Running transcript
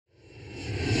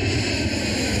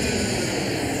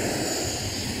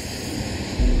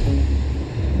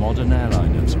modern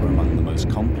airliners are among the most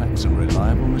complex and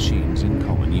reliable machines in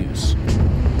common use.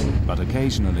 But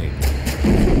occasionally,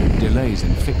 delays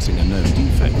in fixing a known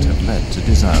defect have led to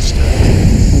disaster.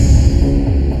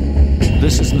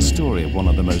 This is the story of one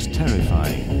of the most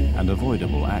terrifying and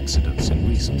avoidable accidents in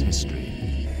recent history.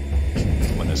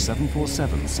 When a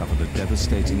 747 suffered a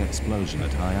devastating explosion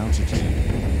at high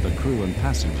altitude, the crew and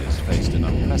passengers faced an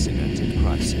unprecedented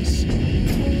crisis.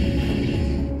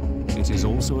 It is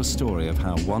also a story of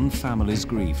how one family's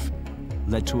grief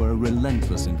led to a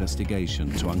relentless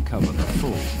investigation to uncover the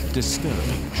full,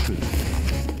 disturbing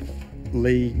truth.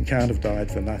 Lee can't have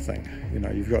died for nothing. You know,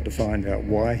 you've got to find out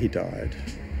why he died,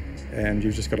 and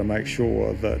you've just got to make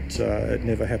sure that it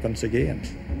never happens again.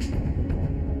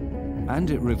 And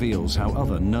it reveals how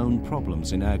other known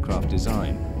problems in aircraft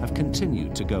design have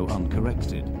continued to go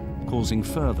uncorrected, causing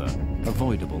further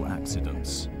avoidable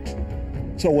accidents.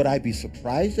 So would I be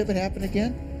surprised if it happened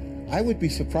again? I would be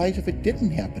surprised if it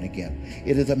didn't happen again.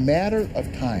 It is a matter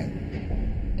of time.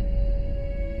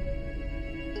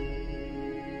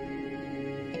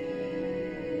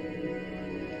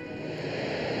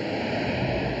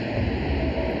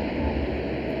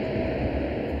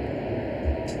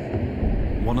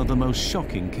 One of the most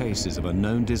shocking cases of a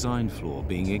known design flaw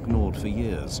being ignored for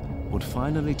years would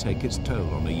finally take its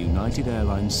toll on a United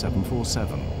Airlines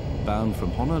 747 bound from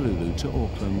Honolulu to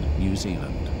Auckland, New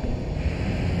Zealand.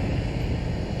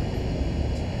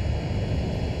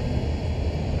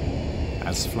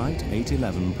 As Flight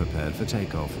 811 prepared for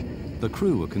takeoff, the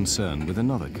crew were concerned with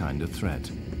another kind of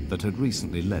threat that had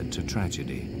recently led to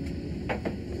tragedy.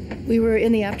 We were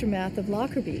in the aftermath of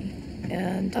Lockerbie,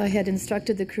 and I had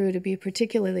instructed the crew to be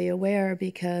particularly aware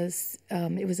because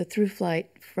it was a through flight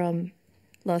from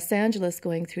Los Angeles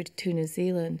going through to New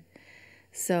Zealand.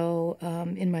 So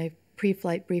in my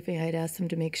pre-flight briefing, I had asked them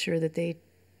to make sure that they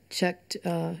checked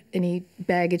any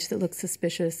baggage that looked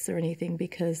suspicious or anything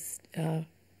because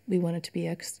we wanted to be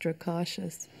extra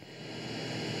cautious.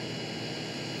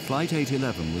 Flight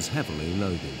 811 was heavily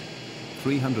loaded,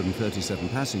 337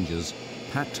 passengers,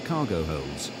 packed cargo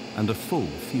holds, and a full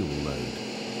fuel load.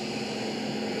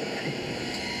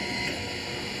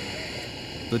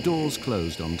 The doors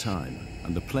closed on time,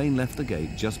 and the plane left the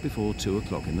gate just before 2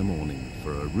 o'clock in the morning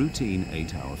for a routine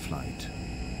 8-hour flight.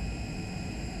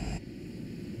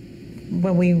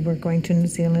 Well, we were going to New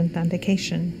Zealand on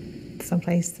vacation,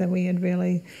 someplace that we had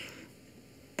really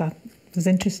thought was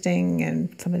interesting,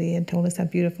 and somebody had told us how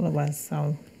beautiful it was,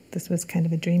 so this was kind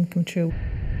of a dream come true.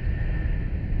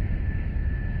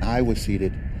 I was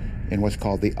seated in what's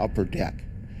called the upper deck.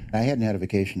 I hadn't had a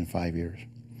vacation in 5 years.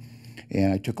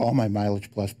 And I took all my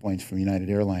Mileage Plus points from United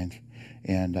Airlines,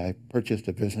 and I purchased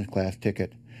a business class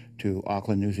ticket to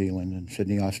Auckland, New Zealand, and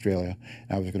Sydney, Australia.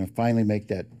 I was going to finally make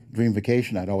that dream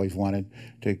vacation I'd always wanted,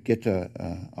 to get to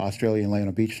Australia and lay on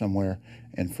a beach somewhere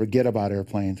and forget about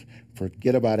airplanes,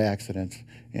 forget about accidents,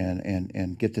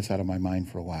 and get this out of my mind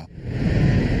for a while.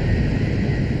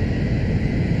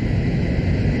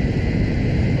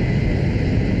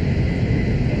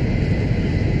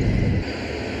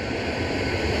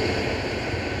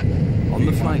 On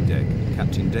the flight deck,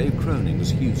 Captain Dave Cronin was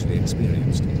hugely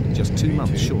experienced, just 2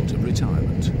 months short of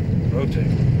retirement. Rotate.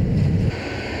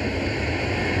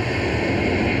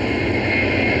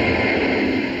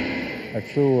 I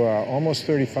flew almost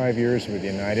 35 years with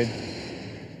United.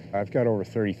 I've got over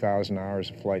 30,000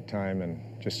 hours of flight time and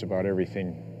just about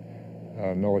everything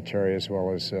military as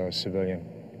well as civilian.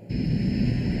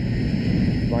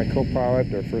 My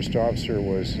co-pilot, or first officer,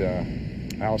 was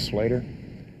Al Slater.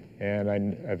 And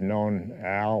I've known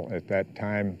Al at that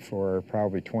time for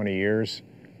probably 20 years.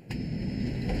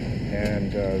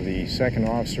 And the second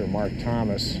officer, Mark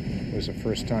Thomas, was the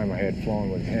first time I had flown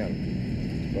with him.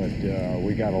 But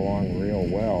we got along real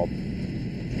well.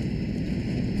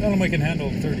 Tell him we can handle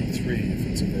 33 if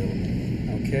it's available.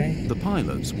 Okay? The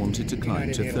pilots wanted to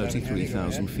climb to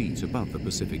 33,000 feet above the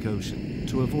Pacific Ocean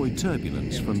to avoid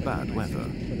turbulence from bad weather.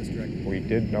 We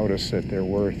did notice that there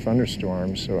were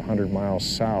thunderstorms 100 miles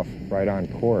south, right on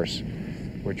course,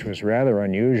 which was rather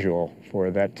unusual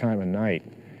for that time of night.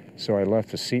 So I left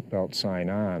the seatbelt sign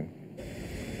on.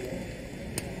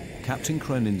 Captain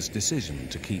Cronin's decision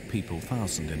to keep people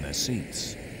fastened in their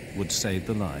seats would save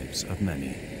the lives of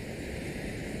many.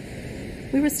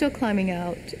 We were still climbing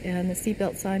out, and the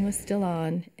seatbelt sign was still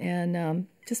on, and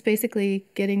just basically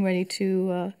getting ready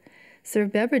to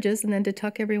serve beverages and then to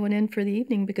tuck everyone in for the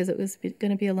evening because it was going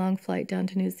to be a long flight down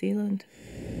to New Zealand.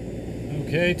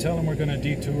 Okay, tell them we're going to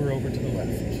detour over to the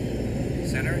left.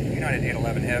 Center, United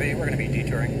 811 Heavy, we're going to be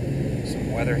detouring.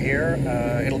 Some weather here,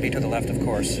 it'll be to the left, of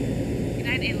course.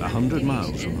 100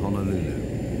 miles from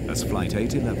Honolulu, as Flight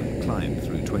 811 climbed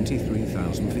through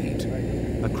 23,000 feet.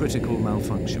 A critical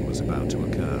malfunction was about to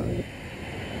occur.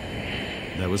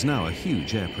 There was now a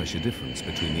huge air pressure difference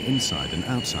between the inside and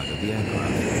outside of the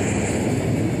aircraft.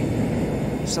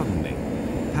 Suddenly,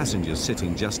 passengers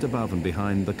sitting just above and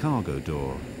behind the cargo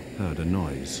door heard a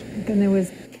noise. Then there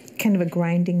was kind of a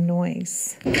grinding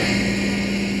noise.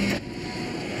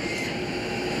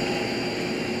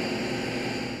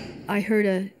 I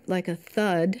heard like a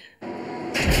thud.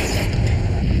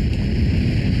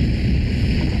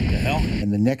 In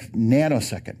the next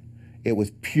nanosecond, it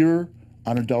was pure,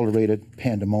 unadulterated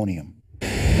pandemonium.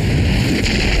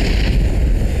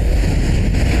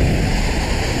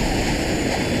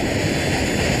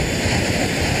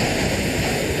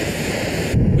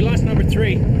 We lost number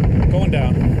 3. Going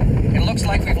down. It looks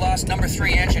like we've lost number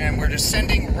 3 engine and we're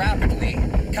descending rapidly.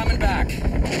 Coming back.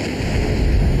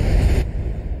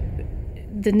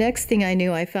 The next thing I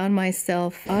knew, I found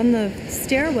myself on the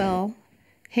stairwell,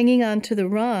 hanging onto the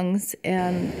rungs,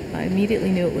 and I immediately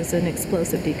knew it was an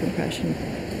explosive decompression.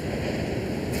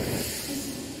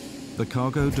 The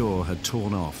cargo door had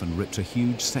torn off and ripped a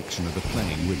huge section of the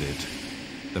plane with it.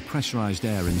 The pressurized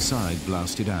air inside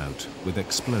blasted out with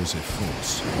explosive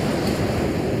force.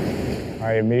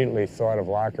 I immediately thought of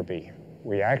Lockerbie.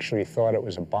 We actually thought it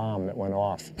was a bomb that went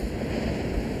off.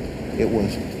 It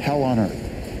was hell on earth.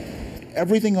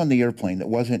 Everything on the airplane that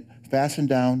wasn't fastened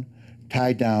down,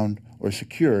 tied down, or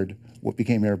secured what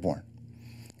became airborne.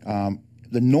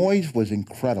 The noise was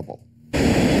incredible.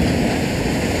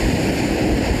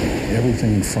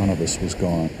 Everything in front of us was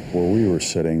gone. Where we were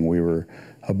sitting, we were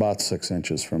about 6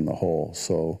 inches from the hole,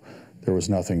 so there was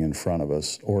nothing in front of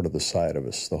us or to the side of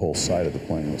us. The whole side of the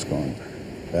plane was gone.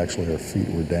 Actually, our feet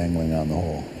were dangling on the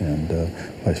hole, and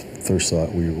I first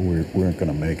thought we weren't going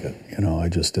to make it. You know, I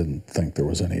just didn't think there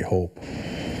was any hope.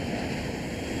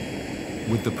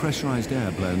 With the pressurized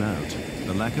air blown out,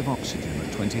 the lack of oxygen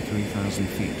at 23,000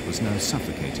 feet was now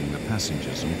suffocating the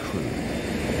passengers and crew.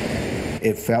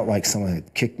 It felt like someone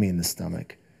had kicked me in the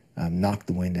stomach, knocked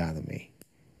the wind out of me.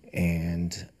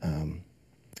 And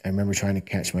I remember trying to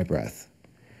catch my breath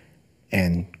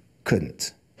and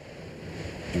couldn't.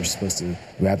 You were supposed to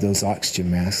grab those oxygen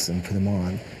masks and put them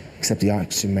on, except the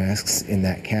oxygen masks in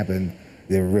that cabin,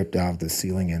 they were ripped out of the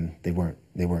ceiling and they weren't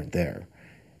there.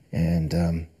 And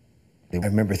I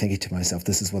remember thinking to myself,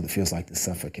 this is what it feels like to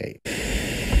suffocate.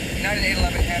 United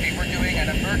 811 Heavy, we're doing an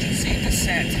emergency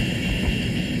descent.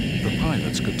 The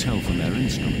pilots could tell from their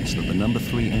instruments that the number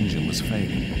 3 engine was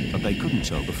failing, but they couldn't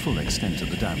tell the full extent of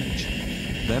the damage.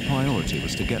 Their priority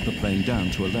was to get the plane down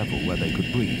to a level where they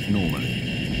could breathe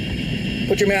normally.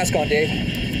 Put your mask on, Dave.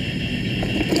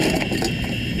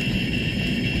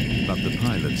 But the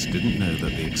pilots didn't know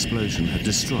that the explosion had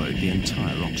destroyed the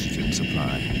entire oxygen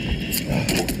supply.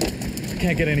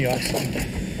 Can't get any oxygen.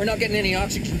 We're not getting any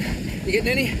oxygen. You getting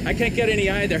any? I can't get any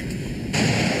either.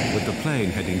 With the plane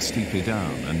heading steeply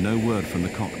down and no word from the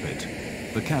cockpit,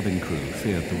 the cabin crew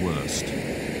feared the worst.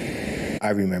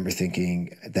 I remember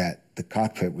thinking that the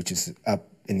cockpit, which is up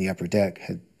in the upper deck,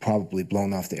 had probably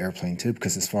blown off the airplane too,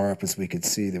 because as far up as we could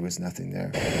see, there was nothing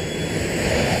there.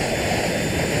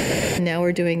 Now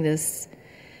we're doing this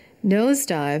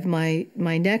nosedive. My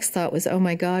next thought was, oh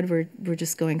my God, we're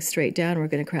just going straight down. We're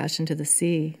going to crash into the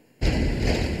sea.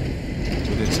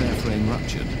 With its airframe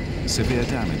ruptured, severe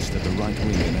damage to the right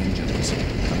wing and engines,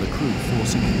 and the crew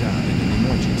forcing it down in an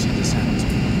emergency descent,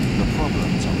 the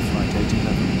problems on Flight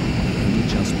 811 had only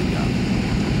just begun.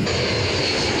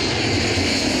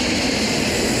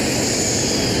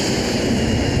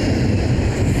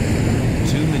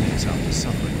 After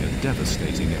suffering a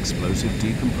devastating explosive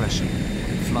decompression,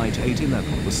 Flight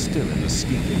 811 was still in a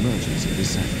steep emergency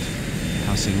descent,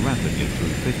 passing rapidly through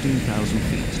 15,000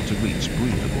 feet to reach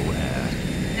breathable air.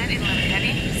 United 11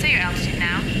 Heavy, say your altitude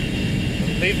now.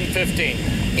 Leaving 15.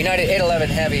 United 811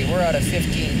 Heavy, we're out of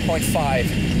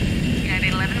 15.5.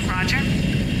 United 11, roger.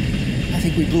 I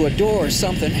think we blew a door or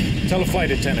something. Tell a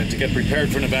flight attendant to get prepared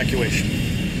for an evacuation.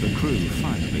 The crew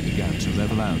finally began to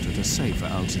level out at a safer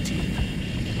altitude.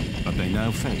 But they now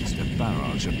faced a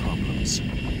barrage of problems.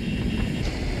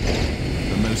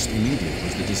 The most immediate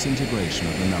was the disintegration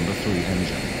of the number 3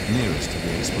 engine, nearest to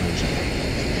the explosion.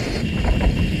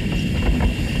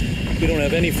 We don't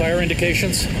have any fire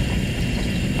indications?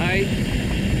 I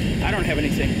don't have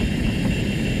anything.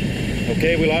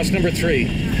 Okay, we lost number 3.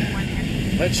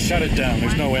 Let's shut it down.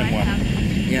 There's no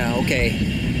M1. Yeah, okay.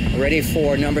 Ready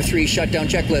for number 3 shutdown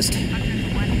checklist.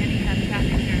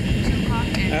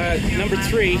 Number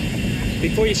 3,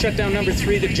 before you shut down number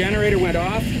 3, the generator went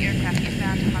off.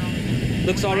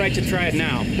 Looks all right to try it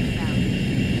now.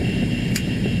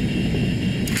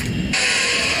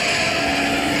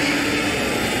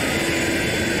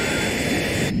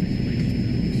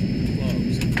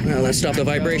 to stop the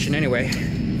vibration anyway.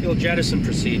 Fuel jettison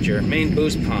procedure. Main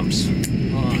boost pumps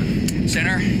on.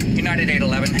 Center, United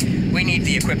 811. We need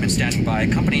the equipment standing by.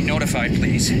 Company notified,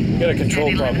 please. Got a control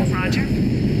United 11, problem. Roger.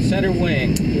 Center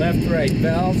wing. Left, right.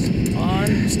 Valves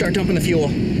on. Start dumping the fuel.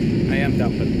 I am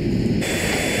dumping.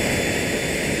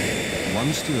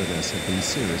 One stewardess had been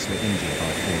seriously injured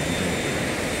by falling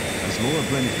debris. As Laura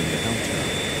Brentley had helped her,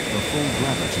 the full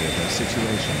gravity of their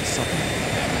situation suddenly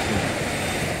became clear.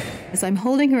 As I'm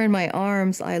holding her in my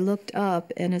arms, I looked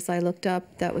up, and as I looked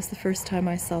up, that was the first time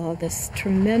I saw this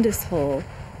tremendous hole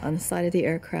on the side of the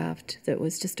aircraft that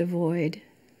was just a void,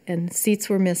 and seats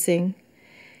were missing,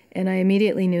 and I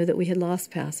immediately knew that we had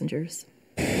lost passengers.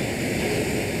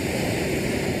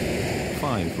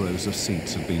 5 rows of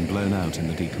seats had been blown out in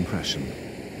the decompression,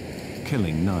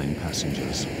 killing 9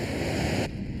 passengers.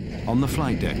 On the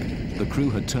flight deck, the crew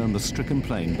had turned the stricken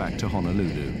plane back to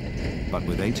Honolulu, but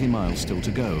with 80 miles still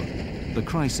to go, the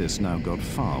crisis now got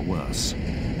far worse.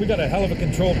 We got a hell of a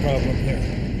control problem here.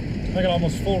 I got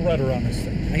almost full rudder on this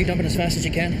thing. Are you dumping as fast as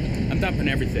you can? I'm dumping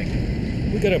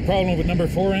everything. We got a problem with number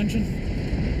 4 engine?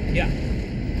 Yeah.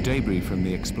 Debris from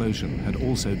the explosion had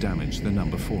also damaged the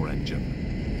number 4 engine.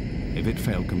 If it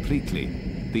failed completely,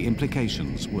 the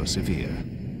implications were severe.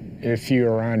 If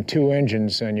you're on 2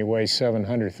 engines and you weigh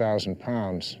 700,000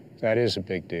 pounds, that is a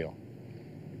big deal.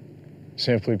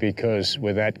 Simply because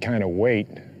with that kind of weight,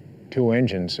 2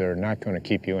 engines are not going to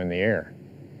keep you in the air.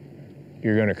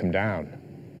 You're going to come down.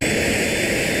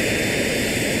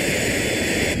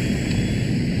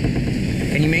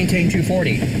 Can you maintain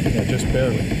 240? Yeah, just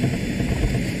barely.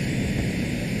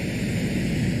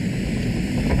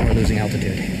 We're losing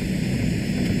altitude.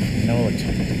 No, it's...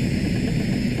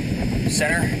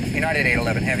 Center, United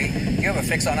 811 Heavy. Do you have a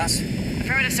fix on us?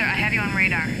 Affirmative, sir. I have you on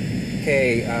radar.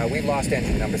 Okay, we've lost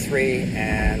engine number 3,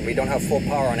 and we don't have full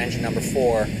power on engine number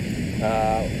 4.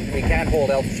 We can't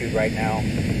hold altitude right now.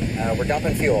 We're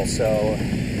dumping fuel, so...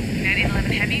 United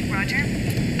 11 Heavy, Roger.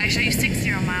 I show you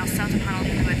 60 miles south of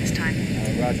Honolulu at this time.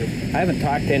 Roger. I haven't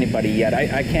talked to anybody yet.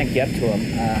 I can't get to them.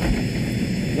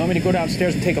 You want me to go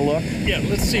downstairs and take a look? Yeah,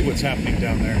 let's see what's happening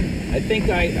down there. I think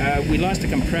we lost a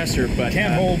compressor, but...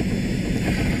 Can't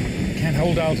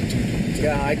hold altitude.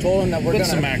 Yeah, I told him that we're Put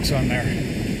gonna... some max on there.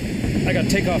 I got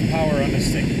takeoff power on this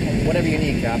thing. Whatever you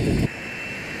need, Captain.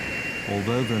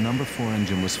 Although the number 4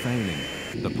 engine was failing,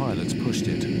 the pilots pushed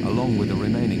it, along with the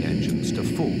remaining engines, to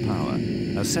full power,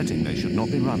 a setting they should not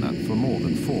be run at for more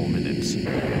than 4 minutes.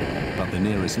 But the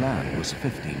nearest land was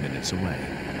 15 minutes away.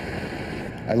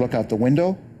 I look out the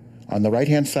window on the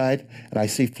right-hand side, and I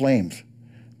see flames,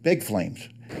 big flames.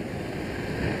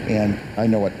 And I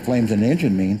know what flames in an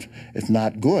engine means. It's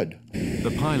not good.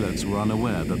 The pilots were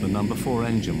unaware that the number 4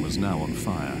 engine was now on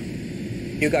fire.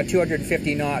 You got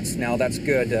 250 knots now. That's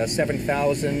good.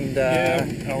 7,000. Yeah,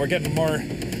 no, we're getting more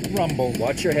rumble.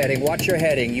 Watch your heading. Watch your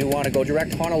heading. You want to go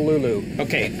direct Honolulu.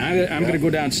 Okay, I'm going to go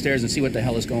downstairs and see what the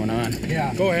hell is going on.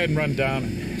 Yeah. Go ahead and run down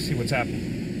and see what's happening.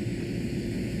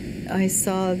 I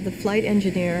saw the flight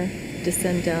engineer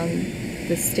descend down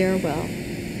the stairwell.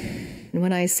 And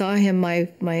when I saw him, my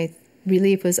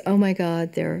relief was, oh my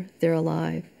God, they're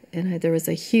alive. And there was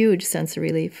a huge sense of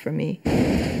relief for me.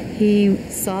 He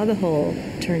saw the hole,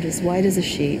 turned as white as a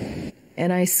sheet,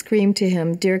 and I screamed to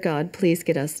him, dear God, please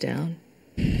get us down.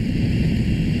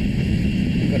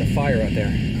 We've got a fire out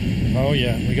there. Oh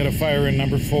yeah, we got a fire in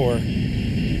number 4.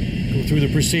 Go through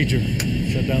the procedure.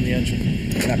 Shut down the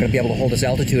engine. We're not going to be able to hold this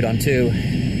altitude on 2.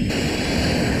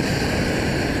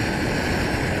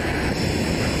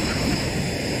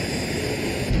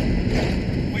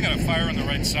 We got a fire on the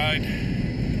right side.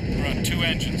 We're on 2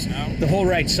 engines now. The whole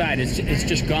right side, it's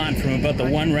just gone from about the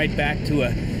one right back to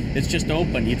it's just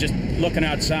open. You're just looking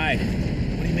outside.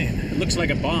 What do you mean? It looks like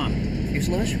a bomb.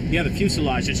 Fuselage? Yeah, the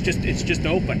fuselage, it's just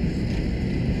open.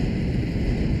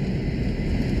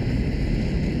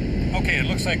 Okay, it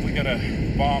looks like we got a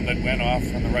bomb that went off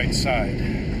on the right side.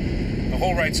 The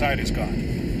whole right side is gone.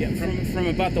 Yeah, from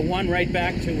about the one right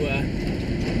back to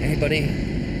Anybody?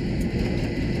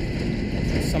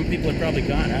 Some people are probably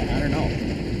gone. I don't know.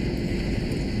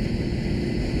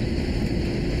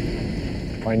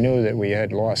 I knew that we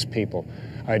had lost people.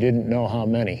 I didn't know how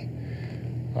many.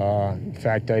 In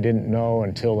fact, I didn't know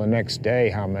until the next day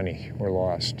how many were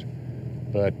lost.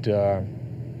 But,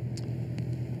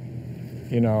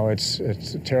 you know, it's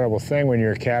a terrible thing when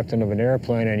you're a captain of an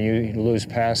airplane and you lose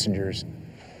passengers.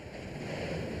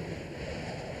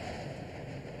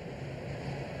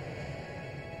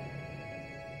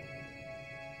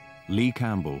 Lee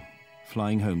Campbell,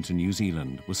 flying home to New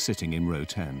Zealand, was sitting in row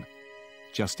 10,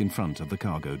 just in front of the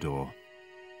cargo door.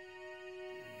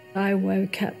 I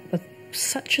woke up with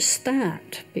such a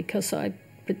start, because I'd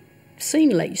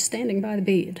seen Lee standing by the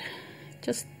bed,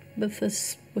 just with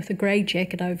a grey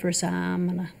jacket over his arm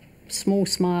and a small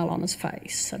smile on his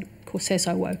face. And of course, as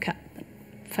I woke up, it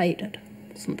faded,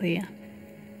 wasn't there.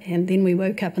 And then we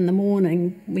woke up in the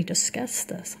morning, we discussed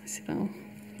this. I said, oh,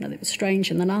 that was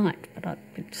strange in the night, but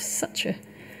it was such a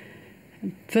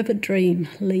vivid dream.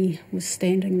 Lee was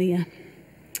standing there.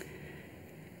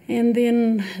 And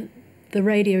then the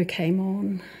radio came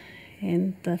on,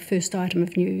 and the first item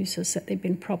of news is that there'd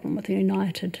been a problem with the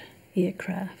United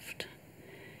aircraft.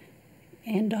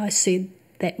 And I said,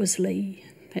 that was Lee,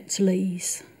 that's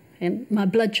Lee's. And my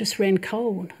blood just ran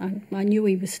cold. I knew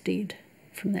he was dead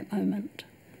from that moment.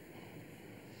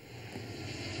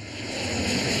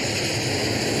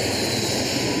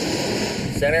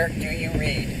 Center, do you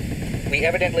read? We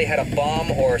evidently had a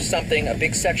bomb or something. A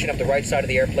big section of the right side of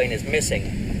the airplane is missing.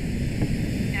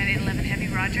 911 Heavy,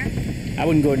 roger. I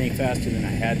wouldn't go any faster than I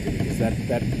had to, because that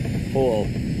hole,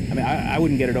 I mean, I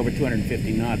wouldn't get it over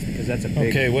 250 knots, because that's a big...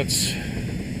 Okay, what's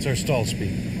our stall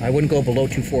speed? I wouldn't go below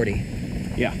 240.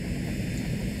 Yeah.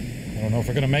 I don't know if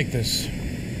we're going to make this.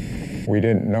 We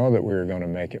didn't know that we were going to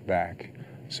make it back.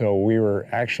 So we were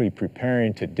actually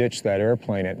preparing to ditch that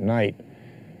airplane at night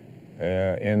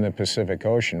in the Pacific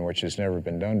Ocean, which has never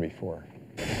been done before.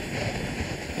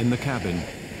 In the cabin,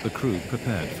 the crew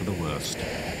prepared for the worst.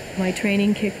 My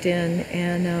training kicked in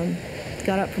and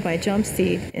got up from my jump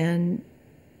seat and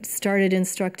started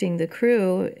instructing the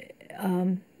crew.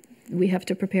 We have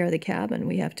to prepare the cabin.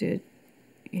 We have to,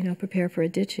 prepare for a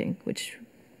ditching, which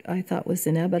I thought was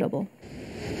inevitable.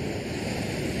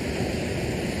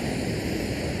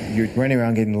 You're running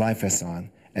around getting life vests on,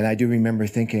 and I do remember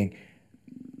thinking,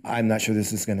 I'm not sure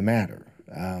this is going to matter,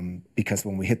 because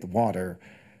when we hit the water,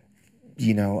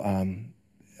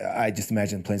 I just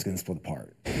imagine the plane's going to split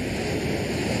apart.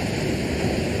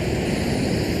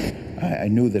 I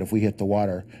knew that if we hit the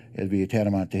water, it'd be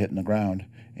tantamount to hitting the ground,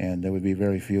 and there would be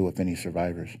very few, if any,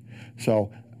 survivors.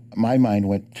 So my mind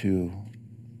went to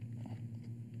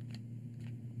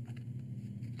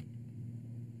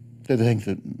the things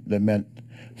that meant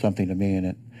something to me, and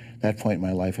at that point in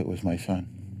my life, it was my son.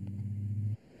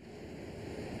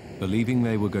 Believing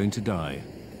they were going to die,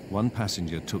 one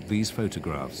passenger took these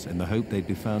photographs in the hope they'd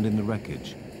be found in the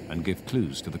wreckage and give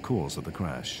clues to the cause of the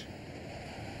crash.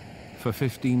 For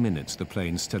 15 minutes, the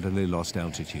plane steadily lost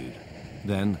altitude.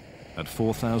 Then, at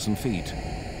 4,000 feet,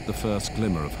 the first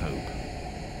glimmer of hope.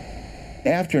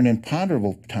 After an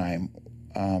imponderable time,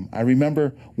 I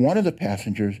remember one of the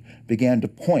passengers began to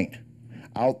point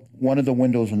out one of the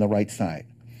windows on the right side.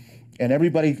 And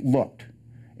everybody looked.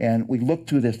 And we looked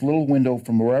through this little window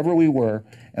from wherever we were,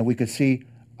 and we could see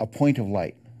a point of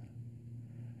light,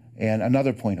 and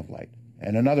another point of light,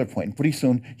 and another point. And pretty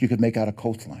soon, you could make out a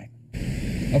coastline.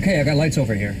 Okay, I got lights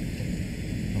over here.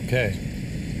 Okay.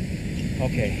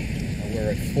 Okay, we're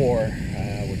at 4.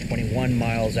 We're 21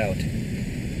 miles out.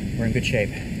 We're in good shape.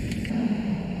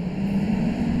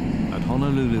 At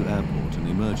Honolulu Airport, an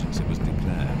emergency was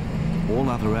declared. All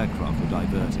other aircraft were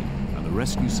diverted, and the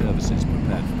rescue services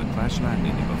prepared for the crash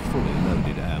landing of a fully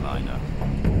loaded airliner.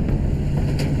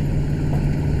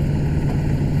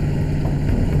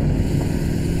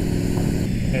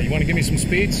 Hey, you want to give me some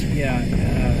speeds? Yeah,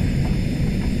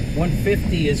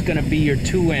 150 is going to be your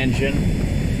 2-engine.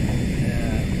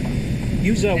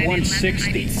 Use a 160.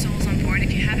 I need souls on board if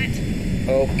you have it.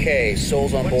 Okay,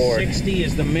 souls on board. 160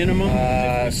 is the minimum.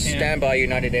 Stand by,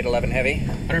 United 811 Heavy.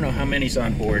 I don't know how many's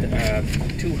on board.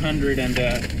 200 and...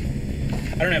 I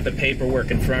don't have the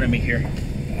paperwork in front of me here.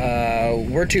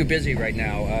 We're too busy right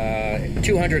now.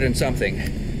 200 and something.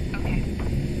 Okay.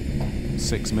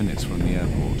 6 minutes from the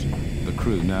airport, the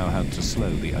crew now had to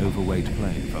slow the overweight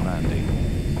plane for landing.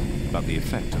 But the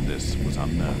effect of this was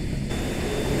unknown.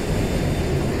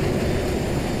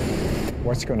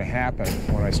 What's going to happen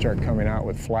when I start coming out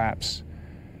with flaps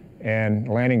and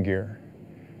landing gear?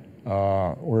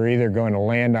 We're either going to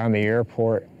land on the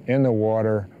airport, in the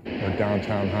water, or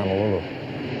downtown Honolulu.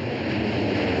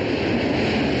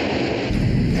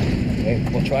 Okay,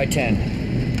 we'll try 10.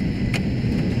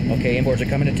 Okay, inboards are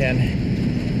coming to 10.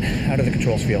 How do the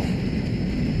controls feel?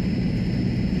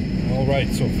 All right,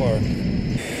 so far.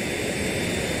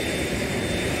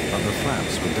 But the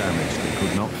flaps were damaged and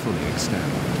could not fully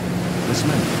extend. This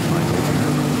meant that Flight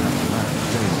 811 would have to land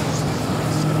dangerously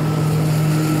fast.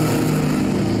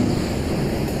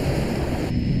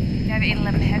 Nav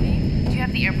 811 Heavy, do you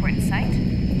have the airport in sight?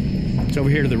 It's over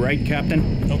here to the right,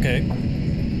 Captain. Okay.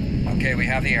 Okay, we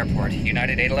have the airport.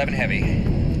 United 811 Heavy.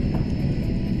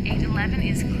 811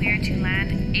 is clear to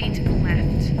land 8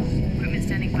 left. Equipment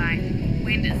standing by.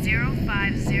 Wind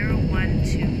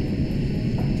 05012.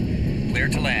 Clear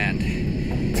to land.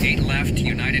 8 left,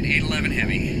 United 811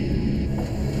 Heavy.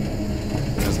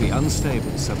 As the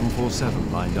unstable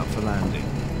 747 lined up for landing,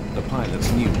 the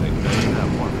pilots knew they would only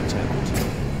have one attempt.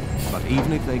 But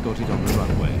even if they got it on the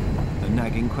runway, the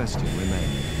nagging question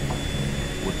remained.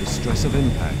 Would the stress of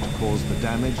impact cause the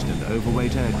damaged and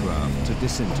overweight aircraft to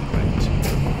disintegrate?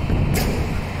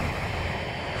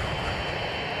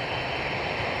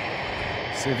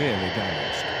 Severely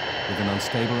damaged, with an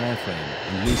unstable airframe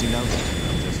and losing altitude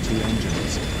on just 2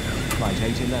 engines, Flight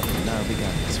 811 now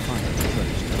began its final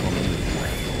approach to Honolulu.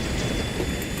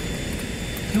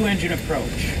 2-engine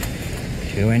approach.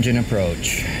 2-engine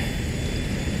approach.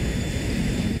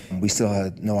 We still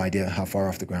had no idea how far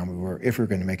off the ground we were, if we were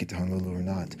going to make it to Honolulu or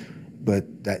not.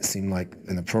 But that seemed like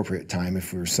an appropriate time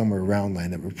if we were somewhere around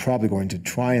land, that we're probably going to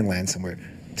try and land somewhere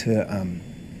to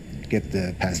get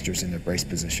the passengers in their brace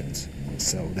positions.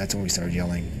 So that's when we started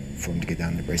yelling for them to get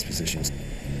down into brace positions.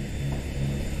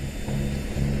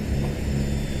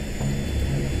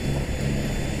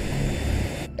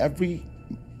 Every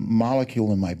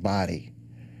molecule in my body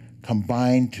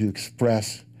combined to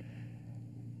express,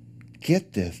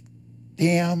 get this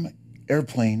damn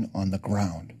airplane on the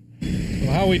ground.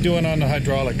 Well, how are we doing on the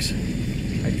hydraulics?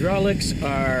 Hydraulics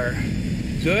are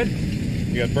good.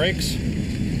 You got brakes?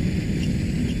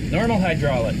 Normal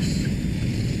hydraulics.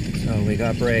 So we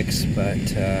got brakes,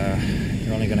 but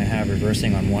you're only going to have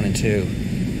reversing on 1 and 2.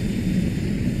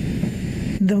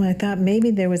 Though I thought maybe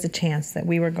there was a chance that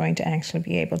we were going to actually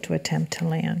be able to attempt to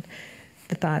land,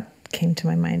 the thought came to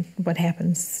my mind, what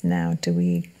happens now? Do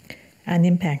we, on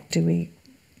impact, do we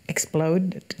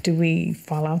explode? Do we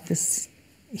fall out this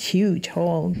huge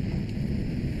hole?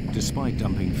 Despite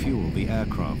dumping fuel, the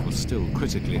aircraft was still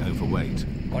critically overweight.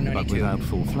 But without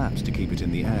full flaps to keep it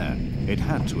in the air, it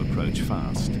had to approach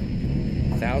fast.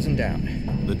 1,000 down.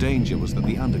 The danger was that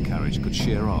the undercarriage could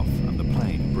shear off and the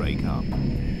plane break up.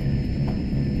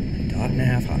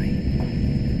 1.5 high.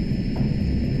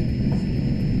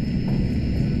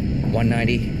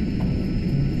 190.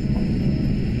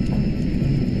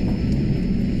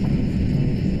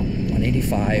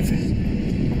 185.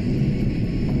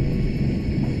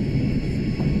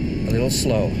 A little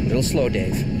slow,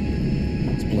 Dave.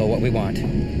 It's below what we want.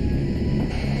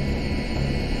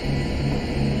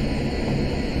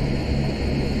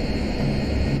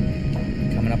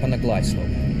 Coming up on the glide slope.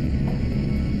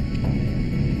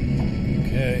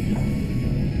 Okay.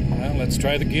 Well, let's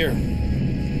try the gear.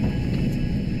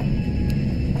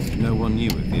 No one knew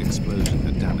if the explosion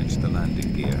had damaged the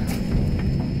landing gear.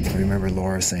 I remember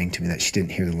Laura saying to me that she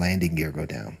didn't hear the landing gear go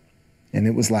down. And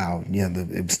it was loud,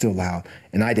 it was still loud,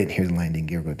 and I didn't hear the landing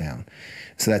gear go down.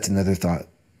 So that's another thought.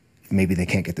 Maybe they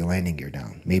can't get the landing gear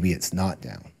down. Maybe it's not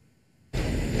down.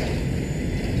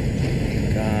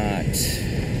 Got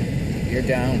gear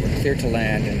down, we're clear to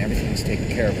land, and everything's taken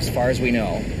care of as far as we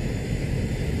know.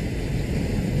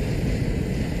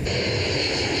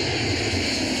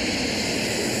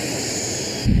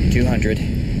 $200.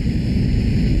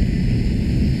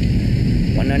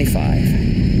 195.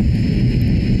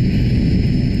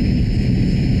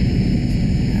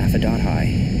 Half a dot high.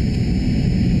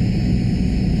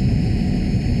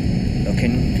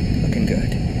 Looking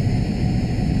good.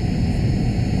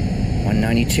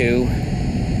 192.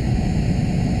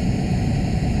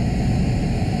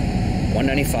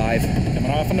 195.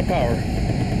 Coming off on the power.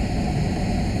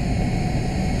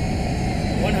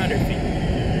 100 feet.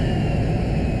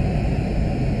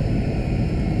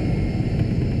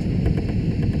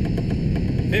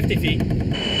 50 feet.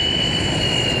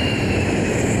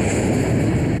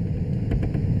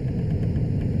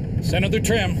 Center the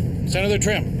trim.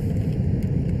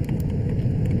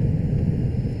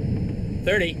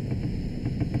 30.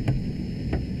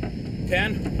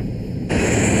 10.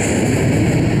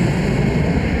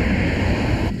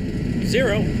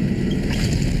 0.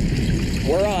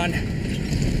 We're on.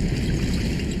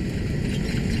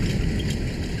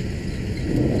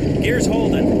 Gear's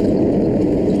holding.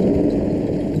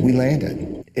 We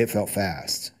landed. It felt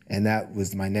fast. And that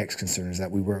was my next concern, is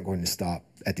that we weren't going to stop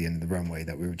at the end of the runway,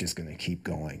 that we were just going to keep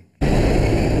going.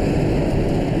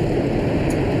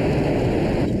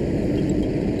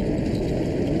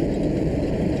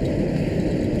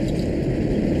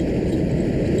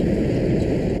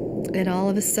 And all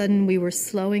of a sudden we were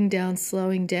slowing down.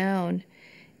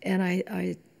 And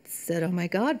I said, oh my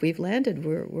God, we've landed.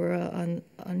 We're on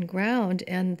ground.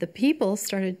 And the people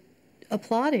started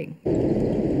applauding.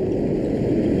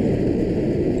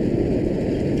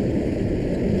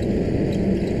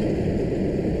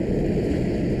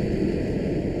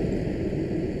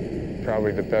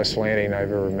 Probably the best landing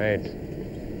I've ever made.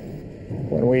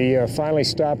 When we finally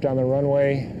stopped on the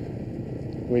runway,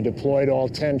 We deployed all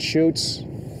 10 chutes,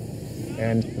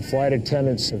 and the flight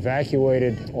attendants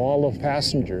evacuated all of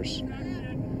passengers.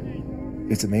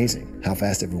 It's amazing how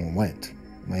fast everyone went.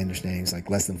 My understanding is like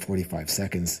less than 45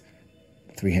 seconds,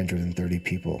 330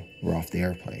 people were off the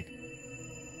airplane.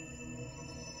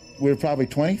 We were probably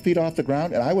 20 feet off the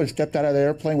ground, and I would have stepped out of the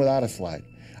airplane without a slide.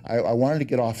 I wanted to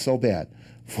get off so bad.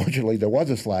 Fortunately, there was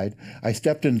a slide. I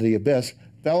stepped into the abyss,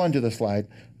 fell into the slide,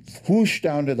 whooshed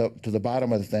down to the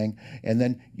bottom of the thing, and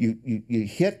then you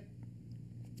hit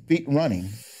feet running.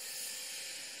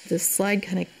 The slide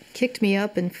kind of kicked me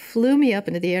up and flew me up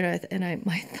into the air, and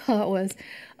my thought was,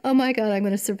 oh my God, I'm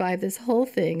going to survive this whole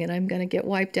thing, and I'm going to get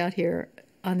wiped out here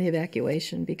on the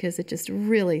evacuation, because it just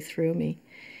really threw me.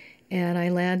 And I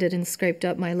landed and scraped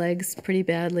up my legs pretty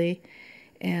badly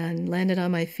and landed on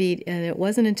my feet, and it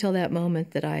wasn't until that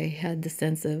moment that I had the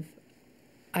sense of,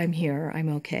 I'm here, I'm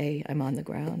okay, I'm on the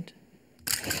ground.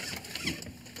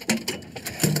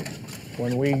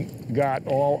 When we got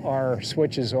all our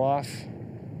switches off,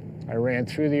 I ran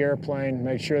through the airplane,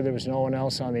 made sure there was no one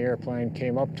else on the airplane,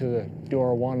 came up to the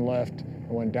door one left, and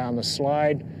went down the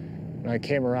slide, and I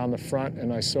came around the front,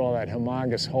 and I saw that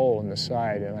humongous hole in the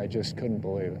side, and I just couldn't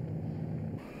believe it.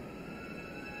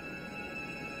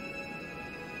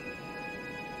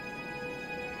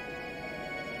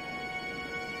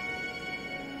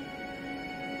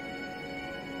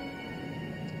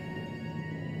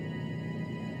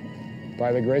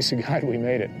 By the grace of God, we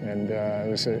made it, and it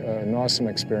was an awesome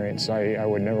experience. I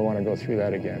would never want to go through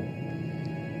that again.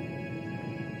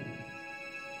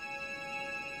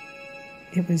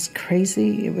 It was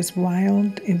crazy, it was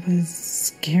wild, it was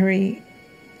scary,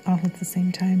 all at the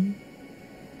same time.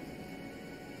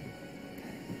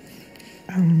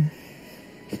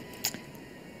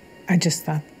 I just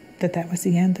thought that was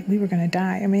the end, that we were going to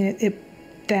die. I mean,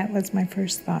 that was my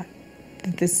first thought,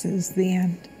 that this is the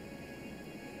end.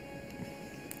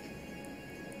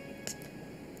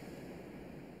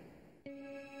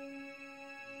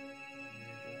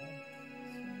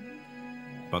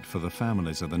 But for the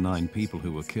families of the 9 people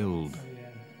who were killed,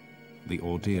 the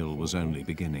ordeal was only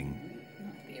beginning.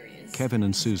 Kevin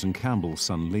and Susan Campbell's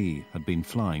son Lee had been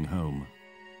flying home.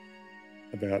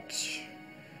 About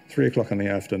 3 o'clock in the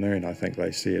afternoon, I think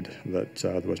they said that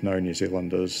there was no New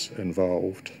Zealanders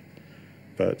involved,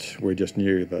 but we just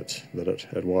knew that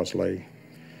it was Lee.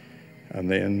 And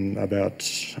then about,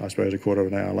 I suppose, a quarter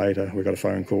of an hour later, we got a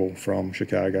phone call from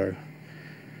Chicago,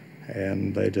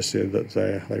 and they just said that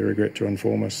they regret to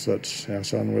inform us that our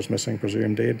son was missing,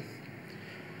 presumed dead.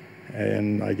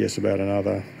 And I guess about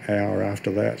another hour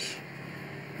after that,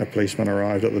 a policeman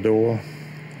arrived at the door,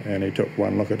 and he took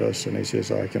one look at us and he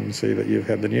says, I can see that you've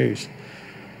had the news.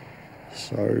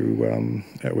 So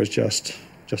it was just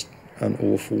an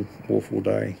awful, awful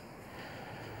day.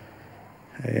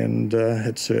 And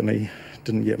it certainly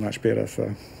didn't get much better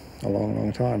for a long,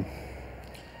 long time.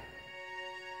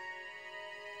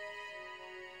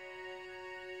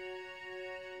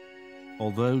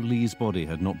 Although Lee's body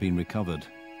had not been recovered,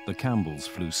 the Campbells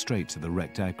flew straight to the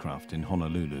wrecked aircraft in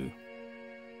Honolulu.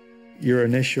 Your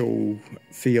initial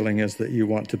feeling is that you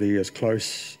want to be as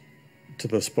close to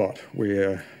the spot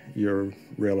where your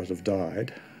relative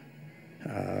died,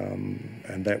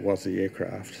 and that was the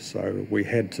aircraft. So we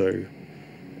had to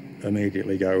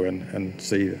immediately go in and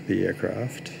see the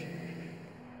aircraft.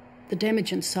 The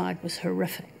damage inside was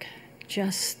horrific,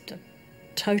 just a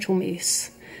total mess.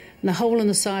 And the hole in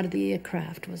the side of the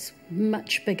aircraft was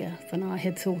much bigger than I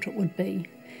had thought it would be,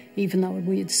 even though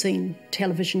we had seen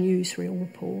television newsreel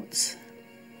reports.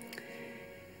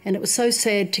 And it was so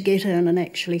sad to get in and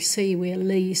actually see where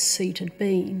Lee's seat had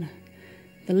been.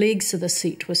 The legs of the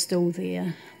seat were still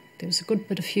there. There was a good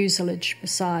bit of fuselage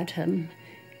beside him,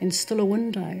 and still a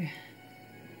window.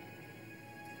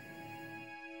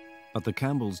 But the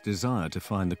Campbells' desire to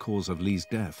find the cause of Lee's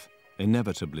death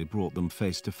inevitably brought them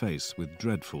face to face with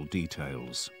dreadful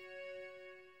details.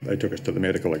 They took us to the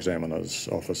medical examiner's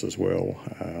office as well,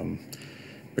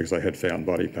 because they had found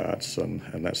body parts and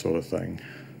that sort of thing.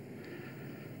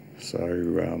 So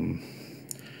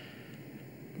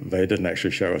they didn't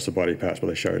actually show us the body parts, but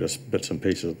they showed us bits and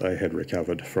pieces that they had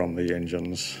recovered from the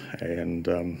engines, and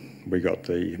we got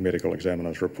the medical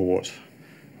examiner's report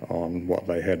on what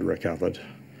they had recovered.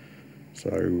 So,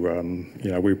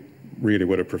 you know, we really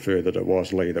would have preferred that it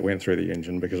was Lee that went through the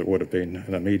engine, because it would have been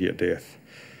an immediate death,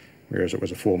 whereas it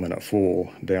was a 4-minute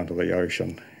fall down to the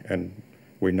ocean, and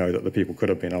we know that the people could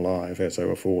have been alive as they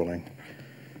were falling.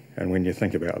 And when you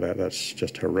think about that, that's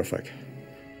just horrific.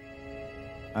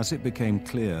 As it became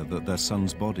clear that their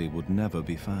son's body would never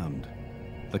be found,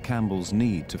 the Campbells'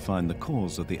 need to find the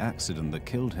cause of the accident that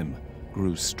killed him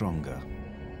grew stronger.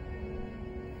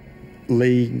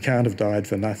 Lee can't have died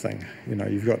for nothing. You know,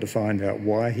 you've got to find out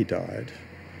why he died,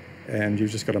 and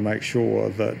you've just got to make sure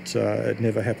that it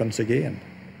never happens again.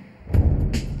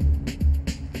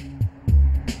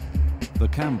 The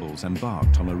Campbells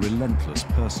embarked on a relentless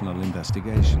personal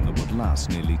investigation that would last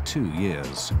nearly 2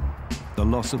 years. The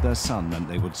loss of their son meant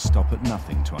they would stop at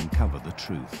nothing to uncover the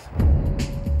truth.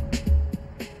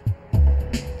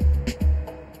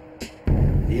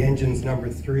 The engines number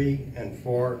 3 and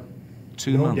 4.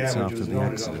 2 months after the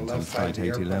accident on Flight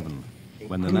 811,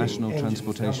 when the National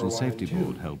Transportation Safety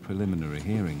Board held preliminary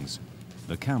hearings,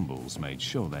 the Campbells made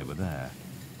sure they were there.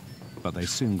 But they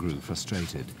soon grew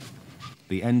frustrated.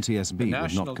 The NTSB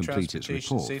would not complete its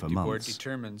report for months,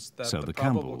 so the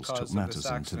Campbells took matters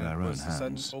into their own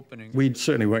hands. We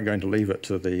certainly weren't going to leave it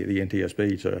to the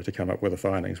NTSB to come up with the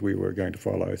findings. We were going to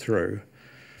follow through.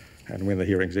 And when the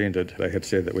hearings ended, they had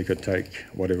said that we could take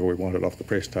whatever we wanted off the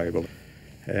press table.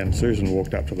 And Susan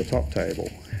walked up to the top table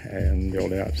and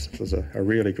yelled out, "There's a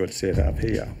really good setup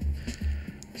here."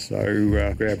 So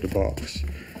grabbed a box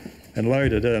and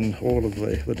loaded in all of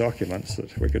the documents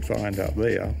that we could find up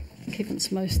there. Kevin's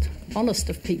the most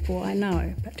honest of people I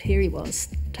know, but here he was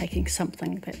taking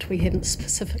something that we hadn't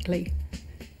specifically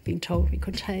been told we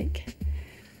could take.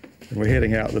 And we're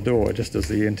heading out the door just as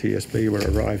the NTSB were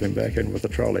arriving back in with the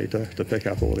trolley to pick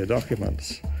up all their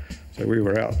documents. So we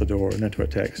were out the door and into a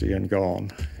taxi and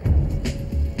gone.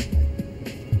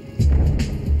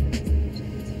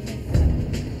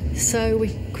 So we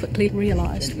quickly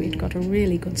realised we'd got a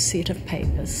really good set of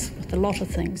papers with a lot of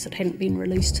things that hadn't been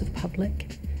released to the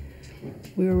public.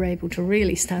 We were able to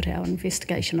really start our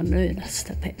investigation in earnest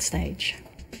at that stage.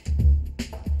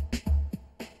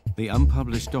 The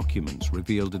unpublished documents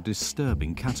revealed a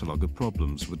disturbing catalogue of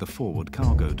problems with the forward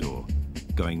cargo door,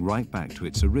 going right back to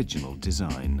its original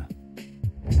design.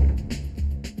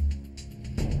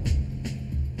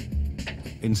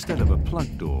 Instead of a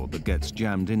plug door that gets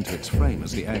jammed into its frame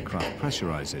as the aircraft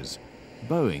pressurizes,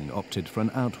 Boeing opted for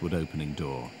an outward opening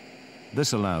door.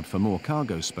 This allowed for more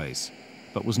cargo space,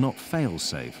 but was not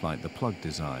fail-safe like the plug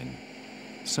design.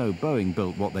 So Boeing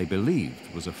built what they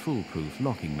believed was a foolproof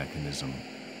locking mechanism.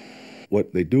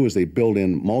 What they do is they build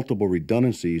in multiple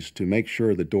redundancies to make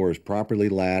sure the door is properly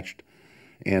latched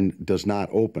and does not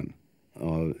open.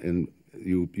 And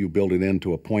you build it in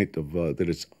to a point of that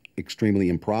it's extremely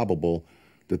improbable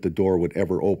that the door would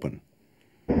ever open.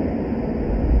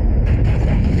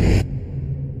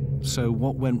 So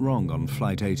what went wrong on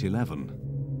Flight 811?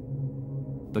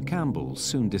 The Campbells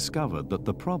soon discovered that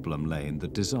the problem lay in the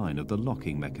design of the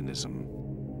locking mechanism.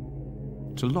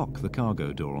 To lock the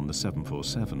cargo door on the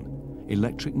 747,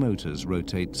 electric motors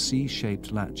rotate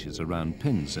C-shaped latches around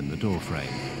pins in the door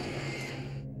frame.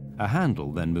 A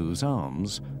handle then moves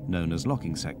arms, known as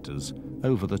locking sectors,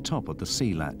 over the top of the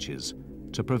C latches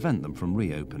to prevent them from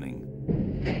reopening.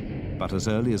 But as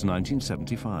early as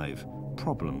 1975,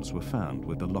 problems were found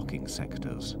with the locking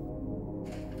sectors.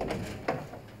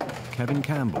 Kevin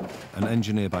Campbell, an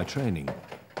engineer by training,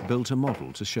 built a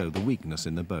model to show the weakness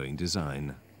in the Boeing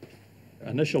design.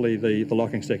 Initially, the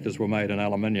locking sectors were made in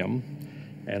aluminium,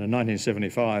 and in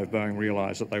 1975, Boeing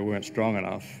realised that they weren't strong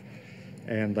enough,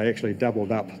 and they actually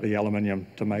doubled up the aluminium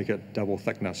to make it double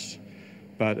thickness.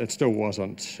 But it still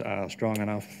wasn't strong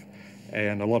enough,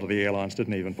 and a lot of the airlines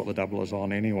didn't even put the doublers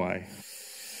on anyway.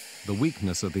 The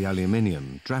weakness of the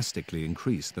aluminium drastically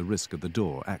increased the risk of the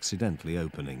door accidentally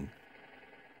opening.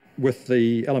 With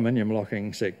the aluminium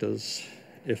locking sectors,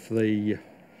 if the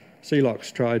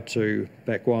C-locks tried to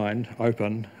backwind,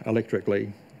 open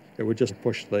electrically, it would just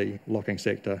push the locking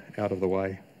sector out of the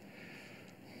way.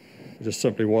 It just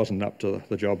simply wasn't up to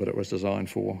the job that it was designed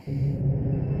for.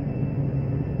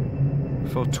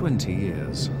 For 20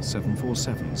 years,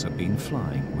 747s have been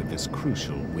flying with this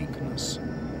crucial weakness.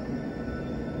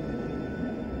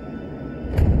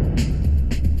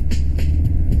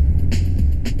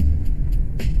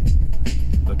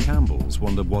 The Campbells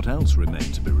wondered what else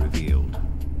remained to be revealed.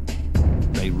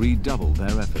 They redoubled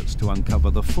their efforts to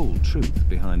uncover the full truth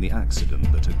behind the accident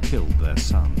that had killed their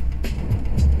son.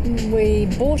 We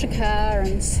bought a car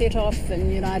and set off in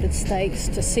the United States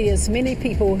to see as many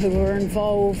people who were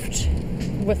involved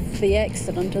with the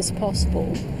accident as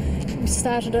possible. We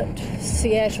started at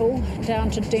Seattle, down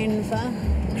to Denver,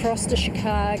 across to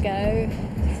Chicago,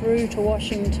 through to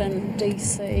Washington,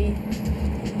 D.C.,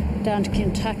 down to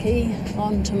Kentucky,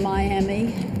 on to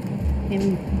Miami,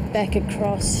 and back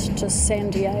across to San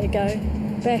Diego,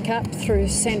 back up through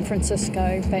San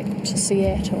Francisco, back to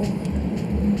Seattle.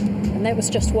 And that was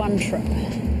just one trip.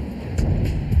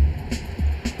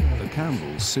 The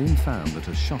Campbells soon found that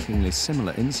a shockingly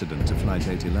similar incident to Flight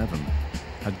 811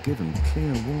 had given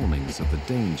clear warnings of the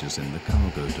dangers in the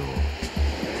cargo door.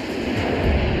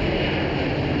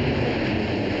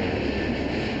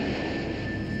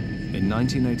 In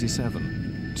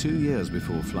 1987, 2 years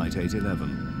before Flight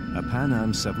 811, a Pan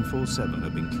Am 747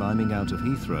 had been climbing out of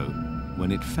Heathrow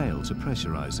when it failed to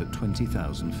pressurize at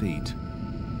 20,000 feet.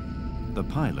 The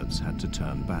pilots had to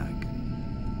turn back.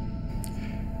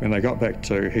 When they got back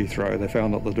to Heathrow, they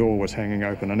found that the door was hanging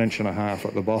open 1.5 inches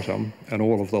at the bottom and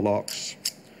all of the locks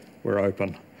were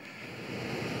open.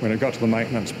 When it got to the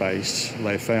maintenance base,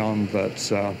 they found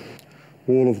that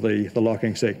all of the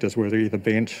locking sectors were either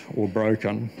bent or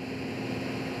broken.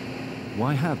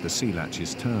 Why had the sea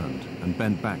latches turned and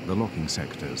bent back the locking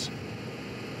sectors?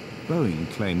 Boeing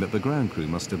claimed that the ground crew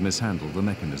must have mishandled the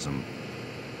mechanism.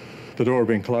 The door had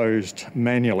been closed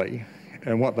manually,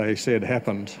 and what they said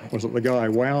happened was that the guy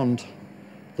wound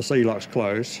the sea locks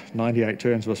closed, 98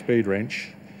 turns of a speed wrench.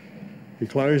 He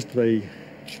closed the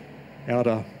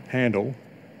outer handle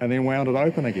and then wound it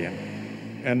open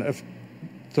again. And if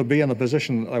to be in the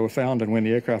position that they were found in when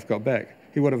the aircraft got back,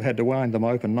 he would have had to wind them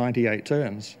open 98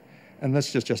 turns. And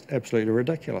this is just absolutely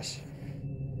ridiculous.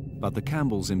 But the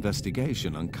Campbell's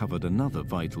investigation uncovered another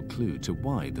vital clue to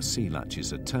why the sea latches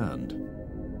had turned.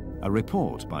 A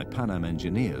report by Pan Am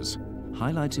engineers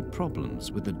highlighted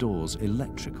problems with the door's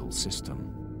electrical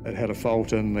system. It had a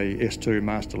fault in the S2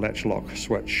 master latch lock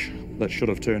switch that should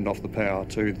have turned off the power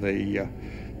to the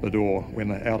door when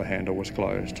the outer handle was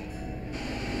closed.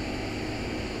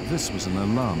 This was an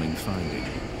alarming finding.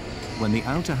 When the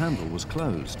outer handle was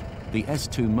closed, the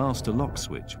S2 master lock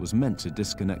switch was meant to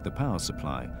disconnect the power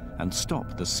supply and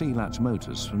stop the sea latch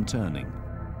motors from turning.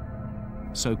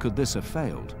 So could this have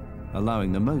failed,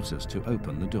 allowing the motors to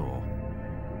open the door?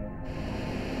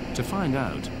 To find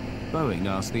out, Boeing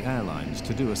asked the airlines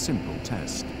to do a simple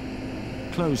test.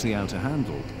 Close the outer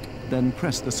handle, then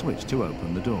press the switch to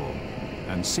open the door,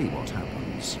 and see what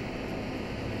happens.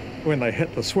 When they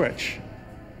hit the switch,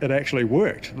 it actually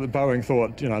worked. The Boeing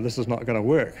thought, this is not going to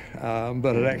work,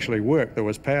 but it actually worked. There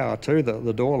was power to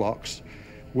the door locks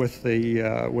with the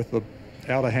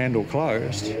outer handle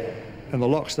closed, and the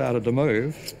lock started to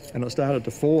move, and it started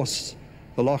to force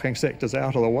the locking sectors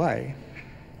out of the way.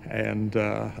 And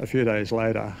a few days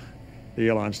later, the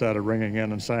airline started ringing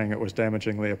in and saying it was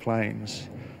damaging their planes.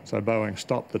 So Boeing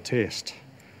stopped the test.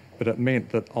 But it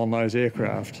meant that on those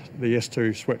aircraft, the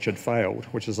S2 switch had failed,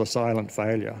 which is a silent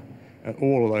failure. And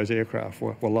all of those aircraft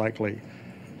were likely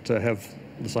to have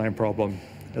the same problem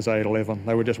as 811.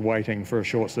 They were just waiting for a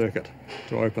short circuit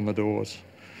to open the doors.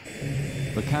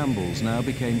 The Campbells now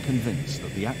became convinced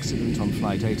that the accident on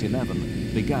Flight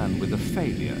 811 began with a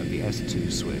failure of the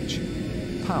S2 switch.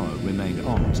 Power remained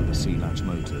on to the sea latch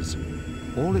motors.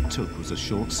 All it took was a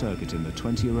short circuit in the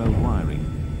 20-year-old wiring,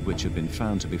 which had been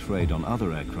found to be frayed on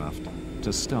other aircraft,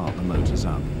 to start the motors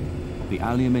up. The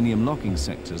aluminium locking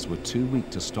sectors were too weak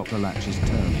to stop the latches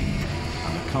turning,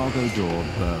 and the cargo door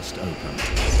burst open.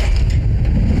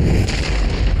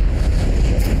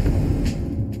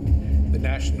 The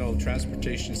National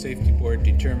Transportation Safety Board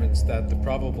determines that the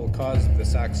probable cause of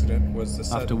this accident was the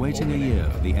sudden After waiting a year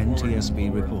for the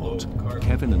NTSB report,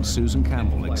 Kevin and Susan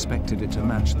Campbell expected it to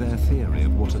match their theory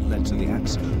of what had led to the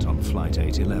accident on Flight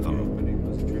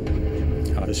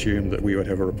 811. I assumed that we would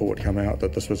have a report come out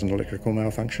that this was an electrical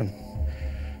malfunction,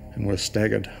 and was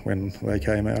staggered when they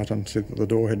came out and said that the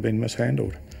door had been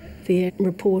mishandled. The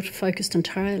report focused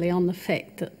entirely on the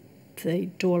fact that the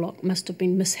door lock must have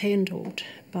been mishandled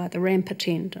by the ramp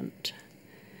attendant.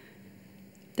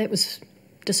 That was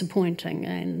disappointing,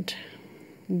 and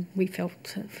we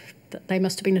felt that they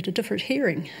must have been at a different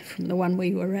hearing from the one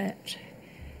we were at.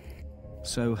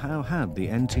 So how had the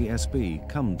NTSB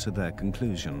come to their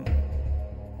conclusion?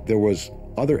 There was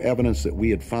other evidence that we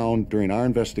had found during our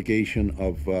investigation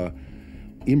of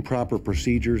improper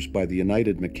procedures by the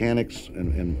United mechanics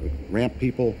and ramp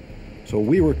people. So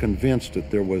we were convinced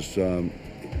that there was,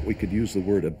 we could use the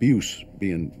word abuse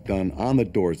being done on the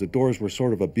doors. The doors were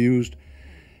sort of abused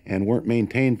and weren't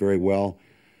maintained very well.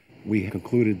 We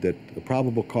concluded that the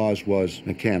probable cause was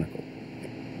mechanical.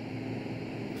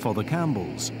 For the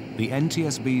Campbells, the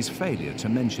NTSB's failure to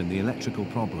mention the electrical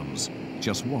problems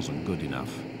just wasn't good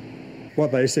enough.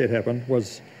 What they said happened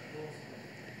was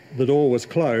the door was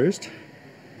closed,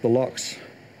 the locks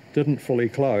didn't fully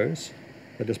close,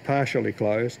 they just partially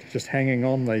closed, just hanging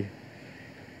on the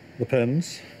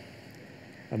pins,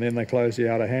 and then they closed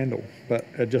the outer handle. But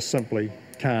it just simply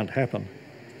can't happen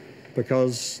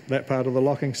because that part of the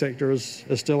locking sector is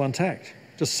still intact.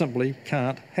 Just simply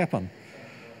can't happen.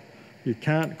 You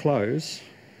can't close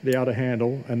the outer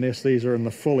handle unless these are in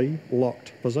the fully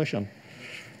locked position.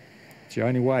 It's the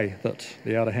only way that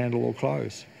the outer handle will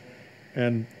close.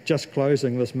 And just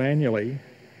closing this manually,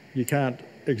 you can't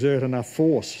exert enough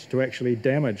force to actually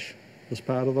damage this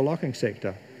part of the locking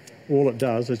sector. All it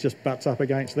does is just butts up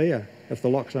against there. If the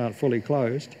locks aren't fully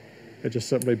closed, it just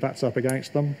simply butts up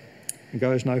against them and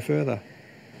goes no further.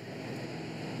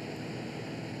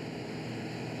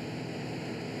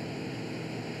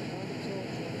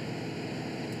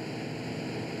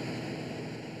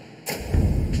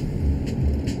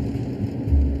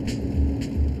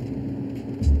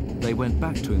 They went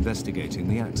back to investigating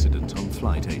the accident on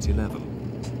Flight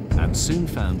 811 and soon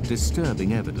found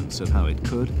disturbing evidence of how it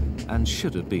could and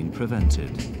should have been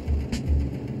prevented.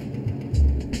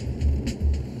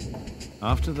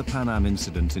 After the Pan Am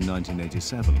incident in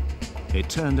 1987, it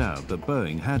turned out that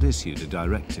Boeing had issued a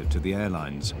directive to the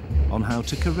airlines on how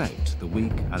to correct the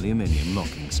weak aluminium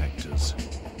locking sectors.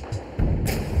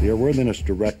 The airworthiness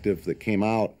directive that came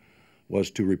out was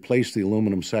to replace the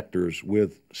aluminum sectors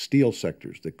with steel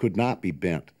sectors that could not be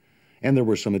bent. And there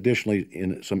were some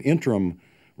some interim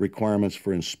requirements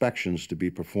for inspections to be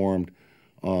performed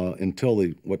until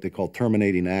what they call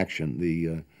terminating action,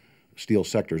 the steel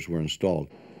sectors were installed.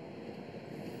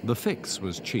 The fix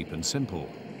was cheap and simple,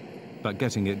 but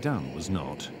getting it done was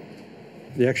not.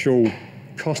 The actual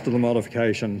cost of the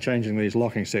modification, changing these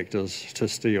locking sectors to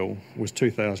steel, was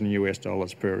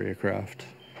 $2,000 per aircraft,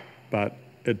 but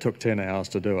it took 10 hours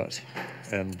to do it,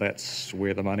 and that's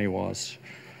where the money was.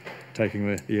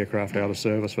 Taking the aircraft out of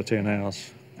service for 10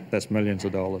 hours, that's millions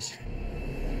of dollars.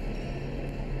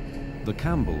 The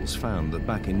Campbells found that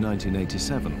back in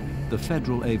 1987, the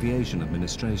Federal Aviation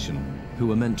Administration, who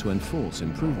were meant to enforce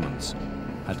improvements,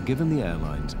 had given the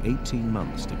airlines 18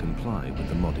 months to comply with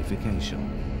the modification.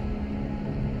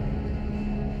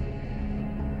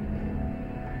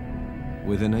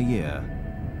 Within a year,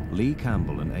 Lee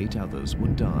Campbell and 8 others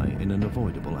would die in an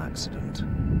avoidable accident.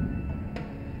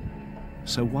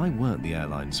 So why weren't the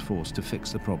airlines forced to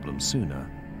fix the problem sooner?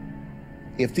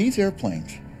 If these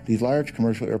airplanes, these large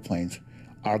commercial airplanes,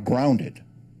 are grounded,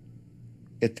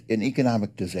 it's an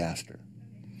economic disaster.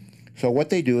 So what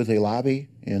they do is they lobby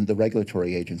in the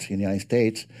regulatory agency in the United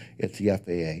States, it's the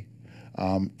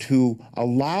FAA, to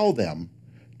allow them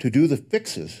to do the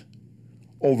fixes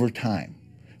over time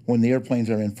when the airplanes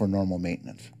are in for normal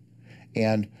maintenance.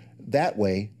 And that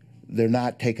way, they're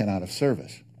not taken out of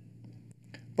service.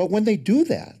 But when they do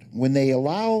that, when they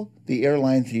allow the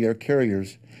airlines, the air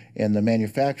carriers, and the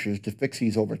manufacturers to fix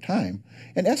these over time,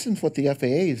 in essence what the FAA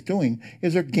is doing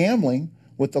is they're gambling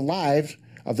with the lives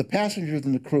of the passengers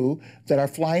and the crew that are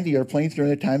flying the airplanes during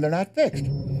the time they're not fixed.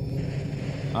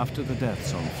 After the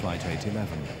deaths on Flight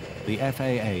 811, the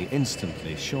FAA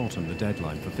instantly shortened the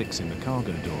deadline for fixing the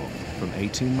cargo door from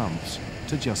 18 months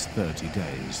to just 30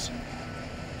 days.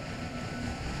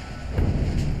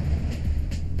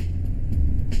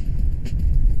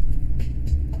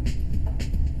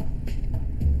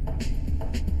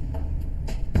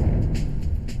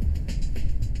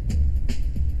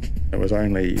 It was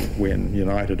only when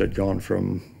United had gone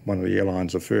from one of the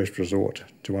airlines of first resort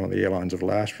to one of the airlines of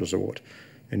last resort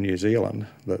in New Zealand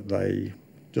that they,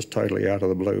 just totally out of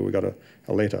the blue, we got a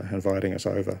letter inviting us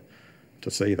over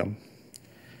to see them.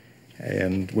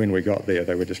 And when we got there,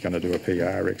 they were just going to do a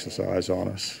PR exercise on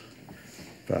us.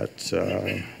 But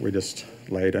we just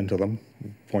laid into them,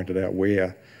 pointed out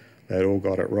where they'd all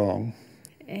got it wrong.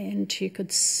 And you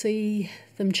could see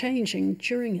them changing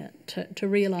during it to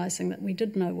realising that we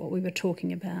did know what we were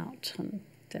talking about and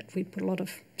that we'd put a lot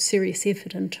of serious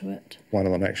effort into it. One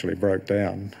of them actually broke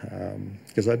down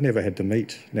because they'd never had to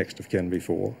meet next of kin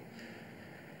before.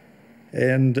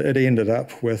 And it ended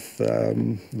up with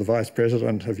the Vice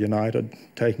President of United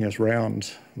taking us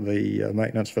round the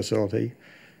maintenance facility,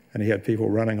 and he had people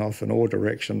running off in all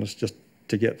directions just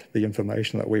to get the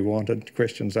information that we wanted,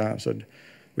 questions answered.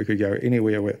 We could go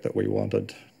anywhere that we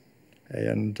wanted,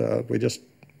 and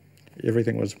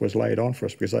everything was laid on for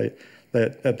us because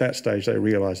at that stage they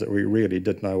realised that we really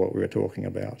did know what we were talking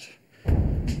about.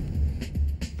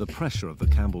 The pressure of the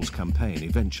Campbells' campaign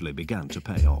eventually began to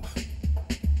pay off.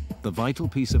 The vital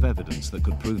piece of evidence that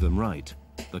could prove them right,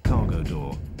 the cargo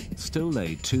door, still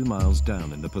lay 2 miles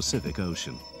down in the Pacific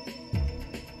Ocean.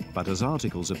 But as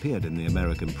articles appeared in the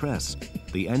American press,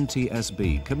 the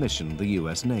NTSB commissioned the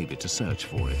US Navy to search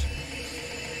for it.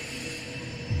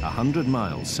 100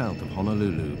 miles south of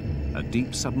Honolulu, a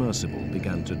deep submersible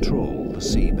began to trawl the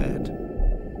seabed.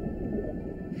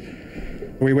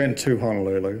 We went to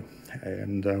Honolulu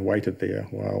and waited there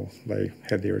while they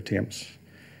had their attempts.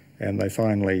 And they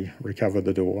finally recovered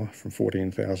the door from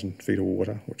 14,000 feet of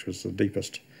water, which was the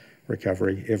deepest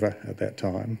recovery ever at that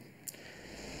time.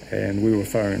 and we were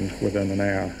phoned within an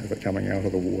hour of it coming out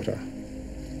of the water.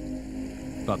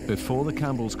 But before the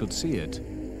Campbells could see it,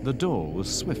 the door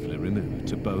was swiftly removed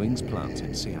to Boeing's plant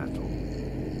in Seattle.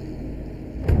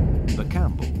 The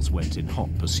Campbells went in hot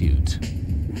pursuit.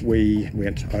 We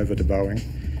went over to Boeing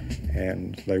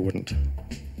and they wouldn't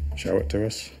show it to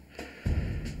us.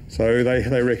 So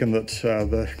they reckoned that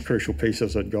the crucial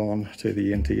pieces had gone to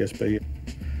the NTSB.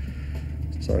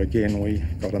 So again, we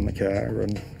got in the car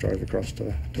and drove across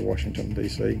to Washington,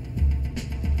 D.C.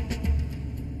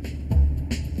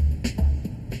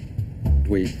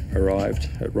 We arrived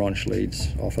at Ron Schleid's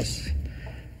office,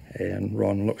 and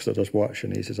Ron looks at his watch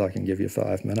and he says, "I can give you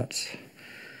 5 minutes."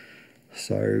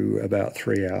 So about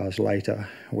 3 hours later,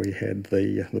 we had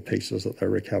the pieces that they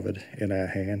recovered in our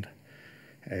hand,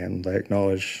 and they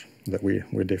acknowledged that we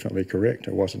were definitely correct.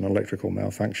 It was an electrical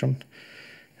malfunction,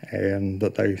 and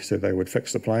that they said they would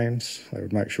fix the planes, they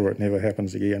would make sure it never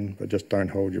happens again, but just don't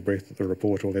hold your breath that the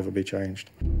report will ever be changed.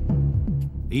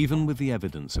 Even with the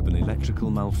evidence of an electrical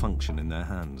malfunction in their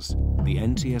hands, the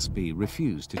NTSB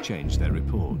refused to change their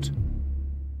report.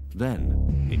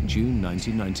 Then, in June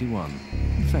 1991,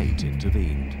 fate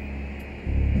intervened.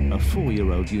 A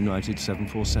 4-year-old United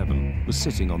 747 was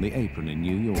sitting on the apron in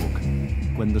New York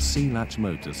when the C-latch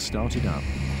motors started up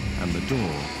and the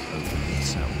door opened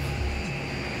itself.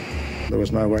 There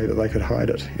was no way that they could hide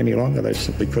it any longer. They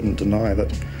simply couldn't deny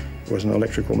that it was an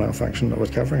electrical malfunction that was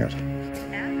covering it.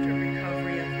 After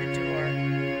recovery of the door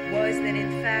was that,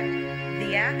 in fact,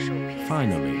 the actual pieces...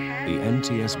 Finally, the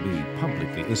NTSB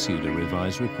publicly issued a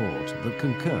revised report that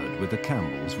concurred with the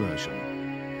Campbells' version.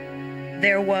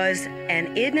 There was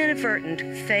an inadvertent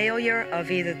failure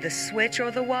of either the switch or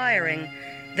the wiring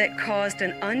that caused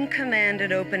an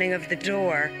uncommanded opening of the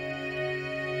door.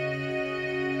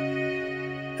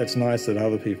 It's nice that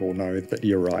other people know that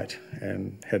you're right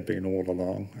and had been all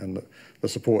along, and that the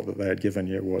support that they had given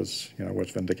you was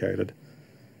vindicated.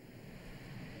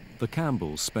 The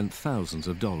Campbells spent thousands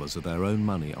of dollars of their own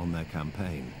money on their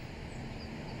campaign.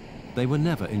 They were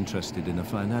never interested in a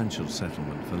financial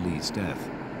settlement for Lee's death,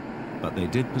 but they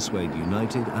did persuade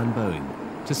United and Boeing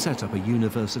to set up a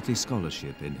university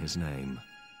scholarship in his name.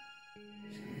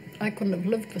 I couldn't have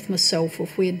lived with myself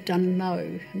if we had done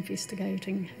no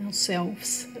investigating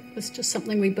ourselves. It was just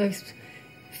something we both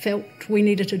felt we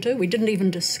needed to do. We didn't even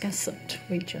discuss it.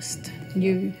 We just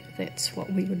knew that's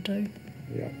what we would do.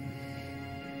 Yeah.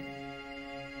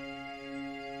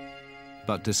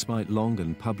 But despite long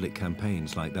and public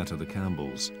campaigns like that of the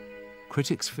Campbells,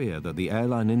 critics fear that the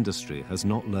airline industry has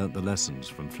not learnt the lessons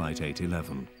from Flight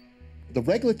 811. The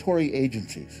regulatory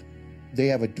agencies, they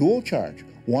have a dual charge.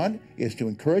 One is to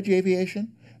encourage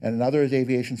aviation, and another is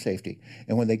aviation safety.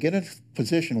 And when they get in a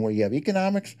position where you have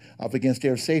economics up against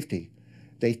air safety,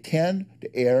 they tend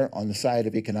to err on the side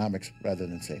of economics rather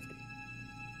than safety.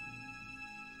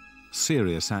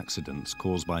 Serious accidents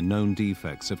caused by known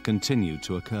defects have continued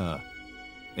to occur.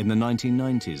 In the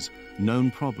 1990s,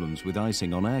 known problems with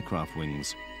icing on aircraft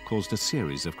wings caused a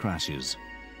series of crashes.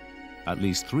 At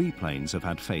least 3 planes have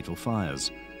had fatal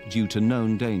fires due to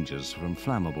known dangers from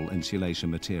flammable insulation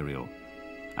material.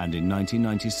 And in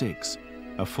 1996,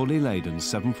 a fully laden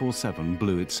 747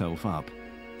 blew itself up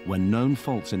when known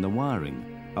faults in the wiring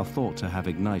are thought to have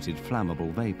ignited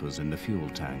flammable vapors in the fuel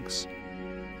tanks.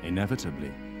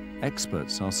 Inevitably,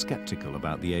 experts are skeptical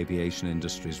about the aviation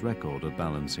industry's record of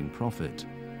balancing profit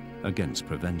against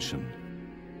prevention.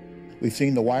 We've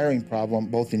seen the wiring problem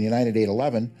both in United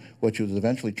 811, which was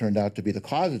eventually turned out to be the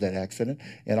cause of that accident,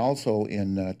 and also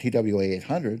in TWA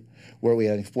 800, where we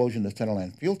had an explosion in the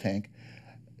centerline fuel tank.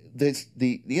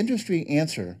 The industry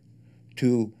answer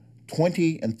to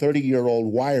 20 and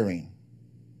 30-year-old wiring,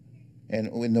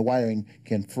 and when the wiring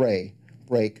can fray,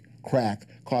 break, crack,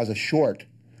 cause a short,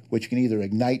 which can either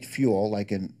ignite fuel,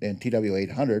 like in TWA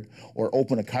 800, or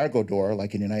open a cargo door,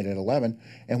 like in United 11,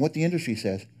 and what the industry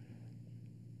says,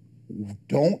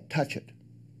 don't touch it.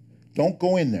 Don't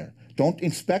go in there. Don't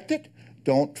inspect it.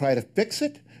 Don't try to fix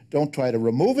it. Don't try to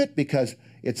remove it, because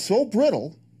it's so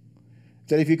brittle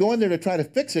that if you go in there to try to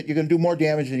fix it, you're going to do more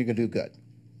damage than you're going to do good.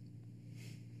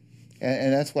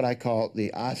 And that's what I call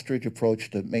the ostrich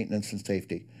approach to maintenance and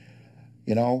safety.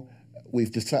 You know,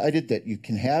 we've decided that you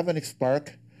can have a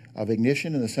spark of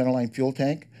ignition in the centerline fuel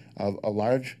tank of a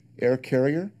large air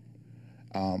carrier.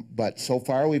 But so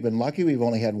far we've been lucky. We've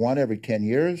only had one every 10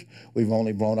 years. We've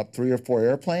only blown up 3 or 4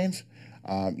 airplanes.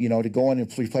 You know, to go in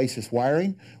and replace this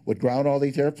wiring would ground all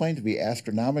these airplanes, would be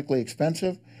astronomically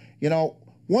expensive. You know,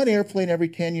 1 airplane every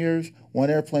 10 years, 1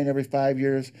 airplane every 5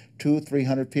 years,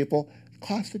 200-300 people,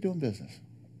 cost of doing business.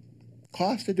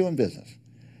 Cost of doing business.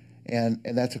 And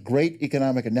that's a great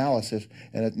economic analysis,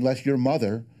 and unless your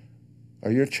mother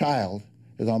or your child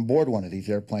is on board one of these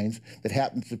airplanes that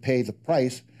happens to pay the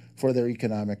price for their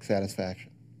economic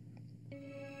satisfaction.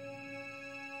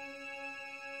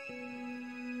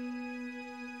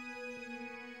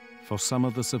 For some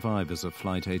of the survivors of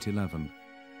Flight 811,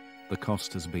 the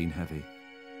cost has been heavy.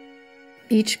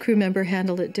 Each crew member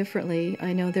handled it differently.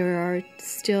 I know there are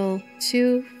still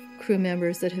 2 crew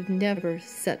members that have never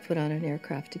set foot on an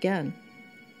aircraft again.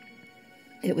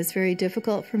 It was very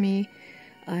difficult for me.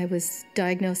 I was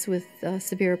diagnosed with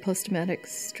severe post-traumatic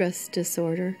stress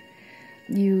disorder.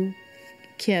 You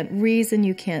can't reason,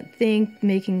 you can't think.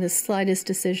 Making the slightest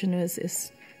decision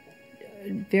is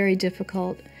very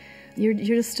difficult. You're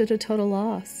just at a total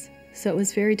loss. So it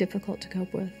was very difficult to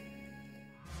cope with.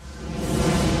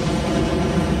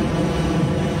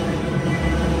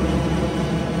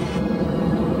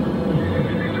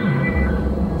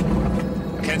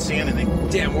 I can't see anything.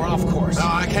 Damn, we're off course. No,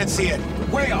 I can't see it.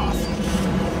 Way off.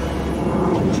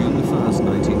 On June the 1st,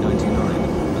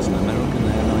 1999, as an American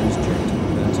Airlines jet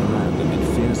prepared to land amid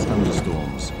fierce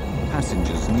thunderstorms,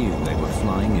 passengers knew they were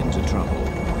flying into trouble.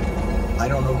 I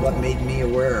don't know what made me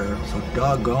aware, so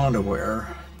doggone aware,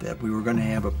 that we were going to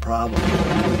have a problem.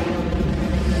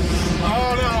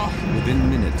 Oh, no! Within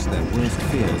minutes, their worst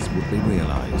fears would be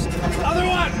realized. Other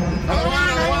one! Other one!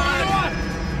 Other one!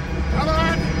 Other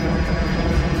one!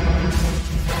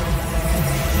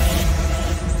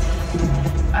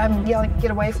 I'm yelling,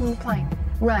 get away from the plane.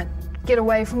 Run. Get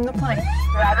away from the plane.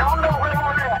 I don't know where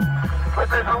we're at, but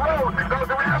there's a road that goes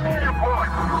around the airport.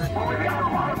 Well, we got a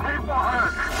lot of people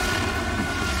hurt.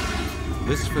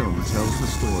 This film tells the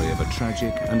story of a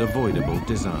tragic and avoidable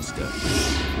disaster.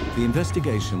 The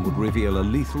investigation would reveal a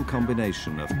lethal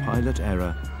combination of pilot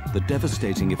error, the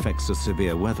devastating effects of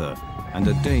severe weather, and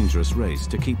a dangerous race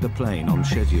to keep the plane on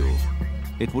schedule.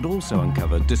 It would also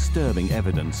uncover disturbing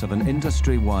evidence of an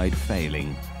industry-wide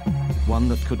failing, one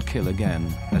that could kill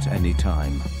again at any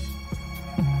time.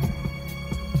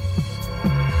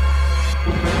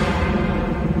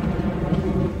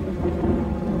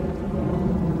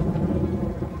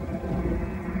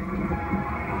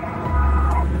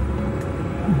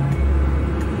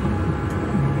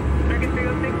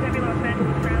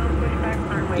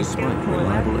 Despite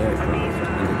reliable aircraft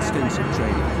and extensive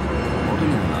training,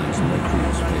 modern airlines and their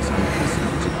crews face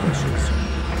unprecedented pressures.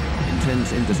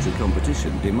 Intense industry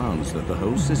competition demands that the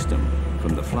whole system,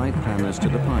 from the flight planners to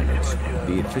the pilots,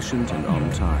 be efficient and on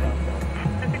time.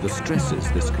 The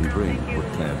stresses this can bring would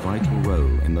play a vital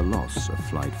role in the loss of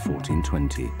Flight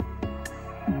 1420.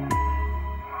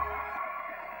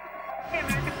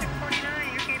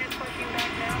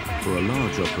 For a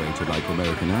large operator like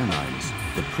American Airlines,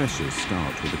 the pressures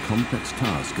start with the complex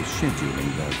task of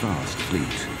scheduling their vast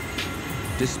fleet.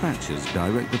 Dispatchers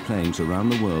direct the planes around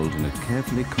the world in a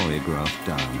carefully choreographed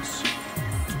dance.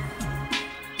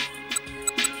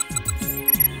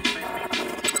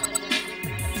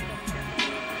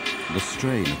 The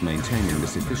strain of maintaining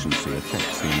this efficiency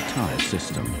affects the entire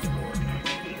system.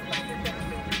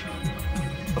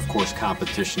 Of course,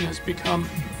 competition has become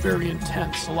very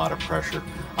intense, a lot of pressure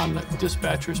on the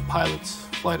dispatchers, pilots,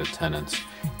 flight attendants,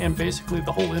 and basically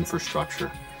the whole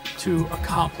infrastructure to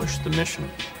accomplish the mission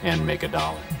and make a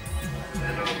dollar.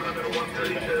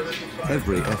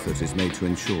 Every effort is made to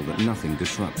ensure that nothing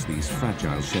disrupts these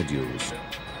fragile schedules.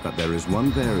 But there is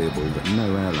one variable that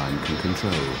no airline can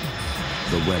control: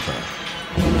 the weather.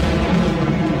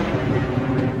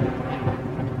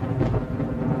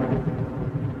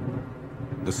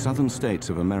 The southern states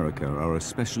of America are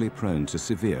especially prone to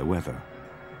severe weather.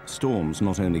 Storms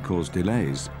not only cause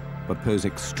delays, but pose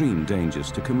extreme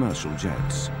dangers to commercial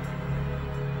jets.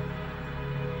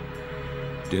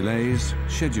 Delays,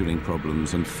 scheduling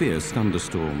problems, and fierce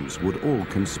thunderstorms would all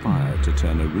conspire to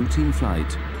turn a routine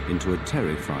flight into a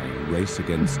terrifying race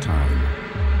against time.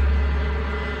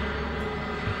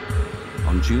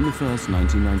 On June 1st,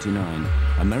 1999,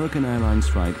 American Airlines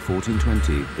Flight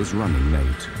 1420 is running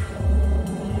late.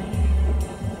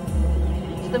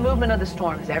 The movement of the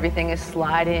storms, everything is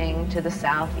sliding to the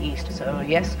southeast. So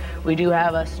yes, we do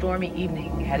have a stormy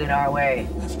evening headed our way.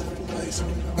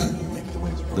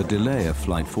 The delay of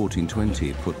Flight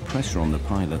 1420 put pressure on the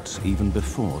pilots even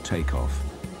before takeoff.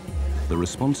 The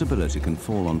responsibility can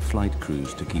fall on flight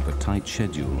crews to keep a tight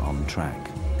schedule on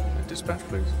track. Dispatch,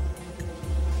 please.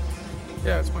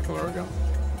 Yeah, it's Michael Arago.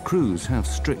 Crews have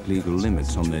strict legal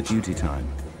limits on their duty time.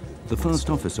 The first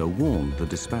officer warned the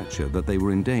dispatcher that they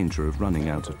were in danger of running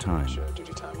out of time.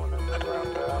 Duty time at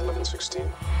around 11:16.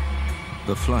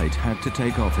 The flight had to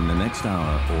take off in the next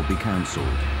hour or be cancelled.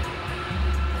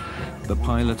 the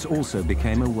pilots also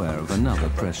became aware of another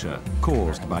pressure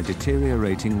caused by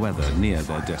deteriorating weather near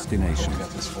their destination.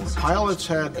 Pilots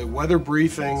had a weather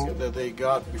briefing that they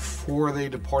got before they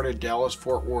departed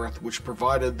Dallas-Fort Worth, which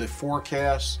provided the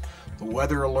forecasts, the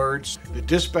weather alerts. The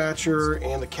dispatcher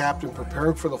and the captain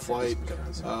preparing for the flight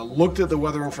looked at the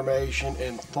weather information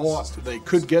and thought they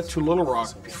could get to Little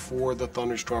Rock before the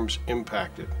thunderstorms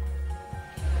impacted.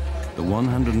 The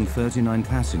 139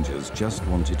 passengers just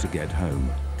wanted to get home.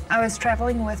 I was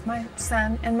traveling with my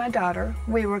son and my daughter.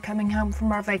 We were coming home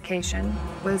from our vacation.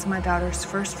 It was my daughter's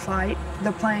first flight.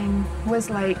 The plane was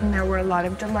late and there were a lot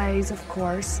of delays, of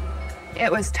course. It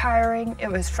was tiring,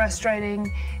 it was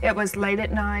frustrating, it was late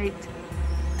at night.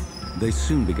 They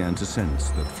soon began to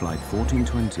sense that Flight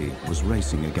 1420 was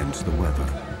racing against the weather.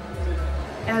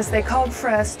 As they called for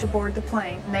us to board the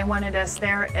plane, they wanted us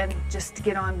there and just to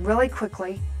get on really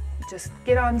quickly. Just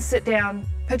get on, sit down,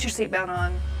 put your seatbelt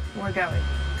on, we're going.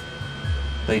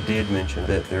 They did mention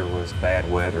that there was bad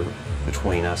weather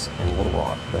between us and Little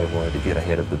Rock. They wanted to get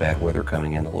ahead of the bad weather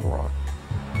coming into Little Rock.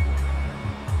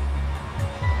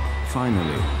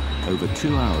 Finally, over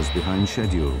 2 hours behind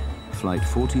schedule, Flight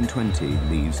 1420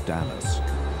 leaves Dallas.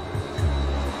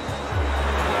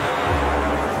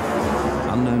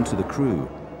 Unknown to the crew,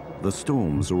 the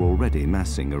storms are already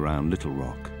massing around Little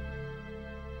Rock.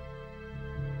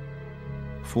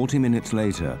 40 minutes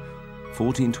later,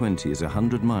 1420 is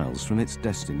 100 miles from its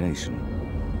destination.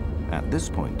 At this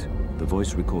point, the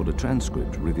voice recorder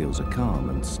transcript reveals a calm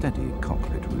and steady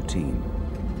cockpit routine.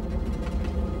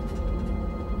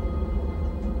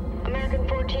 American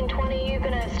 1420, you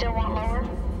gonna still want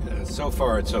lower? So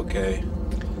far, it's okay.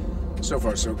 So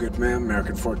far, so good, ma'am.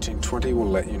 American 1420 will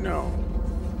let you know.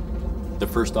 The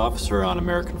first officer on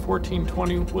American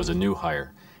 1420 was a new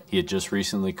hire. He had just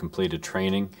recently completed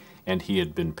training, and he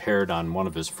had been paired on one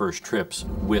of his first trips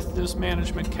with this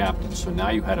management captain. So now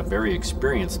you had a very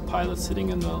experienced pilot sitting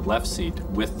in the left seat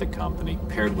with the company,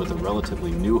 paired with a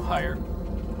relatively new hire.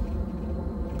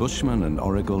 Bushman and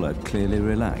Origal are clearly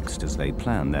relaxed as they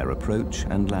plan their approach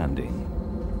and landing.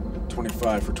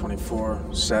 25 for 24,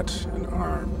 set and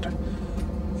armed.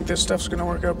 Think this stuff's gonna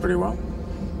work out pretty well?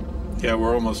 Yeah,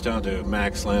 we're almost down to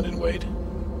max landing weight.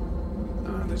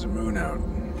 There's a moon out.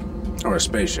 Or a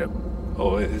spaceship.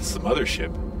 Oh, it's the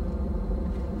mothership.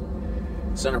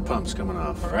 Center pump's coming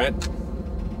off. All right.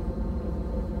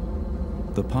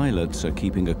 The pilots are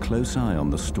keeping a close eye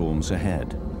on the storms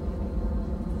ahead.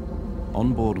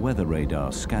 Onboard weather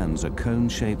radar scans a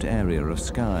cone-shaped area of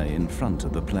sky in front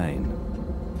of the plane.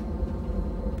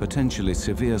 Potentially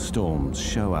severe storms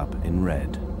show up in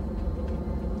red.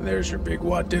 There's your big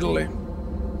watt diddly.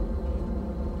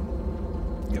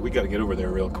 Yeah, we gotta get over there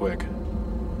real quick.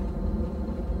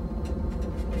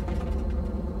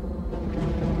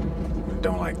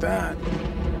 Don't like that.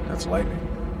 That's lightning.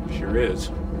 Sure is.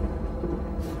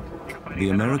 The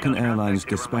American Airlines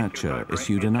dispatcher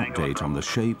issued an update on the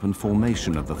shape and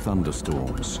formation of the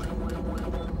thunderstorms.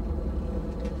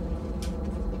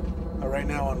 Right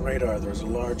now on radar, there's a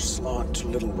large slot to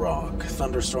Little Rock.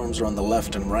 Thunderstorms are on the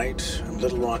left and right, and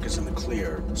Little Rock is in the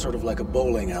clear, sort of like a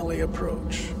bowling alley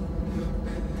approach.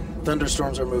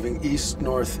 Thunderstorms are moving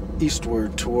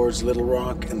east-northeastward towards Little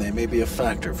Rock, and they may be a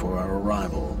factor for our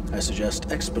arrival. I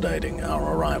suggest expediting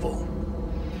our arrival.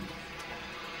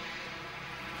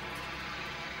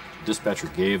 Dispatcher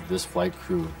gave this flight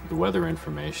crew the weather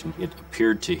information. It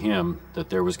appeared to him that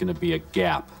there was going to be a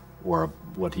gap, or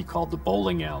what he called the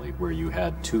bowling alley, where you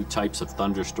had two types of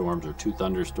thunderstorms or two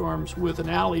thunderstorms with an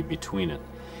alley between it.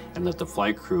 And that the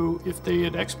flight crew, if they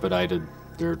had expedited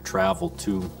their travel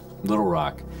to Little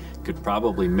Rock, could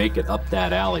probably make it up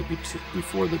that alley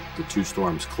before the two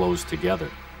storms closed together.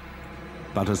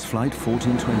 But as Flight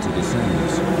 1420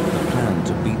 descends, the plan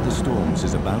to beat the storms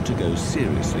is about to go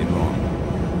seriously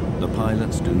wrong. The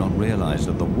pilots do not realize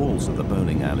that the walls of the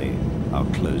bowling alley are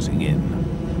closing in.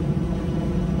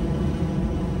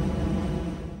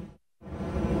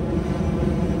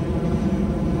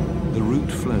 The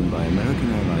route flown by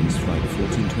American Airlines Flight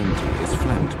 1420 is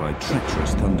flanked by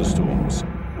treacherous thunderstorms,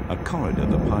 a corridor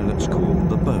the pilots call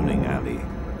the bowling alley.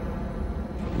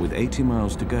 With 80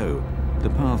 miles to go, the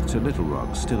path to Little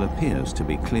Rock still appears to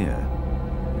be clear.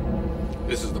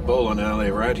 This is the bowling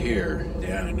alley right here.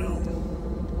 Yeah, I know.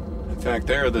 In fact,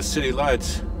 there are the city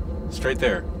lights. Straight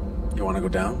there. You want to go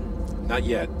down? Not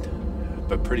yet,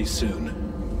 but pretty soon.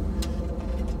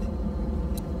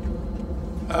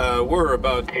 We're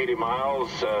about 80 miles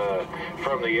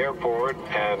from the airport,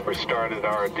 and we started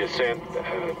our descent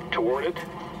toward it.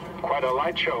 quite a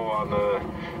light show on the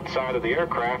side of the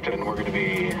aircraft, and we're going to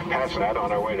be passing that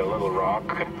on our way to Little Rock.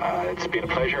 It's been a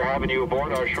pleasure having you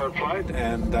aboard our short flight,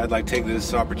 and I'd like to take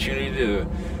this opportunity to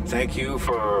thank you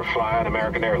for flying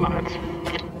American Airlines.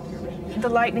 The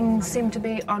lightning seemed to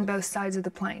be on both sides of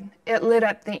the plane. It lit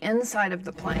up the inside of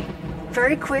the plane.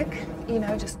 Very quick, you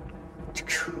know, just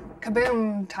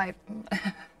kaboom type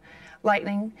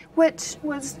lightning, which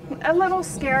was a little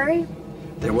scary.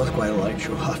 There was quite a light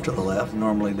show off to the left.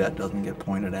 Normally that doesn't get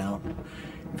pointed out.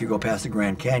 If you go past the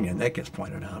Grand Canyon, that gets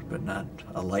pointed out, but not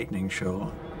a lightning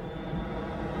show.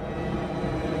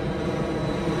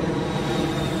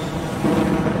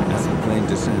 As the plane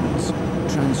descends,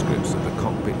 transcripts of the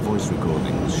cockpit voice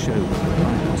recordings show that the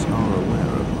pilots are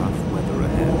aware of rough weather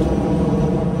ahead.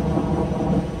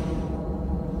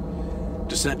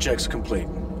 Descent checks complete.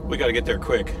 We got to get there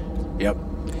quick. Yep.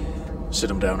 Sit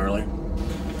them down early.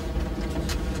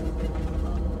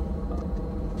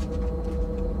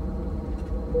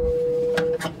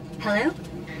 Hello?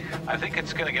 I think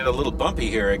it's going to get a little bumpy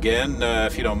here again,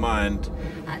 if you don't mind.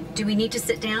 Do we need to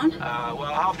sit down?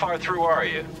 Well, how far through are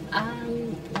you?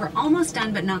 We're almost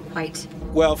done, but not quite.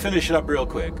 Well, finish it up real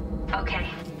quick. Okay.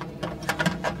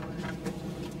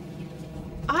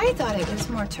 I thought it was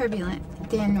more turbulent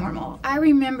than normal. I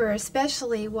remember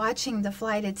especially watching the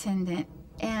flight attendant,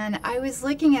 and I was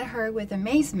looking at her with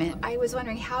amazement. I was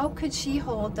wondering how could she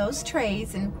hold those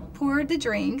trays and pour the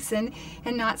drinks and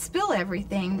not spill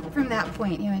everything. From that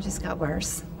point, you know, it just got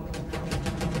worse.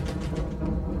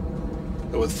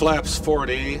 With flaps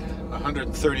 40,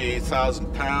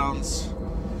 130,000 pounds,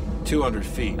 200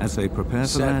 feet. As they prepare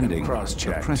for landing,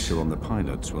 the pressure on the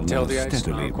pilots will now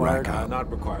steadily rack up.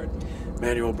 Not required.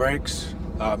 Manual brakes?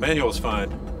 Manual's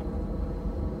fine.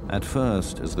 At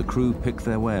first, as the crew pick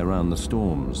their way around the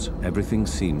storms, everything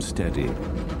seems steady.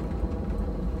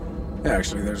 Yeah,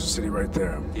 actually, there's a city right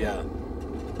there. Yeah.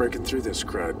 Breaking through this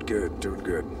crowd. Good, doing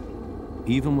good.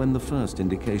 Even when the first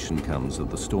indication comes that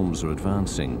the storms are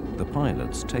advancing, the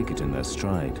pilots take it in their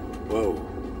stride. Whoa.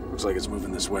 Looks like it's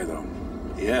moving this way, though.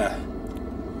 Yeah.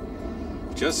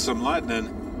 Just some lightning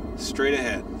straight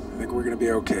ahead. I think we're gonna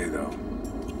be okay, though.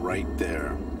 Right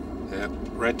there. Yep,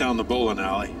 right down the bowling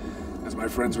alley. As my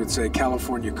friends would say,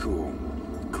 California cool.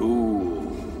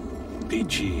 Cool.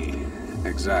 Peachy.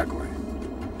 Exactly.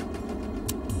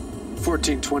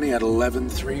 1420 at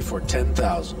 11.3 for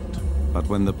 10,000. But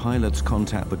when the pilots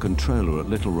contact the controller at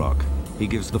Little Rock, he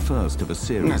gives the first of a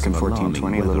series of alarming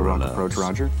weather Little Rock alerts. approach,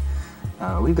 Roger.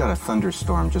 We've got a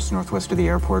thunderstorm just northwest of the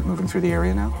airport moving through the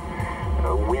area now.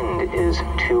 Wind is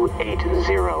 280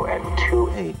 at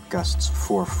 2.8, gusts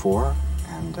 4.4,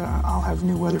 and I'll have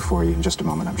new weather for you in just a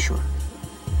moment, I'm sure.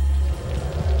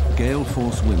 Gale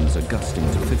force winds are gusting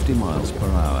to 50 miles per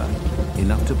hour,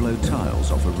 enough to blow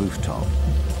tiles off a rooftop.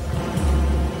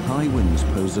 High winds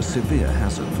pose a severe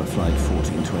hazard for Flight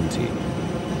 1420.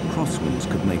 Crosswinds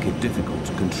could make it difficult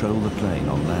to control the plane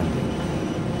on landing.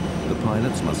 The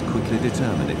pilots must quickly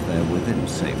determine if they're within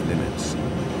safe limits.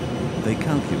 They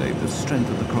calculate the strength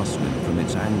of the crosswind from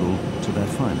its angle to their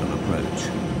final approach.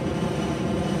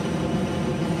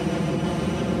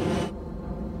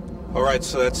 All right,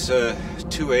 so that's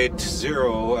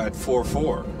 280 at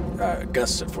 44.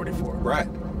 Gusts at 44. Right,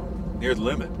 near the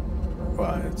limit.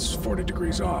 Well, it's 40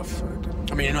 degrees off.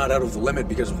 I mean, you're not out of the limit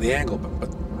because of the angle,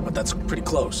 but that's pretty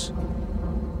close.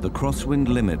 The crosswind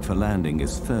limit for landing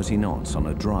is 30 knots on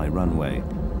a dry runway,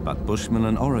 but Bushman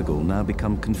and Oracle now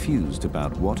become confused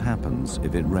about what happens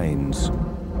if it rains.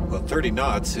 Well, 30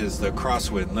 knots is the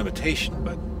crosswind limitation,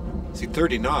 but see,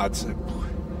 30 knots...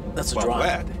 That's well, dry.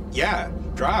 Wet. Yeah,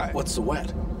 dry. What's the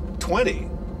wet? 20.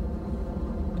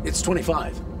 It's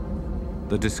 25.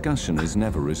 The discussion is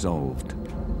never resolved,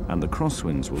 and the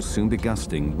crosswinds will soon be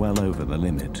gusting well over the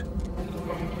limit.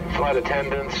 Flight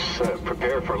attendants,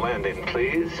 prepare for landing,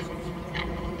 please.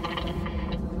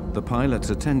 The pilot's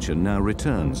attention now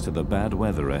returns to the bad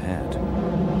weather ahead.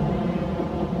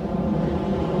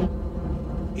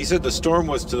 He said the storm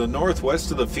was to the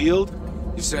northwest of the field?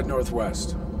 You said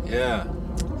northwest. Yeah.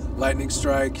 Lightning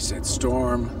strike, you said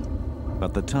storm.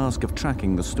 But the task of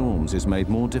tracking the storms is made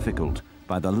more difficult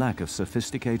by the lack of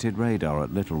sophisticated radar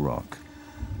at Little Rock.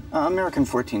 American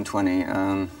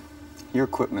 1420, your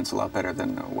equipment's a lot better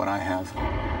than what I have.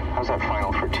 How's that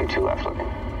final for 22 left looking?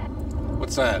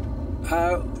 What's that?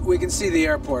 We can see the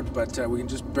airport, but we can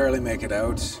just barely make it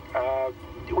out.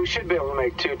 We should be able to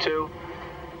make 22.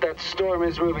 That storm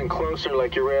is moving closer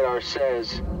like your radar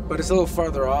says. But it's a little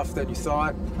farther off than you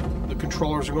thought. The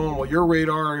controllers are going, well, your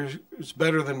radar is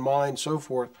better than mine, so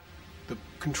forth. The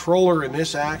controller in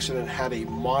this accident had a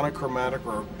monochromatic,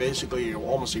 or basically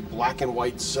almost a black and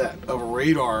white set of a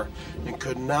radar, and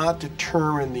could not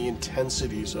determine the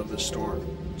intensities of the storm.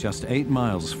 Just 8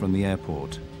 miles from the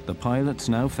airport, the pilots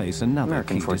now face another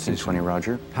American key 1420, decision.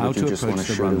 Roger. How Would you to just approach want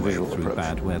to the shoot a runway visual through approach?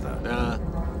 bad weather.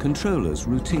 Controllers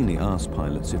routinely ask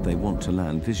pilots if they want to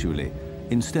land visually,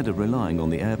 instead of relying on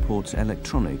the airport's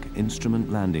electronic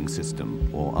instrument landing system,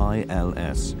 or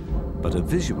ILS. But a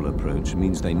visual approach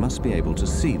means they must be able to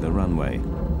see the runway,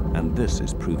 and this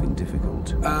is proving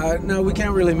difficult. No, we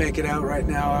can't really make it out right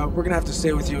now. We're gonna have to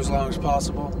stay with you as long as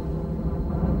possible.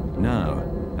 Now,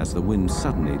 as the wind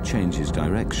suddenly changes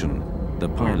direction, the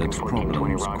pilot's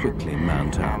problems quickly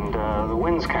mount up. And the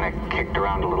wind's kind of kicked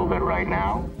around a little bit right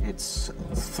now. It's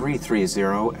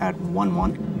 330 at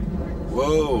 11.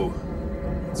 Whoa,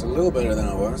 it's a little better than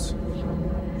it was.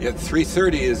 Yeah,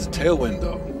 330 is tailwind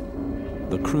though.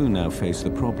 The crew now face the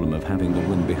problem of having the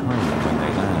wind behind them when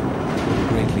they land,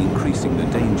 greatly increasing the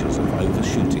dangers of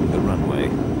overshooting the runway.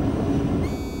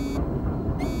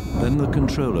 Then the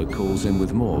controller calls in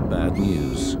with more bad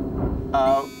news.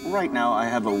 Right now I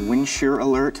have a wind shear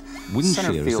alert. Wind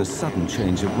shear is a sudden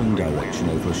change of wind direction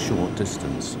over a short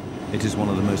distance. It is one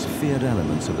of the most feared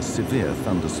elements of a severe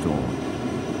thunderstorm.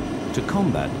 To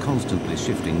combat constantly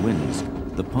shifting winds,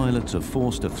 the pilots are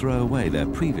forced to throw away their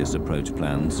previous approach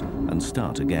plans and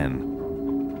start again.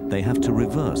 They have to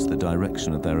reverse the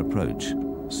direction of their approach,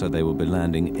 so they will be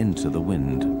landing into the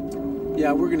wind.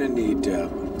 Yeah, we're gonna need,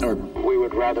 or we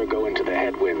would rather go into the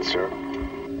headwind, sir.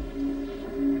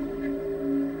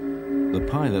 The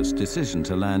pilot's decision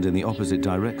to land in the opposite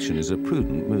direction is a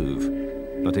prudent move,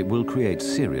 but it will create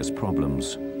serious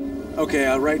problems. Okay,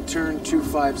 right turn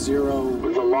 250.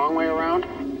 The long way around?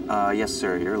 Yes,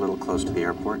 sir. You're a little close to the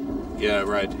airport. Yeah,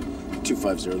 right.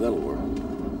 250, that'll work.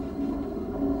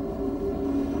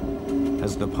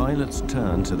 As the pilots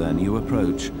turn to their new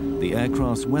approach, the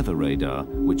aircraft's weather radar,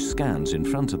 which scans in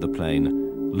front of the plane,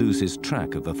 loses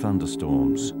track of the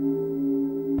thunderstorms.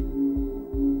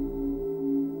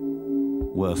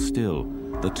 Worse still,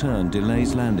 the turn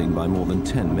delays landing by more than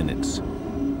 10 minutes.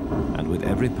 And with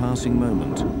every passing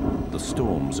moment, the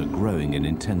storms are growing in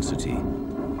intensity.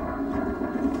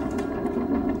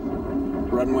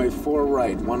 Runway 4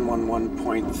 right,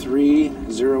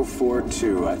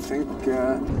 111.3042. I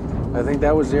think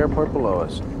that was the airport below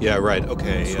us. Yeah, right.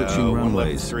 Okay. Switching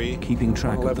runways, keeping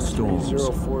track of the storms,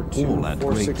 all add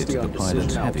greatly to the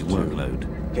pilot's heavy workload.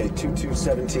 Okay,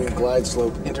 2217 glide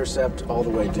slope intercept all the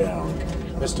way down.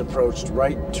 Missed approached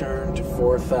right turn to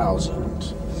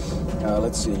 4000.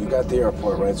 Let's see, you got the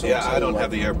airport, right? So yeah, I don't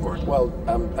have the airport. Well,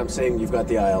 I'm saying you've got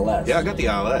the ILS. Yeah, I got the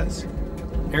ILS.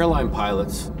 Airline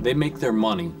pilots, they make their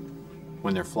money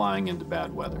when they're flying into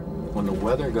bad weather. When the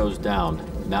weather goes down,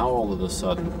 now all of a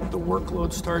sudden the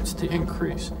workload starts to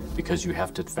increase because you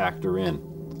have to factor in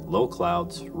low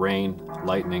clouds, rain,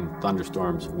 lightning,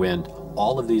 thunderstorms, wind.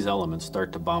 All of these elements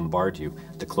start to bombard you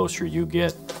the closer you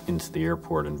get into the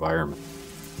airport environment.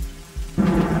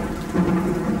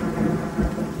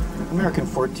 American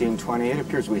 1420, it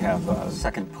appears we have a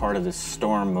second part of this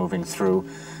storm moving through.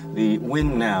 The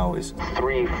wind now is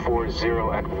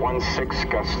 340 at 16,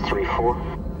 gust 34.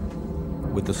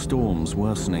 With the storms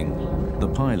worsening, the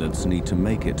pilots need to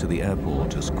make it to the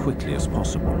airport as quickly as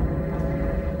possible.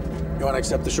 You want to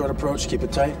accept the short approach, keep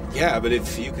it tight? Yeah, but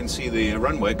if you can see the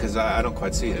runway, because I don't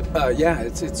quite see it. Yeah,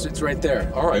 it's right there.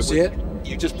 All right. You see it?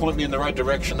 You just point me in the right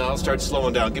direction, I'll start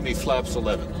slowing down. Give me flaps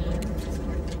 11.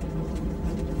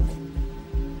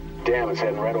 Damn, it's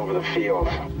heading right over the field.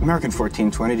 American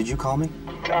 1420, did you call me?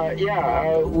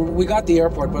 We got the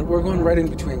airport, but we're going right in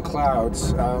between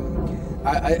clouds.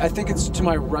 I think it's to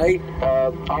my right,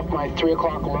 off my 3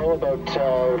 o'clock low, about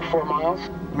 4 miles.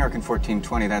 American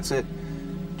 1420, that's it.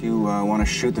 Do you want to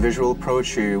shoot the visual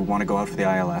approach, or you want to go out for the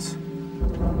ILS?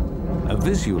 A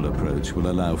visual approach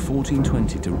will allow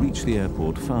 1420 to reach the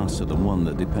airport faster than one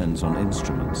that depends on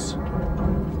instruments.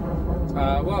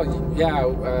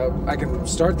 I can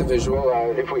start the visual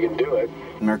if we can do it.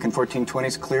 American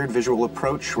 1420's cleared, visual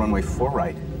approach, runway 4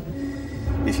 right.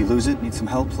 If you lose it, need some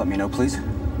help, let me know, please.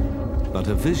 But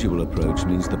a visual approach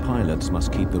means the pilots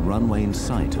must keep the runway in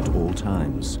sight at all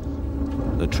times.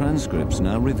 The transcripts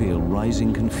now reveal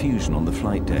rising confusion on the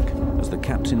flight deck as the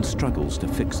captain struggles to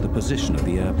fix the position of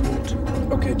the airport.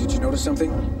 Okay, did you notice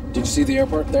something? Did you see the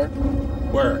airport there?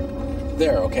 Where?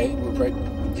 There, okay, right.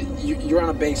 You're on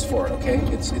a base for it, okay?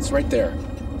 It's right there.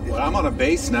 Well, I'm on a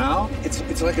base now?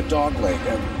 It's like a dog leg.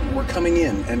 We're coming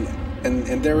in,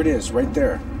 and there it is, right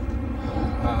there.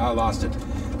 I lost it.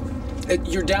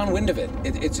 You're downwind of it.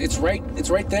 It's right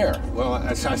there. Well,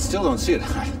 I still don't see it.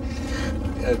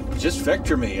 Just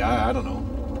vector me. I don't know.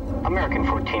 American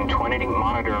 1420,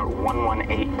 monitor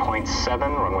 118.7,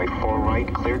 runway 4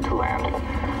 right, cleared to land.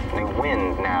 The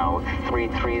wind now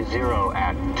 330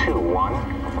 at 21.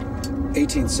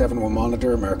 18.7 will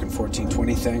monitor, American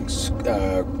 1420, thanks.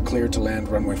 Cleared to land,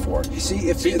 runway 4. You see,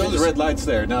 if those red lights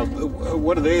there, now,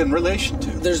 what are they in relation to?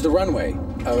 There's the runway.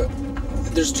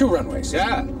 There's 2 runways.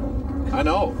 Yeah, I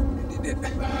know.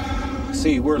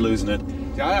 See, we're losing it.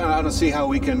 I don't see how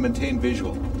we can maintain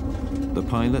visual. The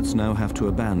pilots now have to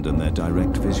abandon their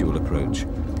direct visual approach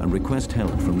and request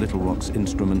help from Little Rock's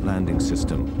instrument landing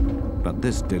system. But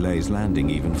this delays landing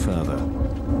even further.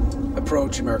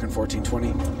 Approach, American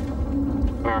 1420.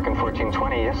 American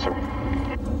 1420, yes, sir.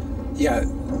 Yeah,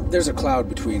 there's a cloud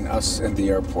between us and the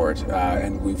airport,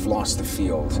 and we've lost the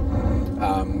field.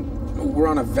 We're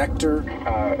on a vector.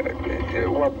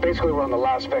 Well, basically we're on the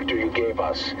last vector you gave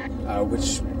us.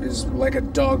 Which is like a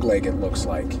dog leg, it looks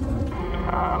like.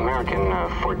 American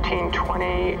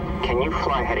 1420, can you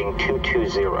fly heading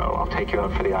 220? I'll take you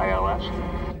out for the ILS.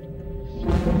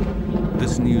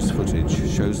 This news footage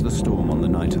shows the storm on the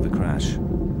night of the crash.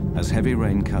 As heavy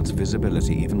rain cuts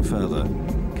visibility even further,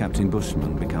 Captain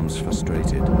Bushman becomes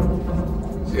frustrated.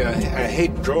 See, I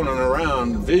hate droning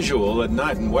around visual at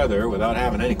night and weather without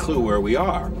having any clue where we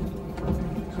are.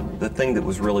 The thing that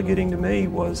was really getting to me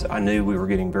was I knew we were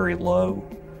getting very low.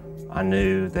 I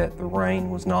knew that the rain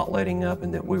was not letting up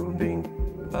and that we were being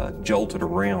jolted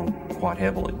around quite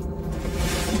heavily.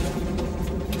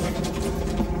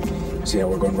 See how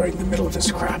we're going right in the middle of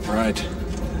this crap. Right.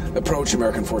 Approach,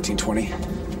 American 1420.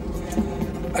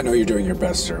 I know you're doing your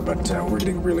best, sir, but we're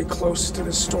getting really close to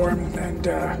this storm, and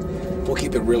we'll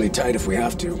keep it really tight if we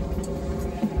have to.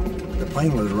 The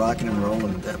plane was rocking and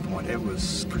rolling at that point. It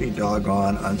was pretty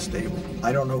doggone unstable.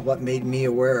 I don't know what made me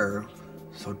aware,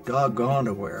 so doggone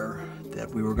aware, that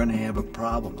we were going to have a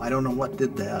problem. I don't know what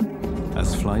did that.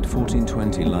 As Flight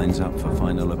 1420 lines up for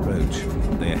final approach,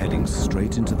 they are heading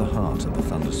straight into the heart of the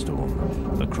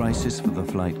thunderstorm. The crisis for the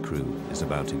flight crew is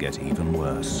about to get even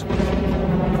worse.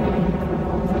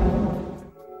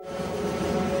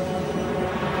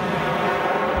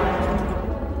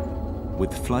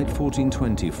 With Flight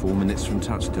 1420 4 minutes from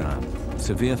touchdown,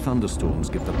 severe thunderstorms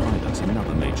give the pilots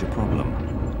another major problem.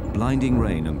 Blinding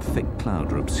rain and thick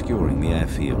cloud are obscuring the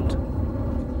airfield.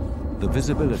 The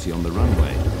visibility on the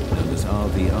runway, known as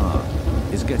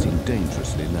RVR, is getting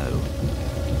dangerously low.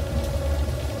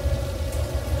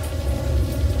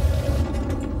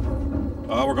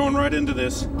 We're going right into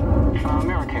this.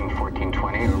 American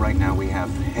 1420, right now we have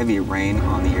heavy rain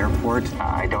on the airport.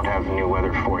 I don't have new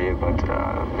weather for you, but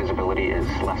visibility is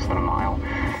less than a mile.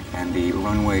 And the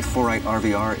runway 4 right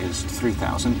RVR is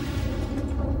 3,000.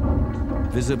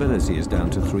 Visibility is down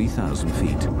to 3,000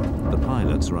 feet. The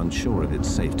pilots are unsure if it's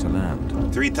safe to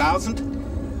land.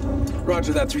 3,000?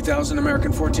 Roger that, 3,000,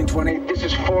 American 1420. This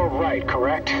is 4 right,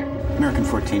 correct? American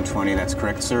 1420, that's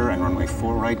correct, sir, and runway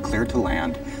 4 right, cleared to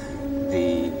land.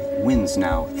 The wind's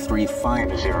now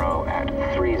 350 at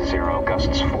 30,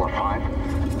 gusts 45.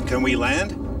 Can we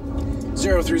land?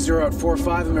 030 at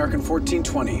 45, American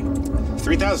 1420.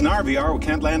 3,000 RVR, we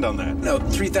can't land on that. No,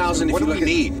 3,000 if what you do look we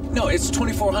need? No, it's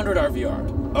 2,400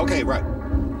 RVR. Okay, right.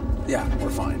 Yeah, we're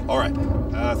fine. All right.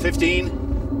 15.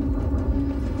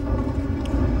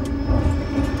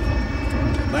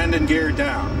 Landing gear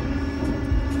down.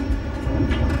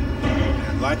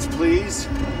 And lights, please.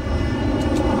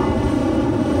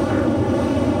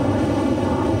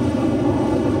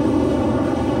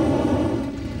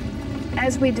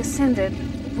 As we descended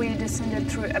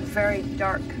through a very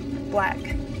dark black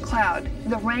cloud.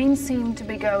 The rain seemed to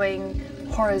be going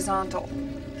horizontal.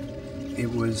 It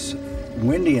was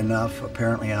windy enough,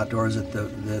 apparently outdoors,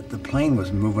 that the plane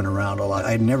was moving around a lot.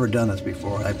 I'd never done this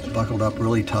before. I buckled up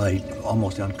really tight,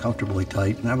 almost uncomfortably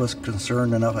tight, and I was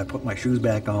concerned enough. I put my shoes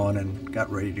back on and got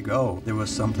ready to go. There was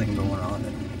something going on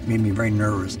that made me very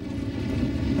nervous.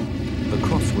 The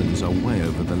crosswinds are way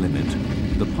over the limit.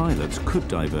 The pilots could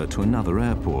divert to another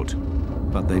airport,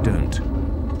 but they don't,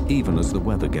 even as the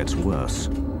weather gets worse.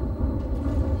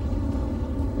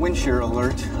 Wind shear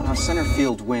alert. Center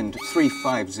field wind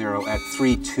 350 at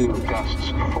 32, gusts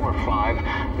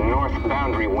 45. North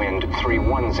boundary wind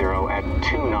 310 at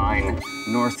 29.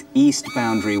 Northeast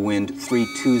boundary wind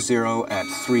 320 at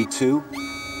 32.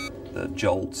 The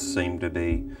jolts seemed to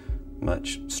be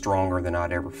much stronger than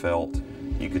I'd ever felt.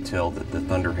 You could tell that the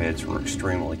thunderheads were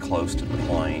extremely close to the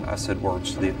plane. I said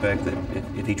words to the effect that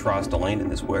if he tries to land in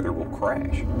this weather, we'll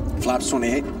crash. Flaps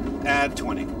 28. Add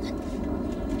 20.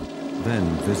 Then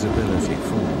visibility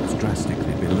falls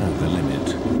drastically below the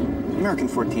limit. American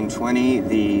 1420,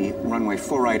 the runway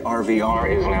full right RVR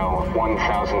is now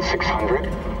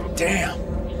 1,600. Damn!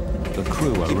 The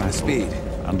crew are rattled. Speed.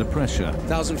 Under pressure,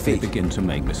 1,000 feet. They begin to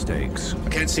make mistakes. I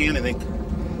can't see anything.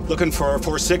 Looking for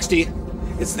 460.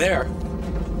 It's there.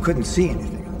 Couldn't see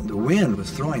anything. The wind was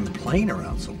throwing the plane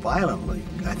around so violently.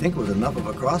 I think it was enough of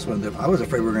a crosswind that I was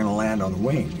afraid we were going to land on the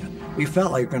wing. We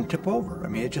felt like we were going to tip over. I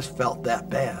mean, it just felt that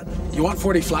bad. You want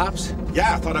 40 flaps?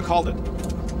 Yeah, I thought I called it.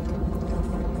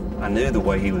 I knew the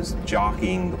way he was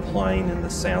jockeying the plane and the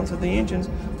sounds of the engines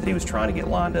that he was trying to get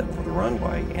lined up for the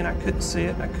runway, and I couldn't see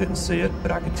it, and I couldn't see it,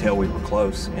 but I could tell we were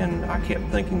close, and I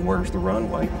kept thinking, where's the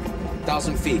runway?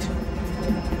 1,000 feet.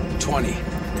 20.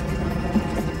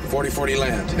 40-40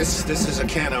 land. This is a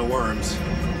can of worms.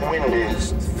 Wind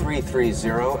is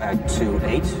 330 at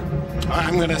 28.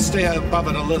 I'm gonna stay above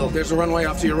it a little. There's a runway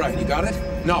off to your right. You got it?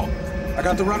 No. I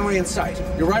got the runway in sight.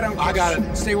 You're right on course. I got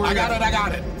it. Stay where you got it. I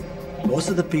got it. Most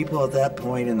of the people at that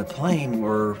point in the plane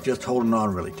were just holding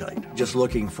on really tight, just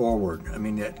looking forward. I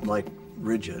mean, like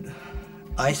rigid.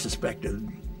 I suspected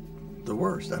the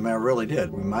worst. I mean, I really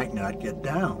did. We might not get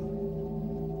down.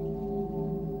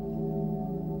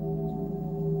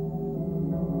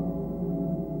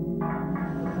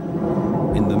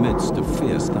 In the midst of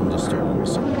fierce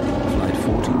thunderstorms, Flight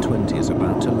 1420 is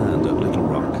about to land at Little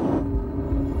Rock.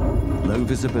 Low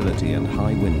visibility and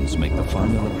high winds make the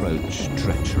final approach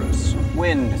treacherous.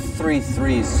 Wind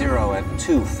 330 at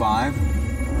 25.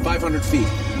 500 feet.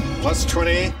 Plus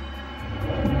 20.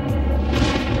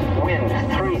 Wind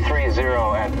 330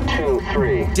 at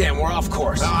 23. Damn, we're off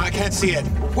course. No, I can't see it.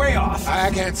 Way off.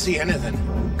 I can't see anything.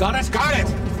 Got it? Got it!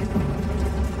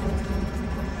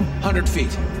 100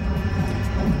 feet.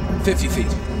 50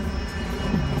 feet.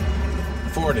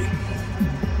 40.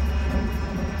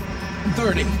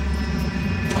 30.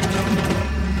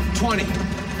 20.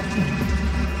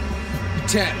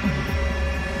 10.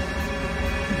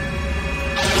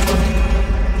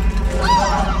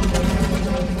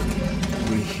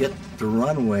 We hit the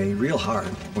runway real hard.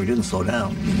 We didn't slow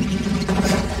down.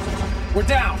 We're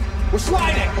down. We're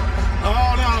sliding.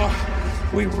 Oh, no.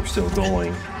 We were still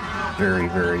going very,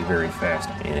 very, very fast.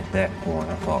 And at that point,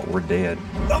 I thought, we're dead.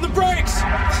 On the brakes!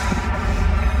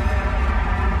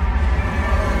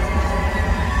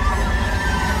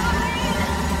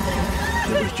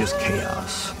 It was just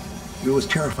chaos. It was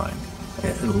terrifying.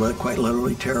 Quite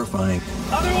literally terrifying.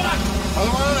 Other one!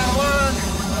 Other one, other one!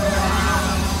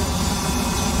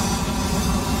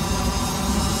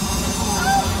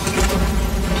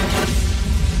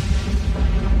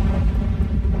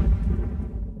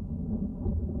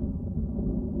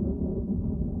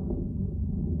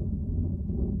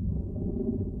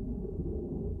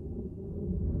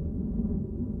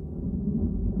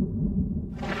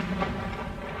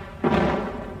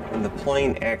 When the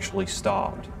plane actually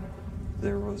stopped,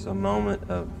 there was a moment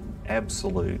of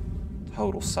absolute,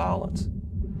 total silence.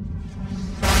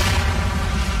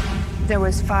 There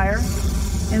was fire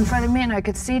in front of me, and I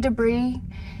could see debris,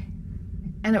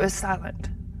 and it was silent.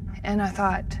 And I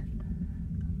thought,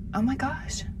 oh my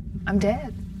gosh, I'm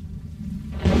dead.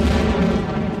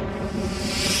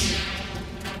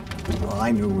 Well,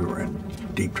 I knew we were in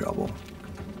deep trouble.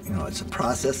 You know, it's a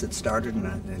process that started,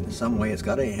 and in some way it's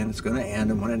got to end. It's going to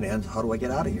end, and when it ends, how do I get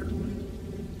out of here?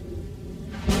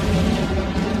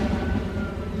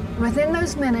 Within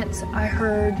those minutes, I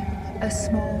heard a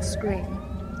small scream,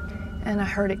 and I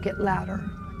heard it get louder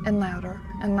and louder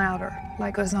and louder,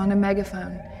 like it was on a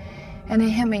megaphone. And it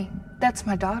hit me, that's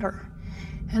my daughter.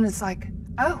 And it's like,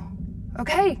 oh,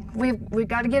 okay, we've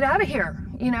got to get out of here.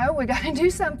 You know, we got to do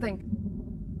something.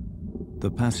 The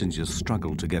passengers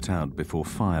struggled to get out before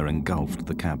fire engulfed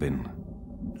the cabin.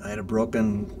 I had a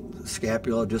broken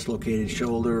scapula, dislocated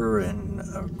shoulder, and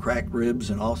cracked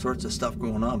ribs, and all sorts of stuff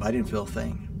going on, but I didn't feel a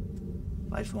thing.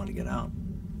 I just wanted to get out.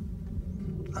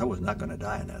 I was not going to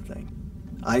die in that thing.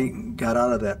 I got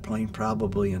out of that plane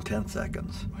probably in 10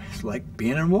 seconds. It's like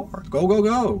being in war. Go, go,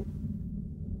 go.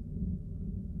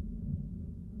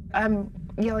 I'm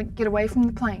yelling, get away from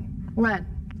the plane. Run.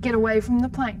 Get away from the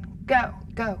plane. Go,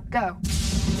 go, go.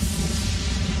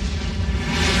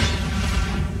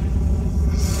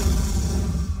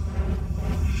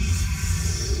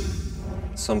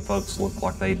 Some folks looked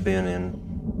like they'd been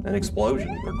in an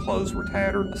explosion. Their clothes were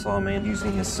tattered. I saw a man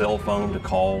using his cell phone to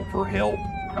call for help.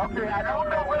 Okay, I don't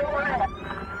know where we're at,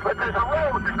 but there's a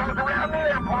road that goes around the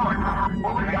airport.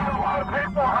 Well, we got a lot of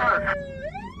people hurt.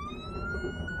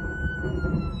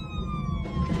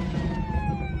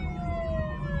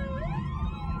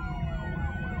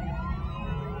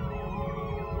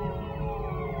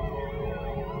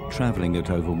 Traveling at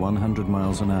over 100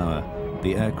 miles an hour,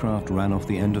 the aircraft ran off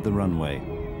the end of the runway,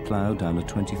 plowed down a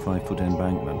 25-foot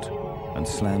embankment, and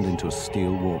slammed into a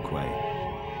steel walkway.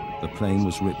 The plane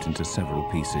was ripped into several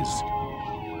pieces.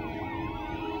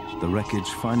 The wreckage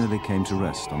finally came to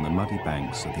rest on the muddy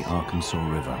banks of the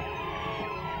Arkansas River.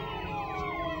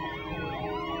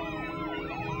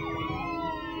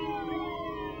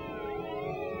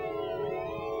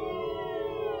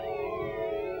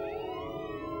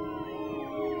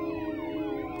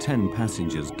 Ten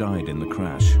passengers died in the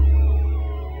crash.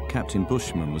 Captain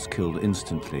Bushman was killed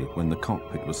instantly when the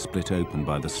cockpit was split open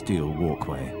by the steel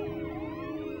walkway.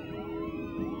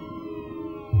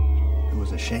 It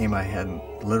was a shame I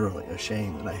hadn't, literally a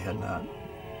shame that I had not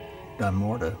done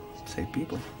more to save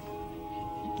people.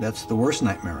 That's the worst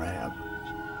nightmare I have.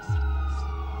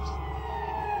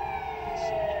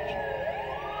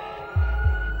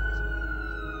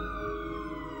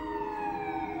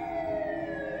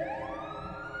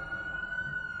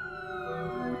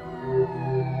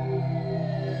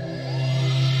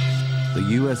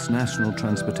 The U.S. National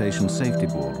Transportation Safety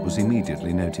Board was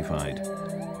immediately notified.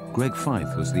 Greg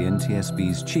Fife was the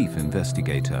NTSB's chief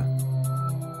investigator.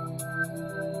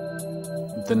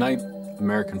 The night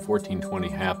American 1420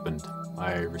 happened,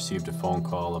 I received a phone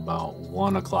call about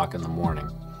 1 o'clock in the morning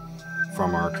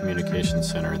from our communications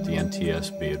center at the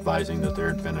NTSB advising that there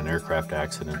had been an aircraft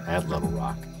accident at Little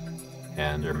Rock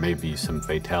and there may be some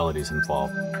fatalities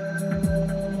involved.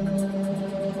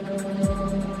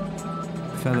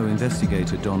 Fellow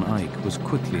investigator Don Ike was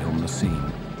quickly on the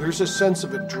scene. There's a sense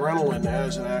of adrenaline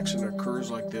as an accident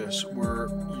occurs like this, where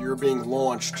you're being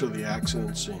launched to the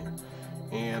accident scene.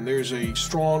 And there's a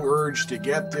strong urge to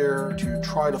get there, to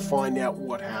try to find out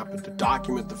what happened, to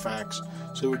document the facts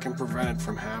so we can prevent it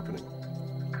from happening.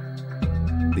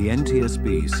 The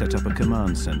NTSB set up a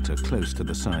command center close to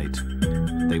the site.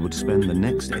 They would spend the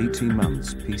next 18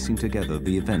 months piecing together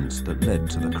the events that led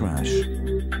to the crash.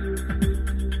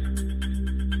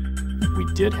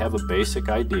 We did have a basic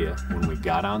idea when we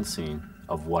got on scene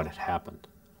of what had happened.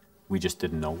 We just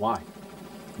didn't know why.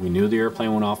 We knew the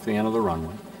airplane went off the end of the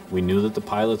runway. We knew that the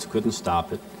pilots couldn't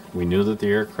stop it. We knew that the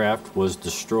aircraft was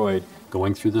destroyed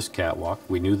going through this catwalk.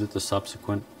 We knew that the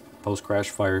subsequent post-crash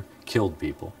fire killed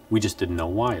people. We just didn't know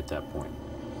why at that point.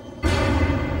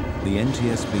 The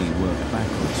NTSB worked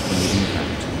backwards from the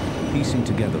impact, piecing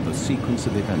together the sequence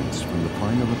of events from the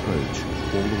final approach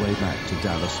all the way back to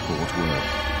Dallas-Fort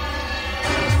Worth.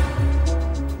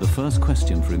 The first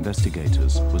question for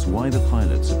investigators was why the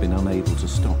pilots had been unable to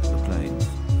stop the plane.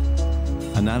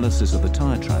 Analysis of the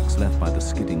tire tracks left by the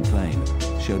skidding plane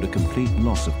showed a complete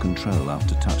loss of control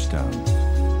after touchdown.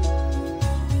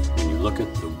 When you look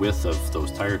at the width of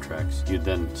those tire tracks, you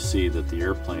then see that the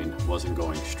airplane wasn't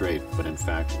going straight, but in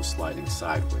fact was sliding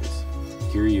sideways.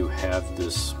 Here you have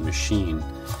this machine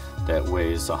that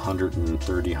weighs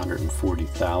 130,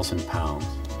 140,000 pounds.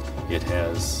 It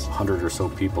has 100 or so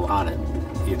people on it.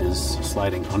 It is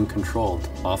sliding uncontrolled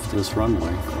off this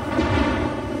runway.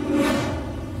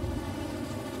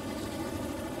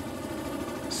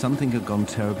 Something had gone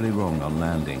terribly wrong on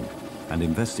landing, and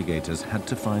investigators had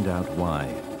to find out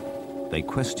why. They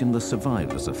questioned the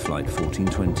survivors of Flight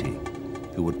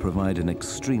 1420, who would provide an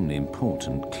extremely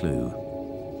important clue.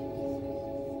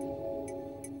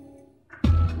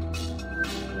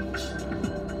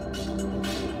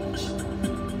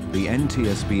 The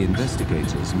NTSB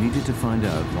investigators needed to find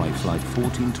out why Flight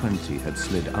 1420 had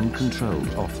slid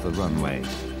uncontrolled off the runway.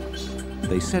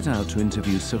 They set out to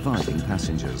interview surviving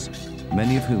passengers,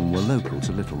 many of whom were local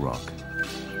to Little Rock.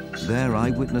 Their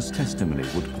eyewitness testimony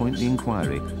would point the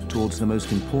inquiry towards the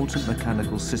most important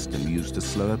mechanical system used to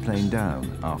slow a plane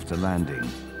down after landing.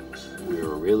 We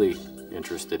were really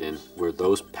interested in were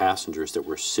those passengers that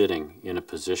were sitting in a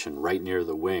position right near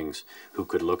the wings who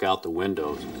could look out the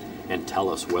windows and tell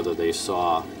us whether they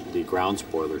saw the ground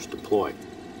spoilers deploy.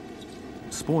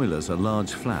 Spoilers are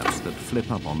large flaps that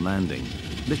flip up on landing,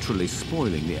 literally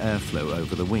spoiling the airflow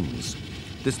over the wings.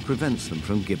 This prevents them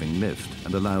from giving lift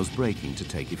and allows braking to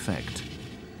take effect.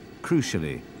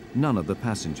 Crucially, none of the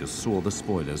passengers saw the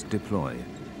spoilers deploy.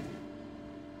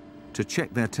 To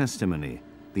check their testimony,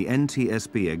 the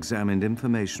NTSB examined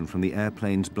information from the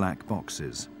airplane's black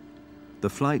boxes. The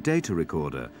flight data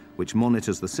recorder, which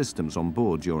monitors the systems on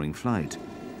board during flight,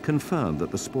 confirmed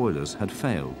that the spoilers had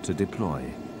failed to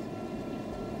deploy.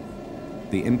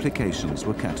 The implications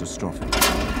were catastrophic.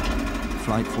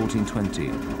 Flight 1420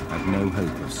 had no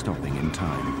hope of stopping in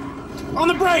time. On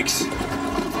the brakes!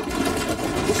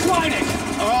 We're sliding!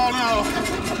 Oh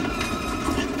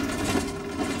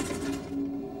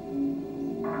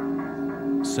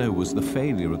So was the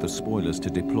failure of the spoilers to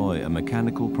deploy a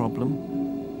mechanical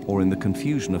problem? Or in the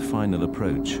confusion of final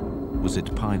approach, was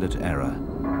it pilot error?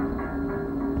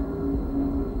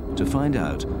 To find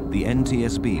out, the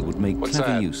NTSB would make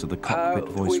clever use of the cockpit voice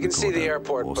recorder, we can see the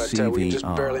airport, or but CVR. we can just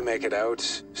barely make it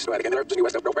out.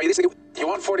 You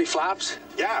want 40 flaps?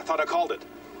 Yeah, I thought I called it.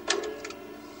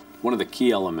 One of the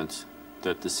key elements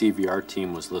that the CVR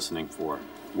team was listening for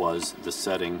was the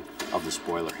setting of the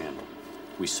spoiler handle.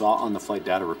 We saw on the flight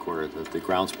data recorder that the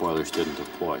ground spoilers didn't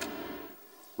deploy.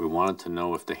 We wanted to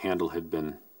know if the handle had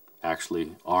been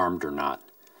actually armed or not,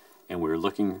 and we were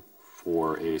looking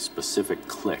for a specific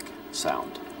click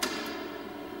sound.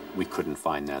 We couldn't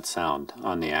find that sound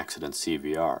on the accident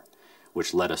CVR,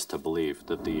 which led us to believe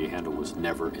that the handle was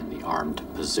never in the armed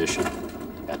position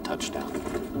at touchdown.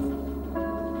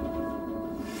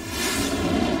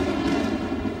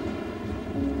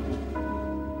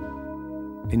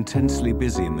 Intensely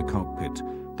busy in the cockpit,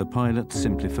 the pilots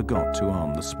simply forgot to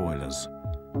arm the spoilers.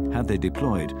 Had they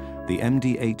deployed, the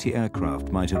MD-80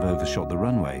 aircraft might have overshot the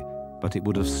runway, but it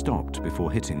would have stopped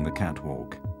before hitting the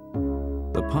catwalk.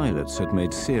 The pilots had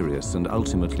made serious and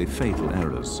ultimately fatal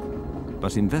errors,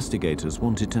 but investigators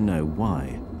wanted to know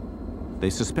why. They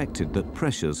suspected that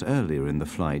pressures earlier in the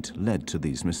flight led to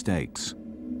these mistakes.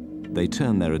 They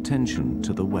turned their attention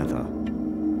to the weather.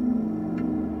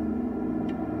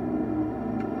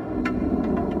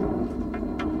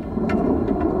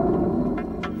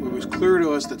 It was clear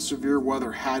to us that severe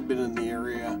weather had been in the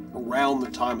area around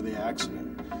the time of the accident.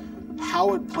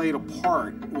 How it played a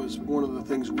part was one of the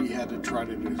things we had to try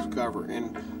to discover.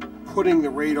 And putting the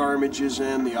radar images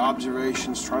in, the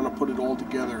observations, trying to put it all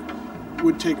together,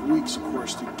 would take weeks, of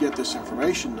course, to get this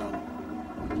information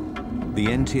done. The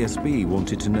NTSB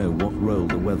wanted to know what role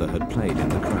the weather had played in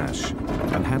the crash,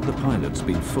 and had the pilots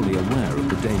been fully aware of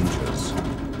the dangers.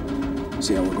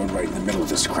 See how we're going right in the middle of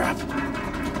this crap?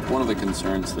 One of the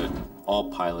concerns that all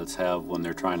pilots have when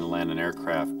they're trying to land an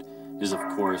aircraft is, of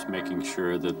course, making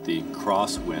sure that the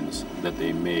crosswinds that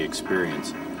they may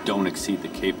experience don't exceed the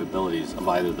capabilities of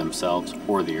either themselves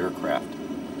or the aircraft.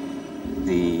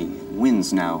 The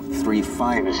wind's now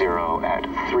 350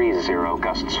 at 30,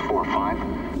 gusts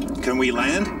 45. Can we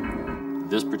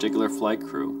land? This particular flight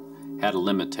crew had a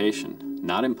limitation,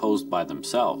 not imposed by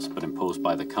themselves, but imposed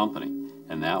by the company,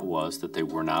 and that was that they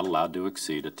were not allowed to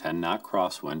exceed a 10-knot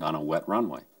crosswind on a wet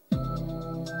runway.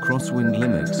 Crosswind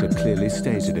limits are clearly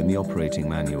stated in the operating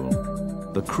manual.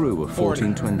 The crew of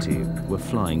 1420 were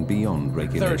flying beyond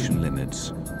regulation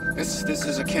limits. This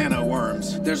is a can of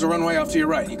worms. There's a runway off to your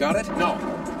right. You got it? No.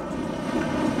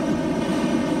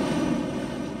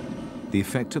 The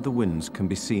effect of the winds can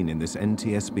be seen in this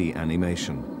NTSB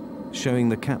animation, showing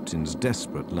the captain's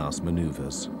desperate last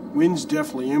maneuvers. Winds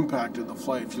definitely impacted the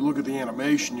flight. If you look at the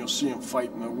animation, you'll see him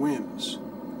fighting the winds.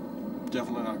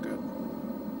 Definitely not good.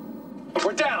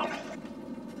 We're down.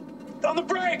 On the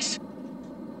brakes.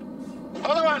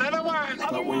 Other one.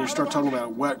 But when you start talking about a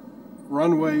wet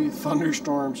runway,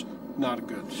 thunderstorms, not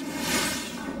good.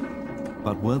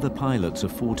 But were the pilots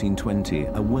of 1420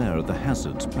 aware of the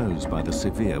hazards posed by the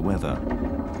severe weather?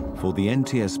 For the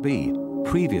NTSB,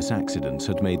 previous accidents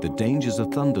had made the dangers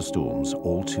of thunderstorms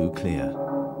all too clear.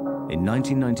 In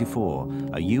 1994,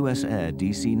 a US Air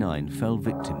DC-9 fell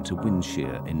victim to wind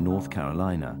shear in North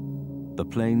Carolina. The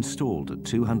plane stalled at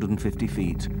 250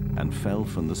 feet and fell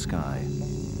from the sky.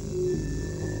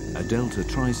 A Delta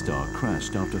TriStar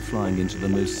crashed after flying into the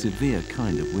most severe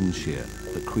kind of wind shear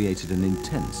that created an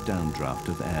intense downdraft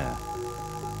of air.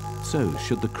 So,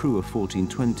 should the crew of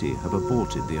 1420 have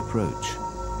aborted the approach?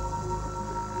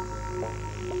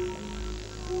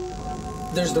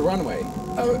 There's the runway.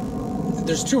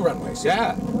 There's two runways.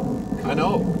 Yeah, I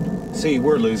know. See,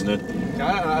 we're losing it.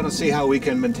 I don't see how we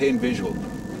can maintain visual.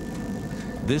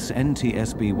 This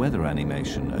NTSB weather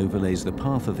animation overlays the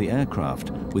path of the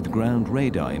aircraft with ground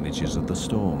radar images of the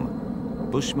storm.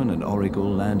 Bushman and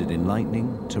Origal landed in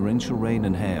lightning, torrential rain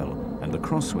and hail, and the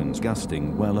crosswinds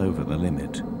gusting well over the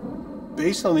limit.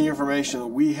 Based on the information that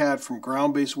we had from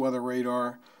ground-based weather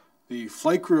radar, the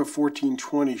flight crew of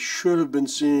 1420 should have been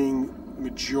seeing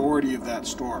majority of that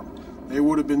storm. They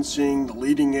would have been seeing the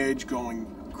leading edge going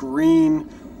green,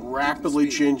 rapidly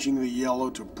changing the yellow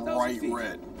to bright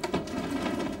red.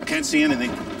 Can't see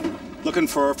anything. Looking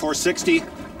for 460.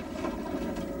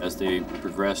 As they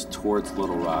progressed towards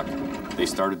Little Rock, they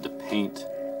started to paint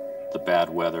the bad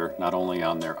weather not only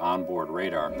on their onboard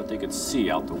radar, but they could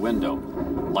see out the window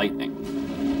lightning.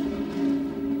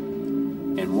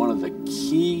 And one of the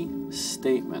key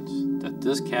statements that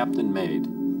this captain made,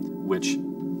 which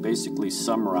basically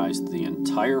summarized the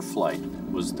entire flight,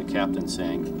 was the captain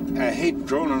saying, I hate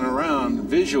droning around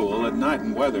visual at night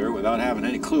and weather without having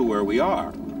any clue where we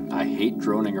are. I hate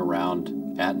droning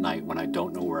around at night when I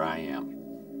don't know where I am.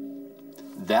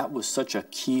 That was such a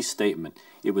key statement.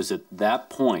 It was at that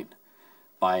point,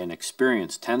 by an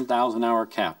experienced 10,000-hour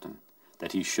captain,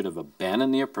 that he should have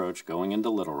abandoned the approach going into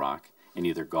Little Rock and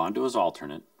either gone to his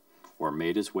alternate or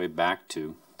made his way back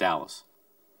to Dallas.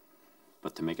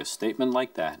 But to make a statement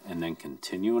like that and then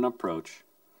continue an approach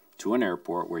to an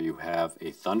airport where you have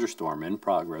a thunderstorm in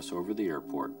progress over the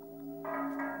airport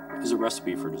is a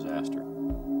recipe for disaster.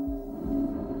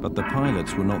 But the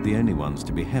pilots were not the only ones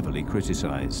to be heavily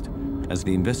criticized. As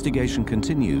the investigation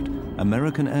continued,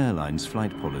 American Airlines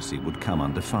flight policy would come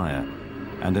under fire,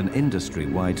 and an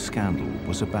industry-wide scandal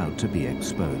was about to be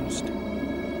exposed.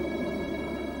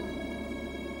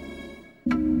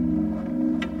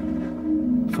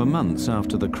 For months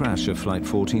after the crash of Flight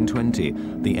 1420,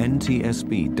 the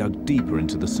NTSB dug deeper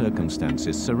into the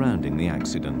circumstances surrounding the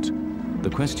accident. The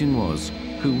question was,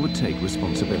 who would take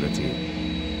responsibility?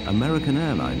 American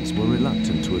Airlines were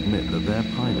reluctant to admit that their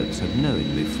pilots had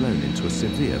knowingly flown into a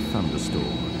severe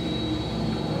thunderstorm.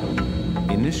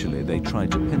 Initially, they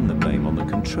tried to pin the blame on the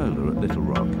controller at Little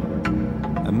Rock.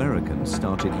 Americans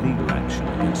started legal action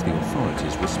against the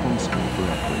authorities responsible for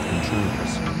airport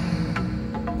controllers.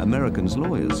 Americans'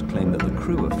 lawyers claimed that the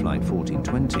crew of Flight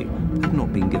 1420 had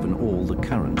not been given all the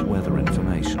current weather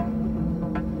information.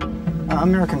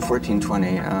 American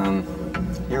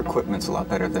 1420, your equipment's a lot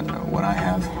better than what I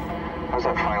have. How's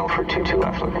that final for 22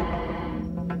 left looking?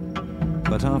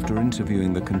 But after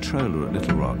interviewing the controller at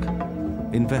Little Rock,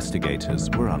 investigators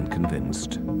were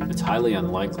unconvinced. It's highly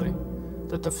unlikely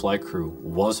that the flight crew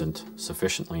wasn't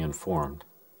sufficiently informed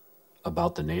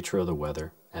about the nature of the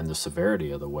weather and the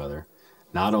severity of the weather,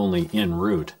 not only en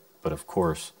route, but of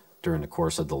course during the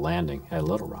course of the landing at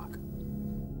Little Rock.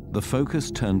 The focus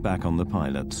turned back on the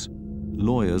pilots.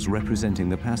 Lawyers representing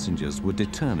the passengers were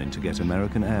determined to get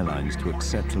American Airlines to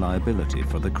accept liability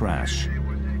for the crash.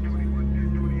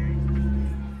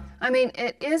 I mean,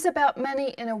 it is about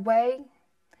money in a way,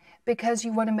 because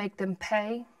you want to make them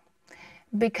pay.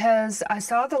 Because I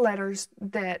saw the letters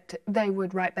that they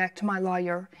would write back to my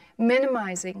lawyer,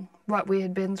 minimizing what we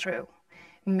had been through,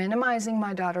 minimizing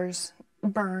my daughter's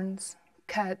burns,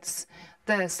 cuts,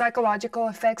 the psychological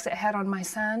effects it had on my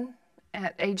son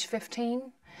at age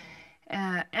 15,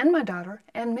 and my daughter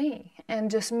and me, and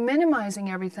just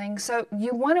minimizing everything. So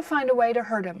you want to find a way to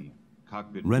hurt him.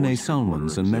 Renee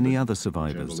Solomons and many other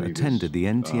survivors attended the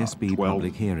NTSB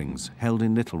public hearings held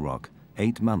in Little Rock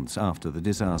 8 months after the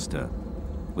disaster.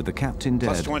 With the captain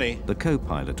dead, the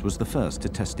co-pilot was the first to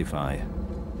testify.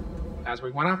 As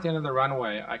we went off the end of the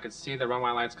runway, I could see the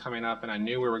runway lights coming up, and I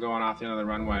knew we were going off the end of the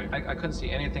runway. I couldn't see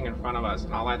anything in front of us,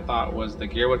 and all I thought was the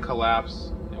gear would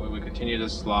collapse, and we would continue to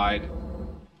slide.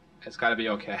 It's got to be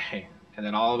okay. And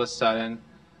then all of a sudden,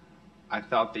 I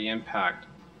felt the impact.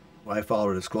 Well, I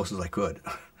followed it as close as I could.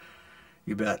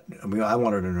 You bet. I mean, I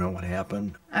wanted to know what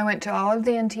happened. I went to all of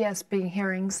the NTSB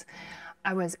hearings.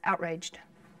 I was outraged.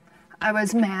 I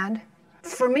was mad.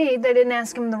 For me, they didn't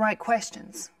ask him the right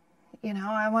questions. You know,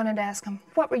 I wanted to ask him,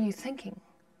 what were you thinking?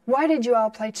 Why did you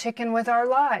all play chicken with our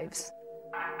lives?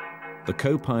 The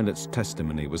co-pilot's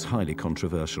testimony was highly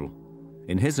controversial.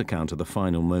 In his account of the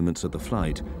final moments of the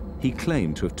flight, he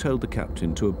claimed to have told the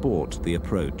captain to abort the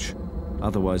approach,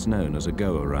 otherwise known as a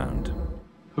go-around.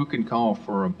 Who can call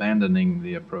for abandoning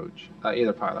the approach?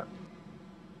 Either pilot.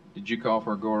 Did you call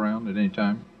for a go-around at any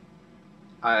time?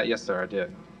 Yes, sir, I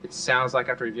did. It sounds like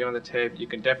after reviewing the tape, you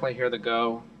can definitely hear the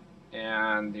go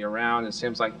and the around. It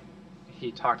seems like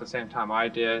he talked at the same time I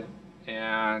did,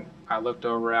 and I looked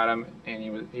over at him,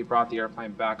 and he brought the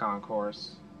airplane back on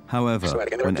course. However,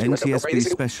 when NTSB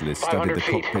specialists studied the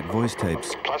cockpit voice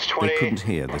tapes, they couldn't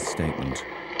hear this statement.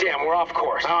 Damn, we're off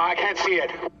course. I can't see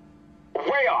it.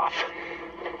 Way off.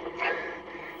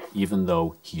 Even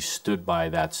though he stood by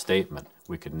that statement,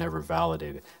 we could never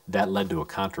validate it. That led to a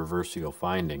controversial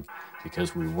finding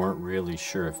because we weren't really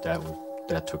sure if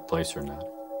that took place or not.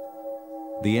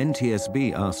 The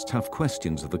NTSB asked tough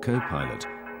questions of the co-pilot,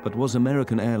 but was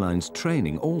American Airlines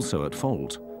training also at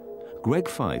fault? Greg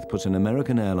Fythe put an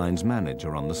American Airlines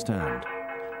manager on the stand.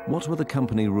 What were the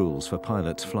company rules for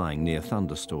pilots flying near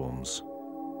thunderstorms?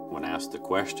 When asked the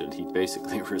question, he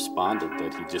basically responded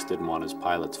that he just didn't want his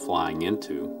pilots flying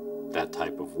into that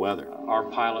type of weather. Our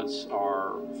pilots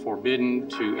are forbidden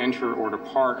to enter or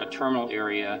depart a terminal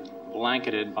area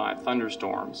blanketed by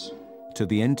thunderstorms. To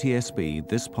the NTSB,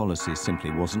 this policy simply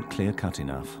wasn't clear-cut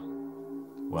enough.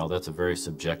 Well, that's a very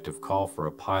subjective call for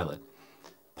a pilot.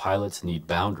 Pilots need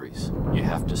boundaries. You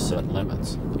have to set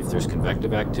limits. If there's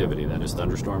convective activity, that is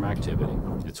thunderstorm activity,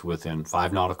 it's within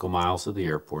 5 nautical miles of the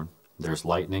airport. There's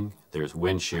lightning, there's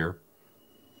wind shear.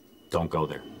 Don't go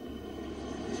there.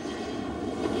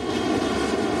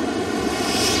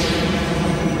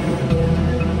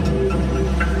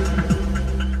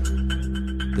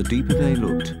 deeper they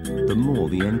looked, the more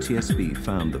the NTSB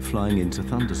found that flying into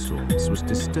thunderstorms was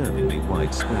disturbingly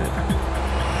widespread.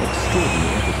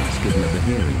 Extraordinary evidence given at the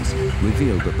hearings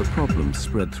revealed that the problem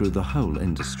spread through the whole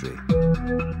industry.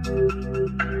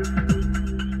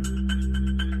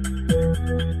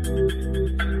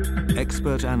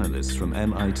 Expert analysts from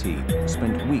MIT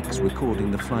spent weeks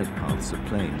recording the flight paths of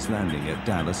planes landing at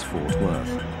Dallas-Fort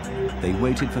Worth. They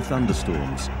waited for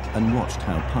thunderstorms and watched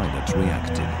how pilots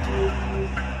reacted.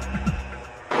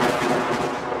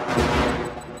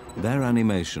 Their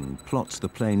animation plots the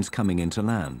planes coming into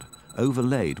land,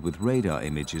 overlaid with radar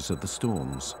images of the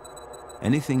storms.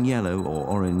 Anything yellow or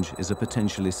orange is a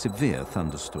potentially severe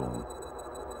thunderstorm.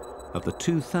 Of the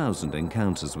 2,000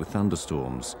 encounters with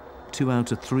thunderstorms, 2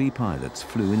 out of 3 pilots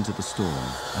flew into the storm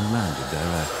and landed their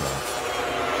aircraft.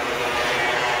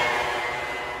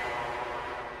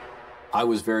 I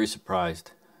was very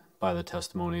surprised by the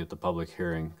testimony at the public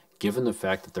hearing, given the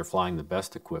fact that they're flying the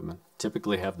best equipment,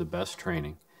 typically have the best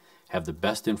training, have the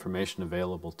best information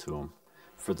available to them.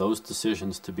 For those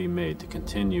decisions to be made to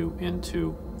continue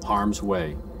into harm's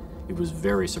way, it was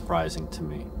very surprising to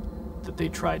me that they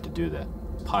tried to do that.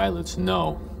 Pilots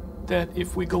know that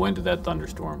if we go into that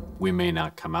thunderstorm, we may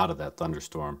not come out of that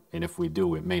thunderstorm, and if we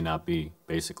do, it may not be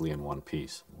basically in one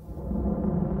piece.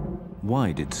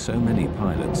 Why did so many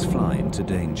pilots fly into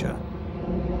danger?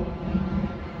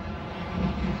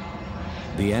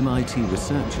 The MIT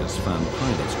researchers found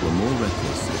pilots were more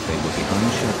reckless if they were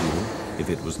behind schedule, if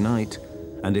it was night,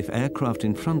 and if aircraft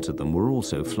in front of them were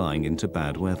also flying into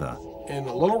bad weather. In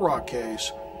the Little Rock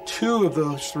case, 2 of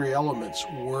those 3 elements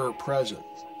were present.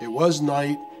 It was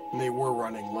night, and they were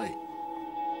running late.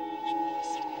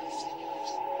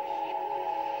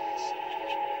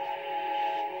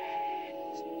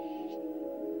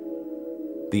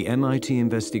 The MIT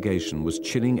investigation was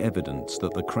chilling evidence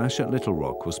that the crash at Little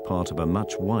Rock was part of a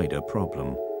much wider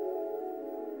problem.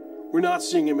 We're not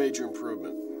seeing a major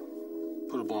improvement,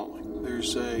 put it bluntly.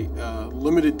 There's a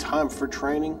limited time for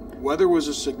training. Weather was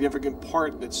a significant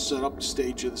part that set up the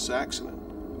stage of this accident.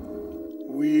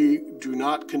 We do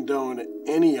not condone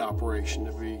any operation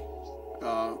to be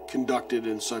conducted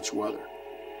in such weather.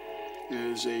 It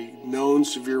is a known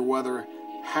severe weather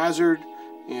hazard,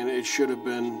 and it should have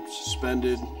been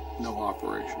suspended, no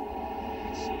operation.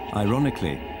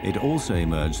 Ironically, it also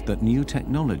emerged that new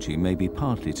technology may be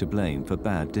partly to blame for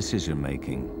bad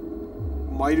decision-making.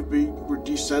 We're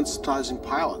desensitizing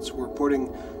pilots. We're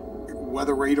putting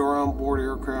weather radar on board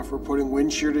aircraft. We're putting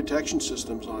wind shear detection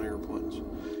systems on airplanes.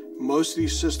 Most of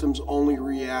these systems only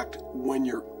react when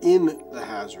you're in the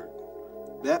hazard.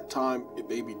 That time, it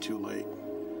may be too late.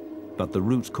 But the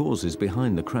root causes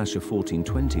behind the crash of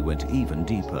 1420 went even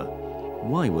deeper.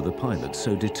 Why were the pilots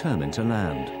so determined to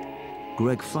land?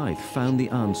 Greg Feith found the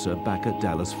answer back at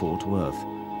Dallas-Fort Worth,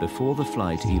 before the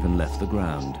flight even left the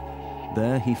ground.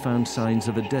 There he found signs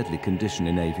of a deadly condition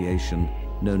in aviation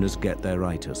known as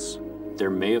get-there-itis. There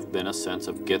may have been a sense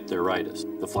of get-there-itis.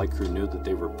 The flight crew knew that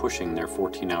they were pushing their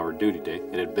 14-hour duty day.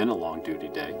 It had been a long duty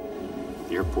day.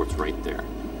 The airport's right there.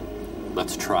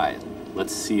 Let's try it.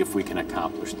 Let's see if we can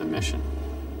accomplish the mission.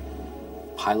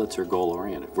 Pilots are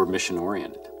goal-oriented. We're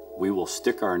mission-oriented. We will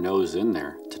stick our nose in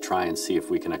there to try and see if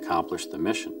we can accomplish the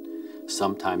mission.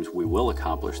 Sometimes we will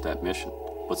accomplish that mission,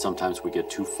 but sometimes we get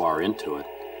too far into it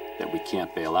that we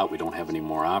can't bail out. We don't have any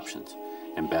more options,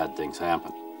 and bad things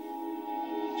happen.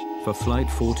 For Flight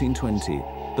 1420,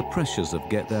 the pressures of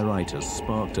get-there-itis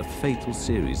sparked a fatal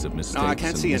series of mistakes I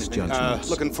can't and see misjudgments.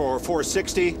 Looking for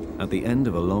 460. At the end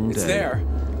of a long day, It's there.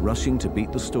 rushing to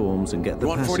beat the storms and get the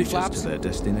 140 passengers flaps? to their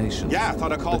destination. Yeah, I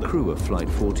thought I called The crew of Flight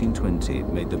 1420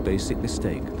 made the basic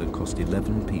mistake that cost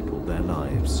 11 people their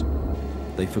lives.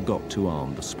 They forgot to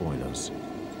arm the spoilers.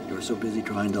 They were so busy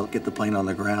trying to get the plane on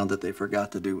the ground that they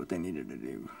forgot to do what they needed to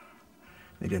do.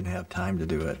 They didn't have time to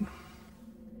do it.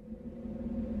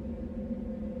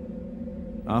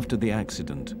 After the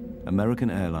accident, American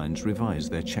Airlines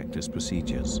revised their checklist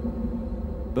procedures.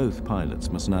 Both